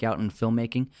major breakout in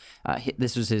filmmaking.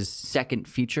 This was his second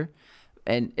feature,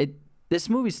 and this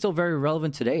movie is still very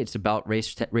relevant today. It's about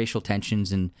racial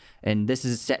tensions, and this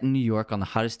is set in New York on the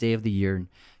hottest day of the year.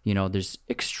 And, there's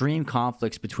extreme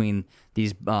conflicts between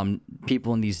these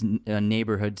people in these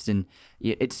neighborhoods, and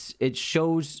it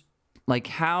shows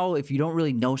how if you don't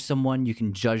really know someone, you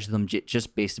can judge them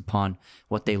just based upon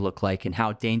what they look like and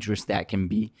how dangerous that can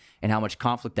be and how much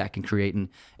conflict that can create. And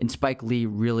Spike Lee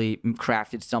really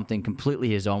crafted something completely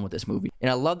his own with this movie. And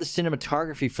I love the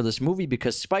cinematography for this movie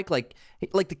because Spike, like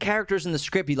the characters in the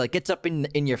script, he gets up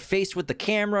in your face with the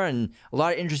camera and a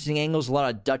lot of interesting angles, a lot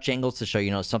of Dutch angles to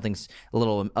show, something's a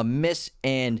little amiss.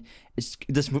 And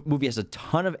this movie has a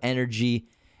ton of energy,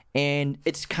 and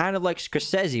it's kind of like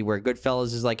Scorsese, where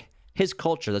Goodfellas is his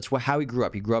culture. That's how he grew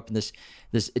up. He grew up in this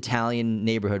Italian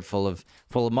neighborhood full of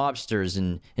mobsters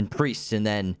and priests. And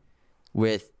then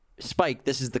with Spike,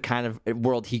 this is the kind of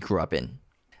world he grew up in.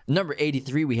 Number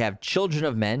 83, we have Children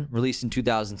of Men, released in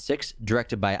 2006,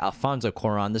 directed by Alfonso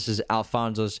Cuarón. This is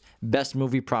Alfonso's best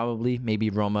movie, probably. Maybe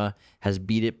Roma has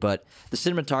beat it, but the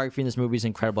cinematography in this movie is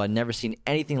incredible. I've never seen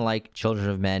anything like Children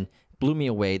of Men. Blew me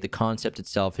away. The concept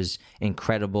itself is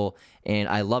incredible, and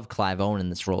I love Clive Owen in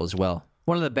this role as well.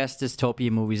 One of the best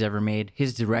dystopian movies ever made.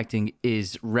 His directing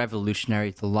is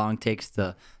revolutionary. The long takes,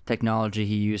 the technology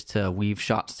he used to weave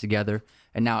shots together.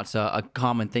 And now it's a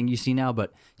common thing you see now,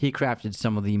 but he crafted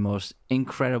some of the most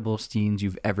incredible scenes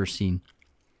you've ever seen.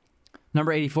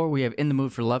 Number 84, we have In the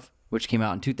Mood for Love, which came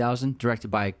out in 2000, directed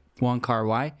by Wong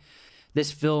Kar-wai.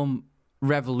 This film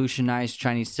revolutionized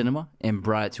Chinese cinema and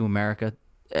brought it to America.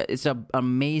 It's an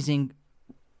amazing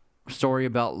story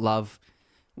about love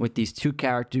with these two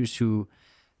characters who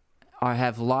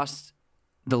have lost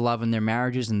the love in their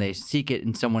marriages and they seek it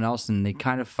in someone else and they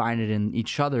kind of find it in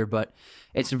each other, but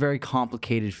it's a very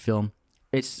complicated film.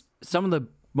 It's some of the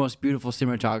most beautiful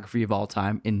cinematography of all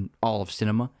time in all of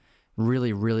cinema.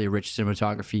 Really, really rich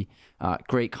cinematography,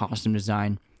 great costume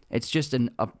design. It's just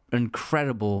an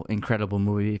incredible, incredible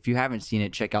movie. If you haven't seen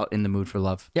it, check out In the Mood for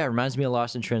Love. Yeah, it reminds me of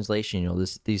Lost in Translation. You know,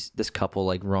 this couple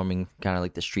like roaming kind of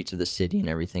like the streets of the city and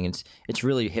everything. It's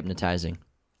really hypnotizing.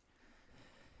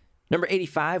 Number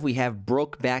 85, we have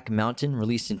Brokeback Mountain,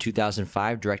 released in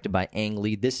 2005, directed by Ang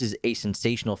Lee. This is a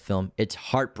sensational film. It's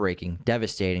heartbreaking,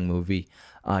 devastating movie.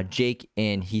 Jake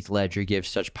and Heath Ledger give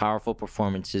such powerful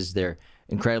performances. They're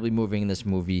incredibly moving in this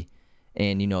movie.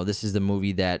 And, you know, this is the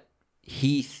movie that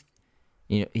Heath,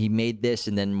 you know, he made this,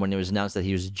 and then when it was announced that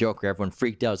he was a Joker, everyone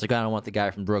freaked out. It's like, I don't want the guy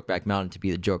from Brokeback Mountain to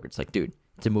be the Joker. It's like, dude,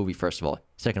 it's a movie, first of all.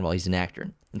 Second of all, he's an actor.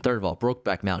 And third of all,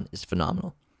 Brokeback Mountain is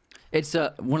phenomenal. It's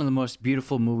one of the most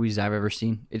beautiful movies I've ever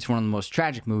seen. It's one of the most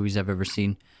tragic movies I've ever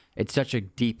seen. It's such a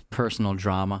deep personal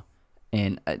drama,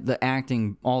 and the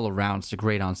acting all around, it's a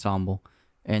great ensemble,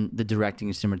 and the directing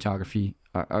and cinematography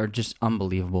are just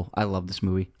unbelievable. I love this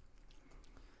movie.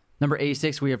 Number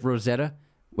 86, we have Rosetta,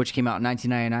 which came out in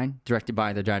 1999, directed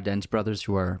by the Dardenne brothers,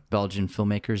 who are Belgian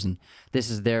filmmakers, and this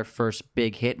is their first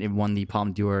big hit. It won the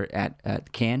Palme d'Or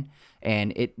at Cannes.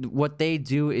 And what they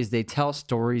do is they tell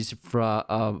stories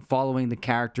following the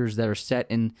characters that are set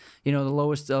in, you know, the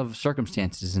lowest of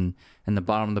circumstances and the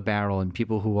bottom of the barrel, and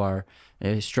people who are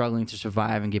struggling to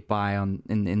survive and get by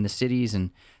in the cities. And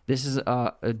this is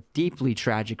a deeply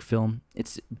tragic film.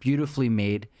 It's beautifully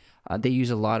made. They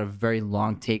use a lot of very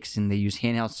long takes, and they use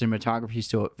handheld cinematography,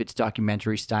 so it's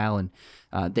documentary style,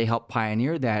 and they help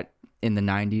pioneer that in the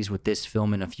 90s with this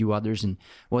film and a few others. And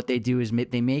what they do is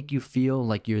they make you feel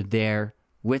like you're there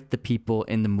with the people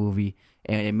in the movie,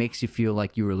 and it makes you feel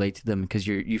like you relate to them because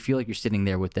you feel like you're sitting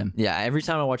there with them. Yeah, every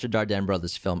time I watch a Dardenne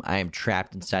Brothers film, I am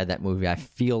trapped inside that movie. I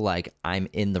feel like I'm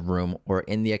in the room or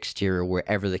in the exterior,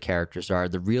 wherever the characters are.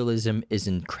 The realism is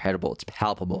incredible. It's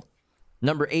palpable.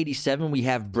 Number 87, we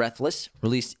have Breathless,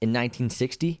 released in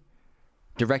 1960,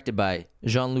 directed by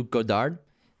Jean-Luc Godard.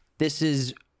 This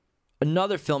is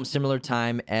another film similar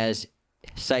time as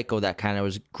Psycho that kind of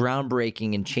was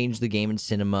groundbreaking and changed the game in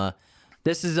cinema.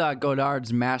 This is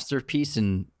Godard's masterpiece,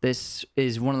 and this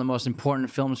is one of the most important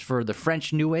films for the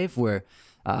French New Wave, where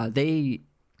they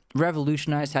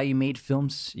revolutionized how you made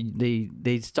films. They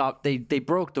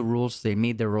broke the rules. They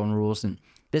made their own rules, and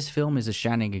this film is a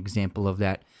shining example of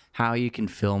that. How you can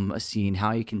film a scene,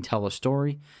 how you can tell a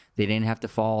story. They didn't have to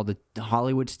follow the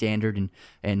Hollywood standard,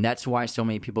 and that's why so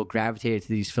many people gravitated to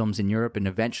these films in Europe, and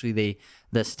eventually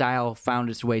the style found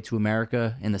its way to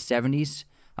America in the 70s,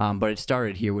 but it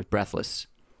started here with Breathless.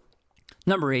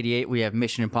 Number 88, we have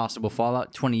Mission Impossible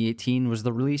Fallout. 2018 was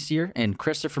the release year, and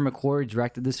Christopher McQuarrie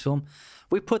directed this film.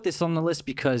 We put this on the list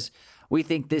because we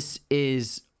think this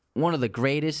is one of the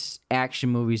greatest action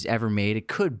movies ever made. It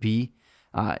could be.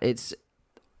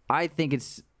 I think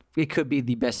it could be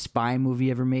the best spy movie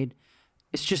ever made.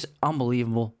 It's just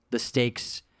unbelievable. The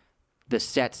stakes, the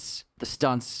sets, the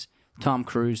stunts, Tom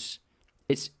Cruise.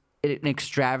 It's an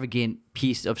extravagant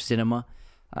piece of cinema.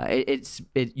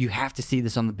 You have to see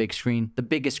this on the big screen, the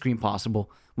biggest screen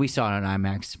possible. We saw it on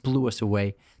IMAX, blew us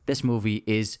away. This movie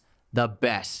is the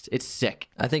best. It's sick.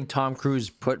 I think Tom Cruise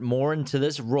put more into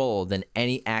this role than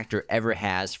any actor ever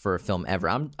has for a film ever.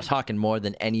 I'm talking more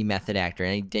than any method actor,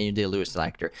 any Daniel Day-Lewis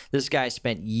actor. This guy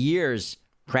spent years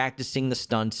practicing the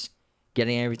stunts,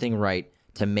 getting everything right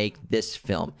to make this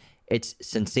film. It's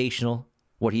sensational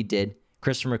what he did.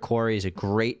 Christopher McQuarrie is a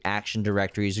great action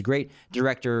director. He's a great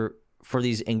director for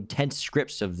these intense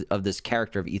scripts of this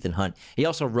character of Ethan Hunt. He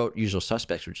also wrote Usual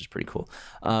Suspects, which is pretty cool.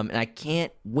 And I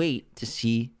can't wait to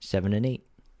see 7 and 8.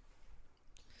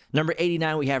 Number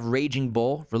 89, we have Raging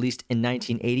Bull, released in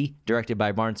 1980, directed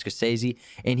by Martin Scorsese,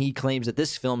 and he claims that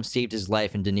this film saved his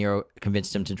life and De Niro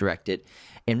convinced him to direct it.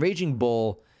 And Raging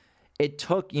Bull, it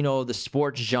took, the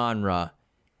sports genre,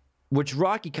 which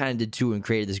Rocky kind of did too and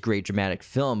created this great dramatic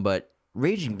film, but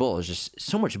Raging Bull is just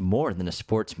so much more than a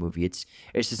sports movie. It's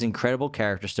this incredible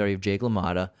character study of Jake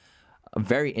LaMotta, a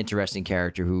very interesting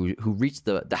character who reached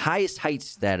the highest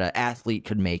heights that an athlete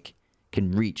can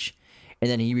reach, and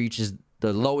then he reaches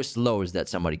the lowest lows that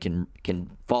somebody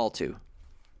can fall to.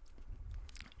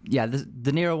 Yeah,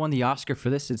 De Niro won the Oscar for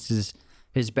this. It's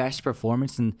his best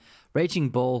performance, and Raging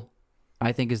Bull,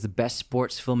 I think, is the best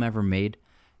sports film ever made,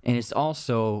 and it's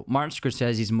also Martin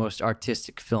Scorsese's most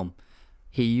artistic film.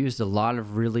 He used a lot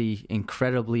of really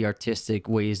incredibly artistic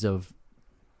ways of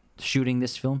shooting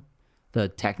this film, the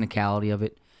technicality of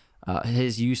it,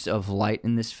 his use of light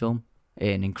in this film,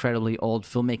 and incredibly old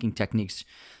filmmaking techniques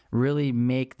really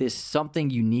make this something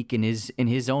unique in his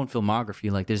own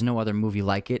filmography. Like, there's no other movie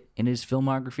like it in his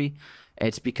filmography.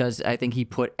 It's because I think he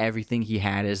put everything he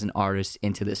had as an artist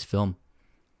into this film.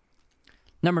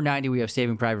 Number 90, we have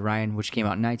Saving Private Ryan, which came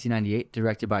out in 1998,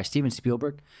 directed by Steven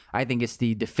Spielberg. I think it's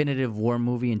the definitive war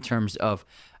movie in terms of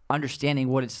understanding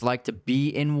what it's like to be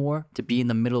in war, to be in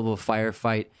the middle of a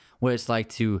firefight, what it's like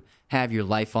to have your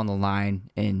life on the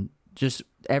line. And just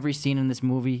every scene in this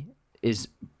movie is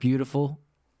beautiful,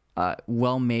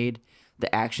 well made.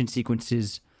 The action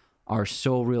sequences are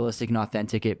so realistic and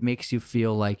authentic. It makes you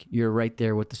feel like you're right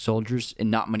there with the soldiers,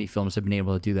 and not many films have been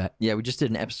able to do that. Yeah, we just did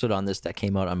an episode on this that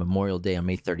came out on Memorial Day on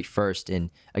May 31st.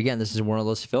 And again, this is one of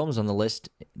those films on the list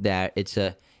that it's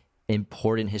a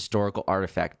important historical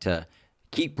artifact to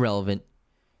keep relevant,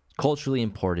 culturally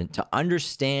important, to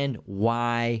understand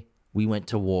why we went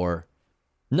to war.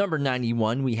 Number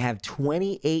 91, we have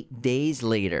 28 Days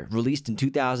Later, released in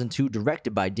 2002,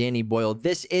 directed by Danny Boyle.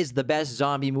 This is the best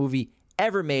zombie movie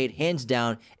ever made, hands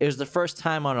down. It was the first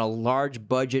time on a large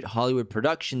budget Hollywood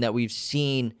production that we've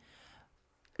seen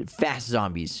fast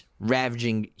zombies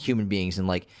ravaging human beings and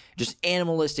like just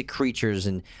animalistic creatures.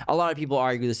 And a lot of people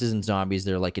argue this isn't zombies,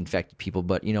 they're like infected people,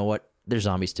 but you know what? They're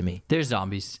zombies to me. They're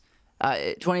zombies.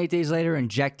 28 Days Later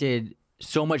injected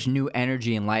so much new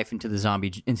energy and life into the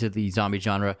zombie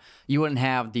genre. You wouldn't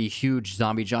have the huge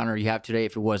zombie genre you have today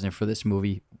if it wasn't for this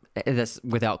movie. That's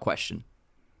without question.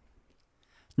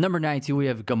 Number 92, we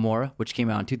have Gomorrah, which came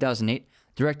out in 2008,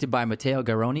 directed by Matteo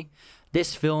Garrone.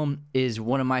 This film is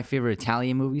one of my favorite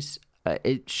Italian movies.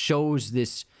 It shows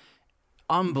this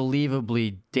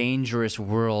unbelievably dangerous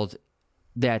world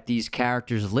that these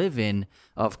characters live in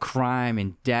of crime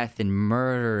and death and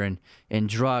murder and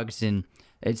drugs, and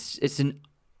it's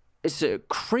a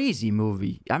crazy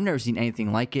movie. I've never seen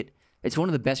anything like it. It's one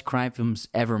of the best crime films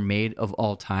ever made of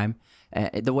all time.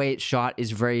 The way it's shot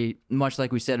is very much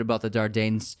like we said about the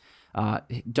Dardennes,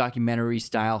 documentary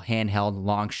style, handheld,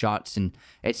 long shots, and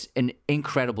it's an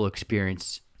incredible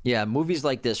experience. Yeah, movies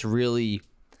like this really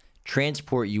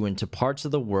transport you into parts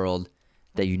of the world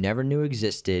that you never knew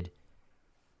existed,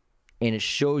 and it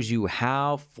shows you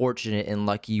how fortunate and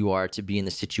lucky you are to be in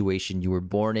the situation you were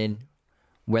born in,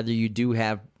 whether you do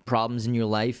have problems in your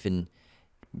life and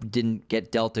didn't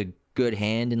get dealt a good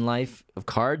hand in life of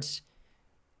cards.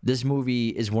 This movie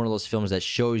is one of those films that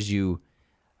shows you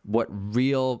what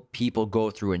real people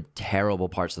go through in terrible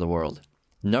parts of the world.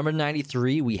 Number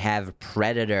 93, we have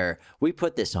Predator. We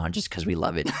put this on just because we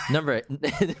love it.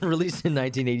 Released in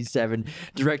 1987,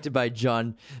 directed by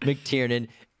John McTiernan.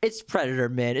 It's Predator,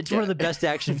 man. It's one of the best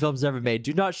action films ever made.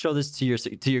 Do not show this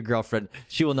to your girlfriend.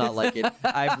 She will not like it.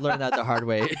 I've learned that the hard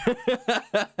way.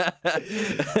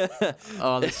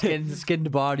 Oh, the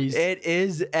skinned bodies. It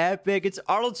is epic. It's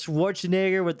Arnold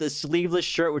Schwarzenegger with the sleeveless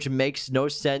shirt, which makes no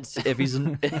sense if he's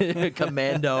a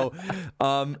commando.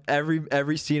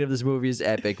 Every scene of this movie is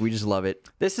epic. We just love it.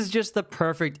 This is just the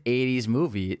perfect 80s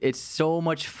movie. It's so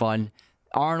much fun.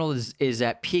 Arnold is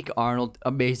at peak Arnold,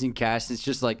 amazing cast. It's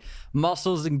just like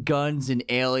muscles and guns and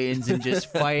aliens and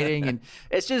just fighting, and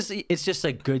it's just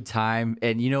a good time.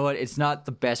 And you know what? It's not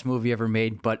the best movie ever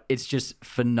made, but it's just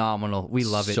phenomenal. We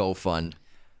love it. So fun.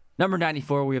 Number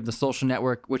 94, we have The Social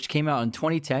Network, which came out in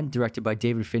 2010, directed by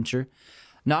David Fincher.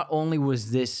 Not only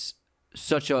was this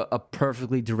such a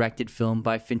perfectly directed film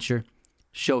by Fincher,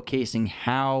 showcasing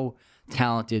how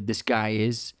talented this guy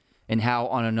is and how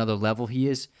on another level he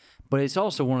is, but it's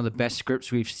also one of the best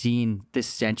scripts we've seen this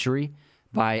century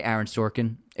by Aaron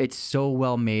Sorkin. It's so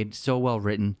well made, so well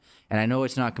written, and I know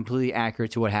it's not completely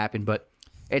accurate to what happened, but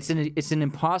it's an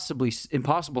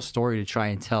impossible story to try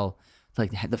and tell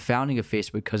like the founding of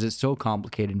Facebook, because it's so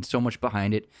complicated and so much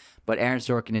behind it. But Aaron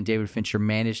Sorkin and David Fincher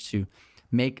managed to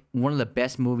make one of the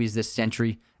best movies this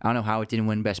century. I don't know how it didn't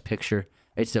win Best Picture.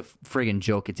 It's a friggin'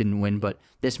 joke it didn't win, but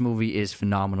this movie is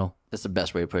phenomenal. That's the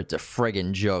best way to put it. It's a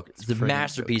friggin' joke. It's a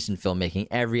masterpiece in filmmaking.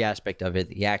 Every aspect of it,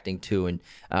 the acting too, and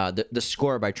the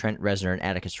score by Trent Reznor and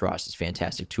Atticus Ross is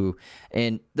fantastic too.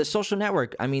 And The Social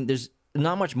Network, I mean, there's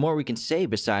not much more we can say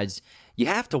besides you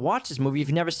have to watch this movie if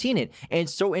you've never seen it. And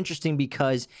it's so interesting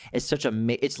because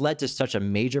it's led to such a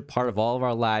major part of all of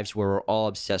our lives where we're all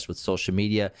obsessed with social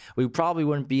media. We probably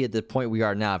wouldn't be at the point we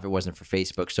are now if it wasn't for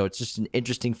Facebook. So it's just an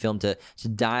interesting film to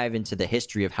dive into the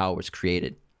history of how it was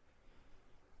created.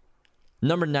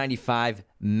 Number 95,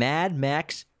 Mad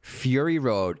Max Fury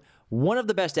Road. One of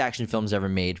the best action films ever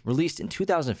made, released in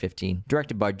 2015,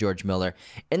 directed by George Miller.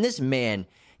 And this man,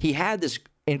 he had this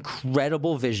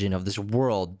incredible vision of this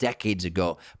world decades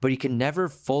ago, but he could never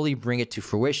fully bring it to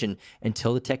fruition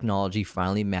until the technology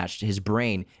finally matched his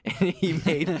brain. And he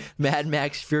made Mad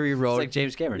Max Fury Road. It's like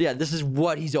James Cameron. Yeah, this is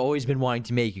what he's always been wanting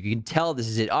to make. You can tell this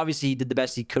is it. Obviously, he did the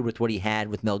best he could with what he had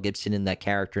with Mel Gibson and that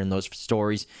character and those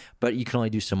stories, but you can only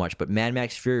do so much. But Mad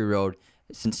Max Fury Road,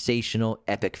 sensational,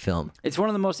 epic film. It's one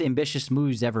of the most ambitious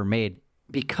movies ever made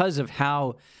because of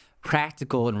how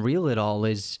practical and real it all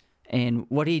is. And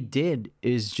what he did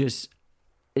is just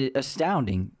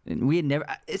astounding. And we had never,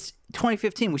 it's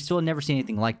 2015, we still had never seen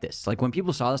anything like this. Like when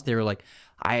people saw this, they were like,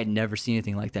 I had never seen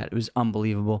anything like that. It was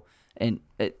unbelievable. And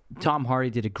Tom Hardy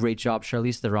did a great job.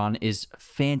 Charlize Theron is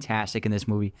fantastic in this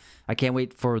movie. I can't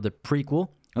wait for the prequel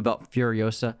about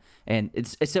Furiosa. And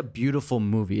it's a beautiful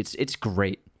movie. It's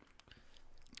great.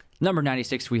 Number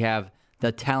 96, we have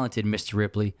The Talented Mr.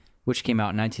 Ripley, which came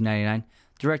out in 1999,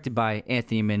 directed by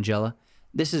Anthony Minghella.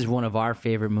 This is one of our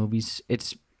favorite movies.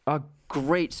 It's a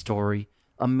great story,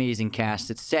 amazing cast.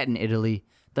 It's set in Italy.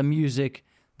 The music,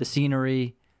 the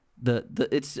scenery,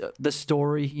 it's the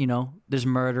story. You know, there's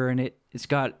murder in it. It's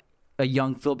got a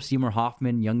young Philip Seymour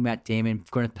Hoffman, young Matt Damon,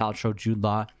 Gwyneth Paltrow, Jude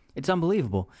Law. It's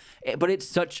unbelievable, but it's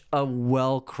such a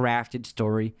well-crafted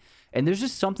story. And there's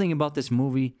just something about this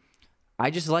movie. I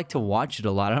just like to watch it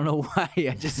a lot. I don't know why.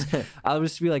 I'll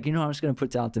just be like, I'm just going to put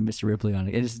Talented Mr. Ripley on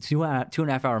it. It's a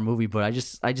 2.5 hour movie, but I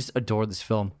just adore this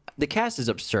film. The cast is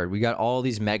absurd. We got all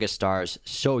these mega stars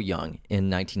so young in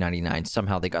 1999.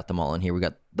 Somehow they got them all in here. We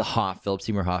got Philip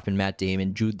Seymour Hoffman, Matt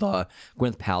Damon, Jude Law,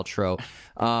 Gwyneth Paltrow.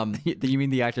 You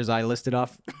mean the actors I listed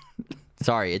off?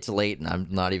 Sorry, it's late and I'm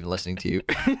not even listening to you.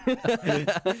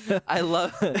 I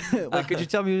love... Wait, could you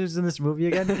tell me who's in this movie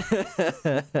again?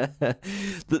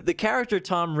 The character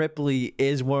Tom Ripley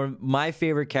is one of my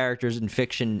favorite characters in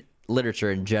fiction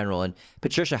literature in general. And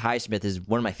Patricia Highsmith is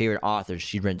one of my favorite authors.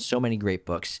 She's written so many great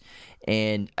books.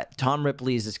 And Tom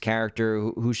Ripley is this character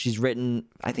who she's written,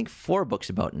 I think, 4 books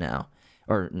about now.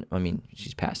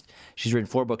 She's passed. She's written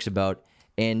 4 books about.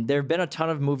 And there have been a ton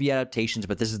of movie adaptations,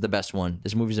 but this is the best one.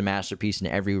 This movie's a masterpiece in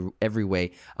every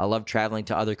way. I love traveling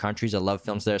to other countries. I love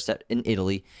films that are set in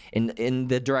Italy. And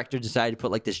the director decided to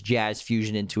put like this jazz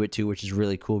fusion into it too, which is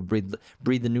really cool. Breathe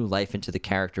the new life into the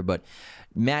character. But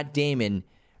Matt Damon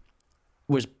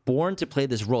was born to play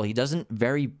this role. He doesn't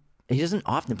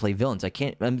often play villains.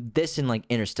 This in like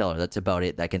Interstellar, that's about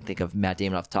it. I can think of Matt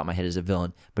Damon off the top of my head as a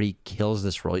villain, but he kills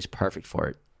this role. He's perfect for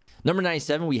it. Number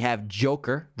 97, we have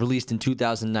Joker, released in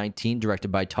 2019,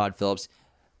 directed by Todd Phillips.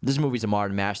 This movie's a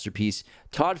modern masterpiece.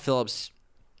 Todd Phillips,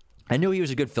 I knew he was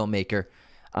a good filmmaker.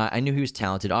 I knew he was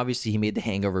talented. Obviously, he made the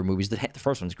Hangover movies. The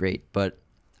first one's great, but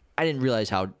I didn't realize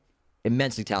how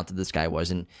immensely talented this guy was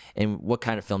and what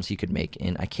kind of films he could make.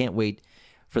 And I can't wait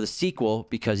for the sequel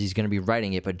because he's going to be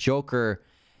writing it. But Joker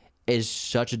is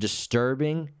such a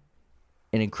disturbing,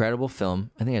 an incredible film.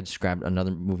 I think I described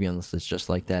another movie on this list just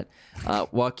like that.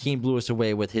 Joaquin blew us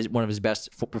away with one of his best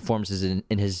performances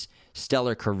in his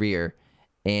stellar career.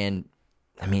 And,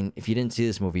 I mean, if you didn't see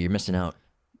this movie, you're missing out.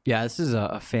 Yeah, this is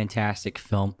a fantastic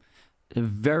film. A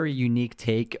very unique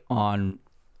take on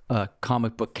a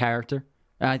comic book character.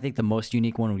 I think the most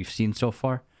unique one we've seen so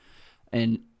far.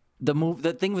 And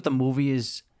the thing with the movie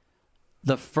is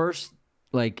the first,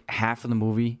 half of the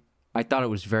movie, I thought it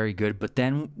was very good. But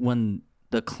then when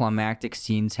the climactic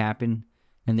scenes happen,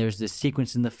 and there's this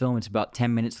sequence in the film, it's about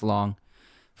 10 minutes long,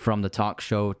 from the talk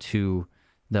show to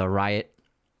the riot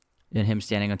and him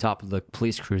standing on top of the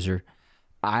police cruiser.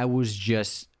 I was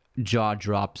just jaw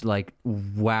dropped,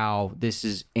 wow, this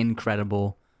is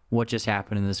incredible. What just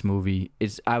happened in this movie?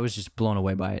 I was just blown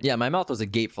away by it. Yeah, my mouth was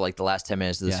agape for the last 10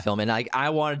 minutes of this film, and I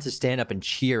wanted to stand up and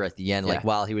cheer at the end,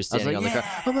 while he was standing on the ground.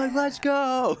 I'm like, let's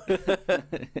go!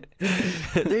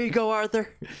 There you go,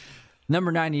 Arthur.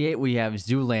 Number 98, we have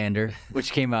Zoolander,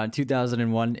 which came out in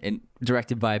 2001 and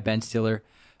directed by Ben Stiller.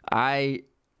 I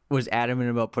was adamant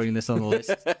about putting this on the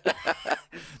list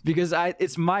because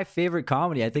it's my favorite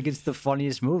comedy. I think it's the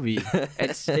funniest movie.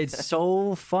 It's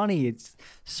so funny. It's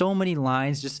so many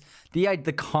lines. Just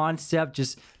the concept,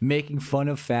 just making fun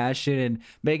of fashion and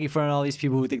making fun of all these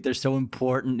people who think they're so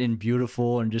important and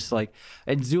beautiful, and just like,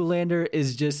 and Zoolander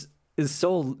is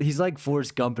so, he's like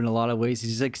Forrest Gump in a lot of ways.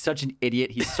 He's like such an idiot.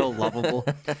 He's so lovable.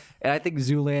 And I think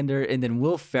Zoolander, and then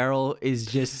Will Ferrell is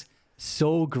just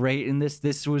so great in this.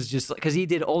 This was just like, because he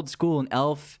did Old School and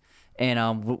Elf and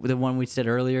the one we said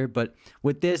earlier, but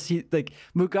with this, he like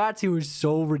Mugatu is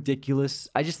so ridiculous.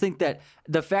 I just think that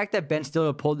the fact that Ben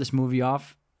Stiller pulled this movie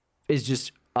off is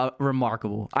just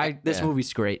remarkable. This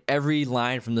movie's great. Every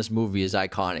line from this movie is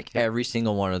iconic. Every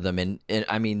single one of them, and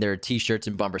I mean, there are T-shirts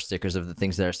and bumper stickers of the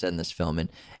things that are said in this film, and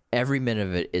every minute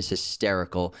of it is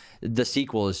hysterical. The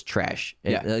sequel is trash.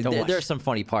 There are some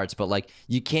funny parts, but like,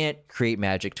 you can't create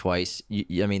magic twice.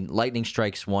 I mean, lightning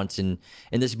strikes once, and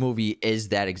this movie is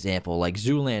that example. Like,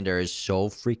 Zoolander is so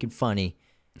freaking funny.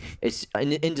 It's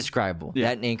indescribable.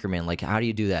 That and Anchorman, like, how do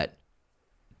you do that?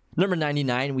 Number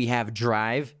 99, we have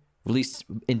Drive, released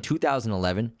in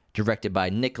 2011, directed by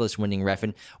Nicholas Winding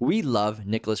Refn. We love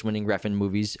Nicholas Winding Refn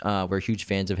movies. We're huge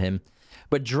fans of him.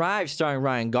 But Drive, starring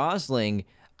Ryan Gosling,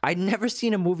 I'd never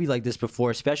seen a movie like this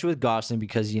before, especially with Gosling,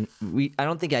 because I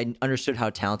don't think I understood how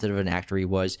talented of an actor he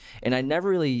was, and I never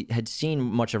really had seen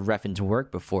much of Refn's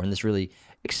work before, and this really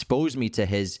exposed me to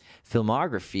his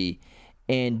filmography.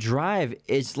 And Drive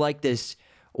is like this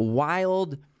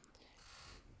wild,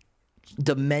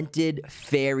 demented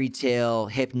fairy tale,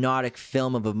 hypnotic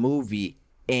film of a movie,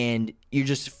 and you're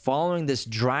just following this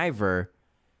driver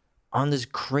on this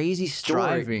crazy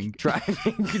story,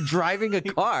 driving a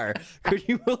car. Could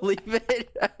you believe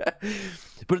it?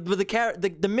 but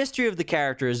the mystery of the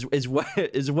character is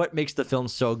what makes the film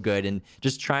so good, and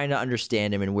just trying to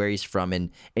understand him and where he's from,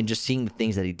 and just seeing the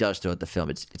things that he does throughout the film.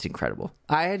 It's incredible.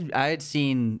 I had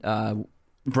seen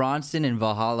Bronson in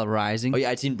Valhalla Rising. Oh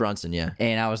yeah, I'd seen Bronson, yeah.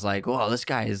 And I was like, "Wow, this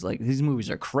guy is like, these movies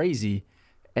are crazy."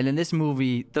 And in this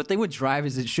movie, the thing with Drive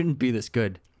is it shouldn't be this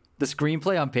good. The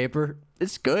screenplay on paper,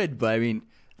 it's good, but I mean,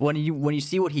 when you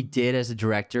see what he did as a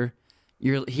director,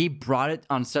 he brought it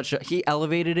on he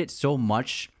elevated it so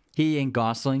much, he and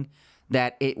Gosling,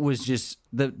 that it was just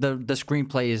the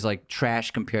screenplay is like trash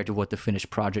compared to what the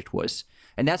finished project was.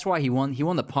 And that's why he won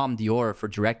the Palme d'Or for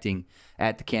directing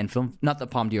at the Cannes Film, not the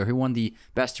Palme d'Or, he won the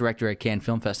Best Director at Cannes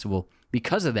Film Festival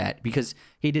because of that, because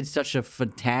he did such a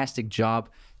fantastic job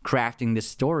crafting this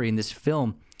story in this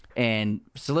film and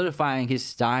solidifying his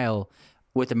style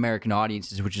with American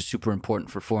audiences, which is super important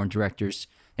for foreign directors.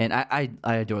 And I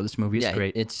adore this movie. It's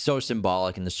great. It's so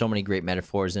symbolic, and there's so many great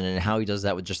metaphors in it, and how he does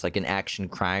that with just like an action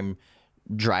crime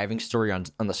driving story on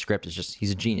the script is just,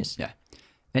 he's a genius. Yeah.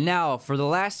 And now for the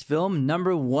last film,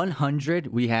 number 100,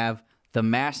 we have The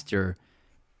Master,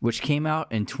 which came out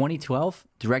in 2012,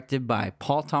 directed by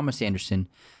Paul Thomas Anderson.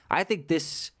 I think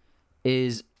this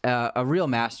is a real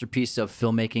masterpiece of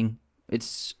filmmaking.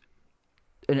 It's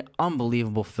an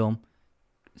unbelievable film.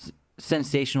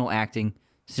 Sensational acting,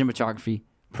 cinematography,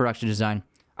 production design.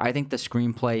 I think the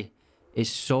screenplay is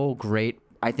so great.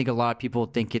 I think a lot of people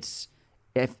think it's,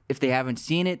 if they haven't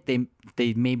seen it,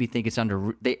 they maybe think it's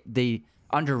they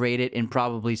underrate it, and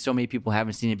probably so many people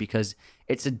haven't seen it because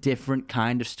it's a different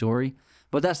kind of story.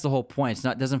 But that's the whole point.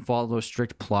 It doesn't follow a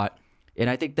strict plot. And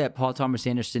I think that Paul Thomas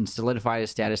Anderson solidified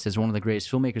his status as one of the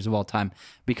greatest filmmakers of all time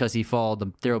because he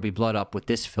followed There Will Be Blood up with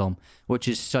this film, which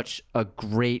is such a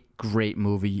great, great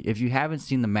movie. If you haven't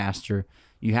seen The Master,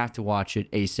 you have to watch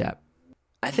it ASAP.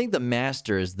 I think The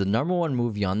Master is the number one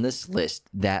movie on this list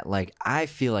that, like, I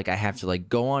feel like I have to, like,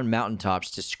 go on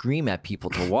mountaintops to scream at people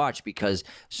to watch because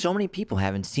so many people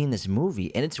haven't seen this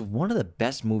movie, and it's one of the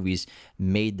best movies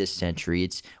made this century.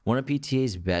 It's one of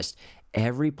PTA's best.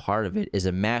 Every part of it is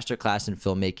a masterclass in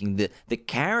filmmaking. The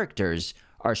characters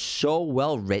are so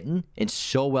well written and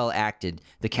so well acted.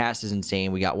 The cast is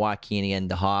insane. We got Joaquin again,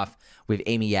 DeHoff. We have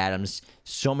Amy Adams.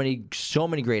 So many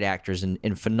great actors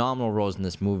and phenomenal roles in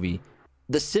this movie.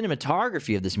 The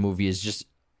cinematography of this movie is just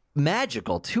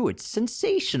magical too. It's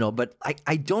sensational, but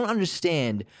I don't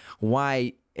understand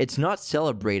why it's not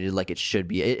celebrated like it should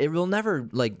be. It will never,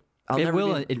 like,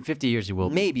 in 50 years it will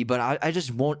be. Maybe, but I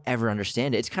just won't ever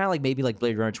understand it. It's kind of like maybe like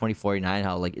Blade Runner 2049,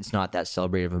 how like it's not that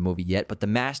celebrated of a movie yet, but The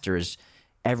Master is,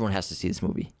 everyone has to see this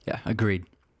movie. Yeah, agreed.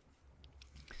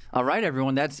 All right,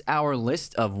 everyone, that's our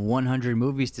list of 100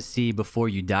 movies to see before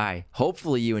you die.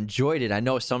 Hopefully you enjoyed it. I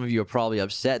know some of you are probably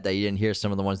upset that you didn't hear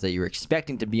some of the ones that you were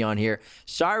expecting to be on here.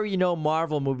 Sorry,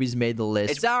 Marvel movies made the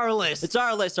list. It's our list. It's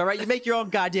our list, all right? You make your own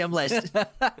goddamn list. But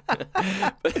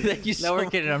thank you so No, we're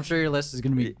kidding. I'm sure your list is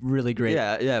going to be really great.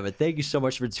 Yeah, but thank you so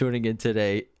much for tuning in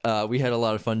today. We had a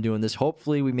lot of fun doing this.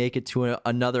 Hopefully we make it to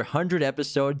another 100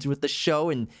 episodes with the show,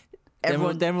 and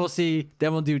everyone... Then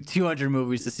we'll do 200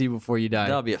 movies to see before you die.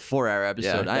 That'll be a 4-hour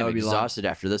episode. Yeah, I'm would be exhausted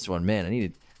after this one. Man, I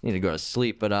need to go to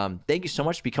sleep. But thank you so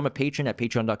much. Become a patron at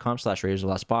patreon.com/Raiders of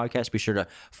the Lost Podcast. Be sure to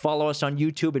follow us on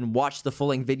YouTube and watch the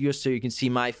full-length videos so you can see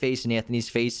my face and Anthony's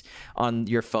face on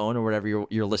your phone or whatever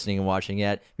you're listening and watching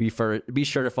at. Be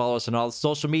sure to follow us on all the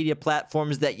social media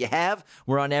platforms that you have.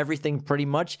 We're on everything pretty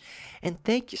much. And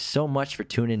thank you so much for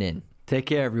tuning in. Take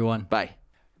care, everyone. Bye.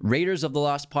 Raiders of the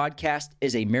Lost Podcast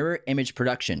is a Mirror Image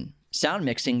production. Sound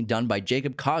mixing done by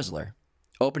Jacob Kosler.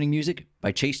 Opening music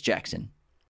by Chase Jackson.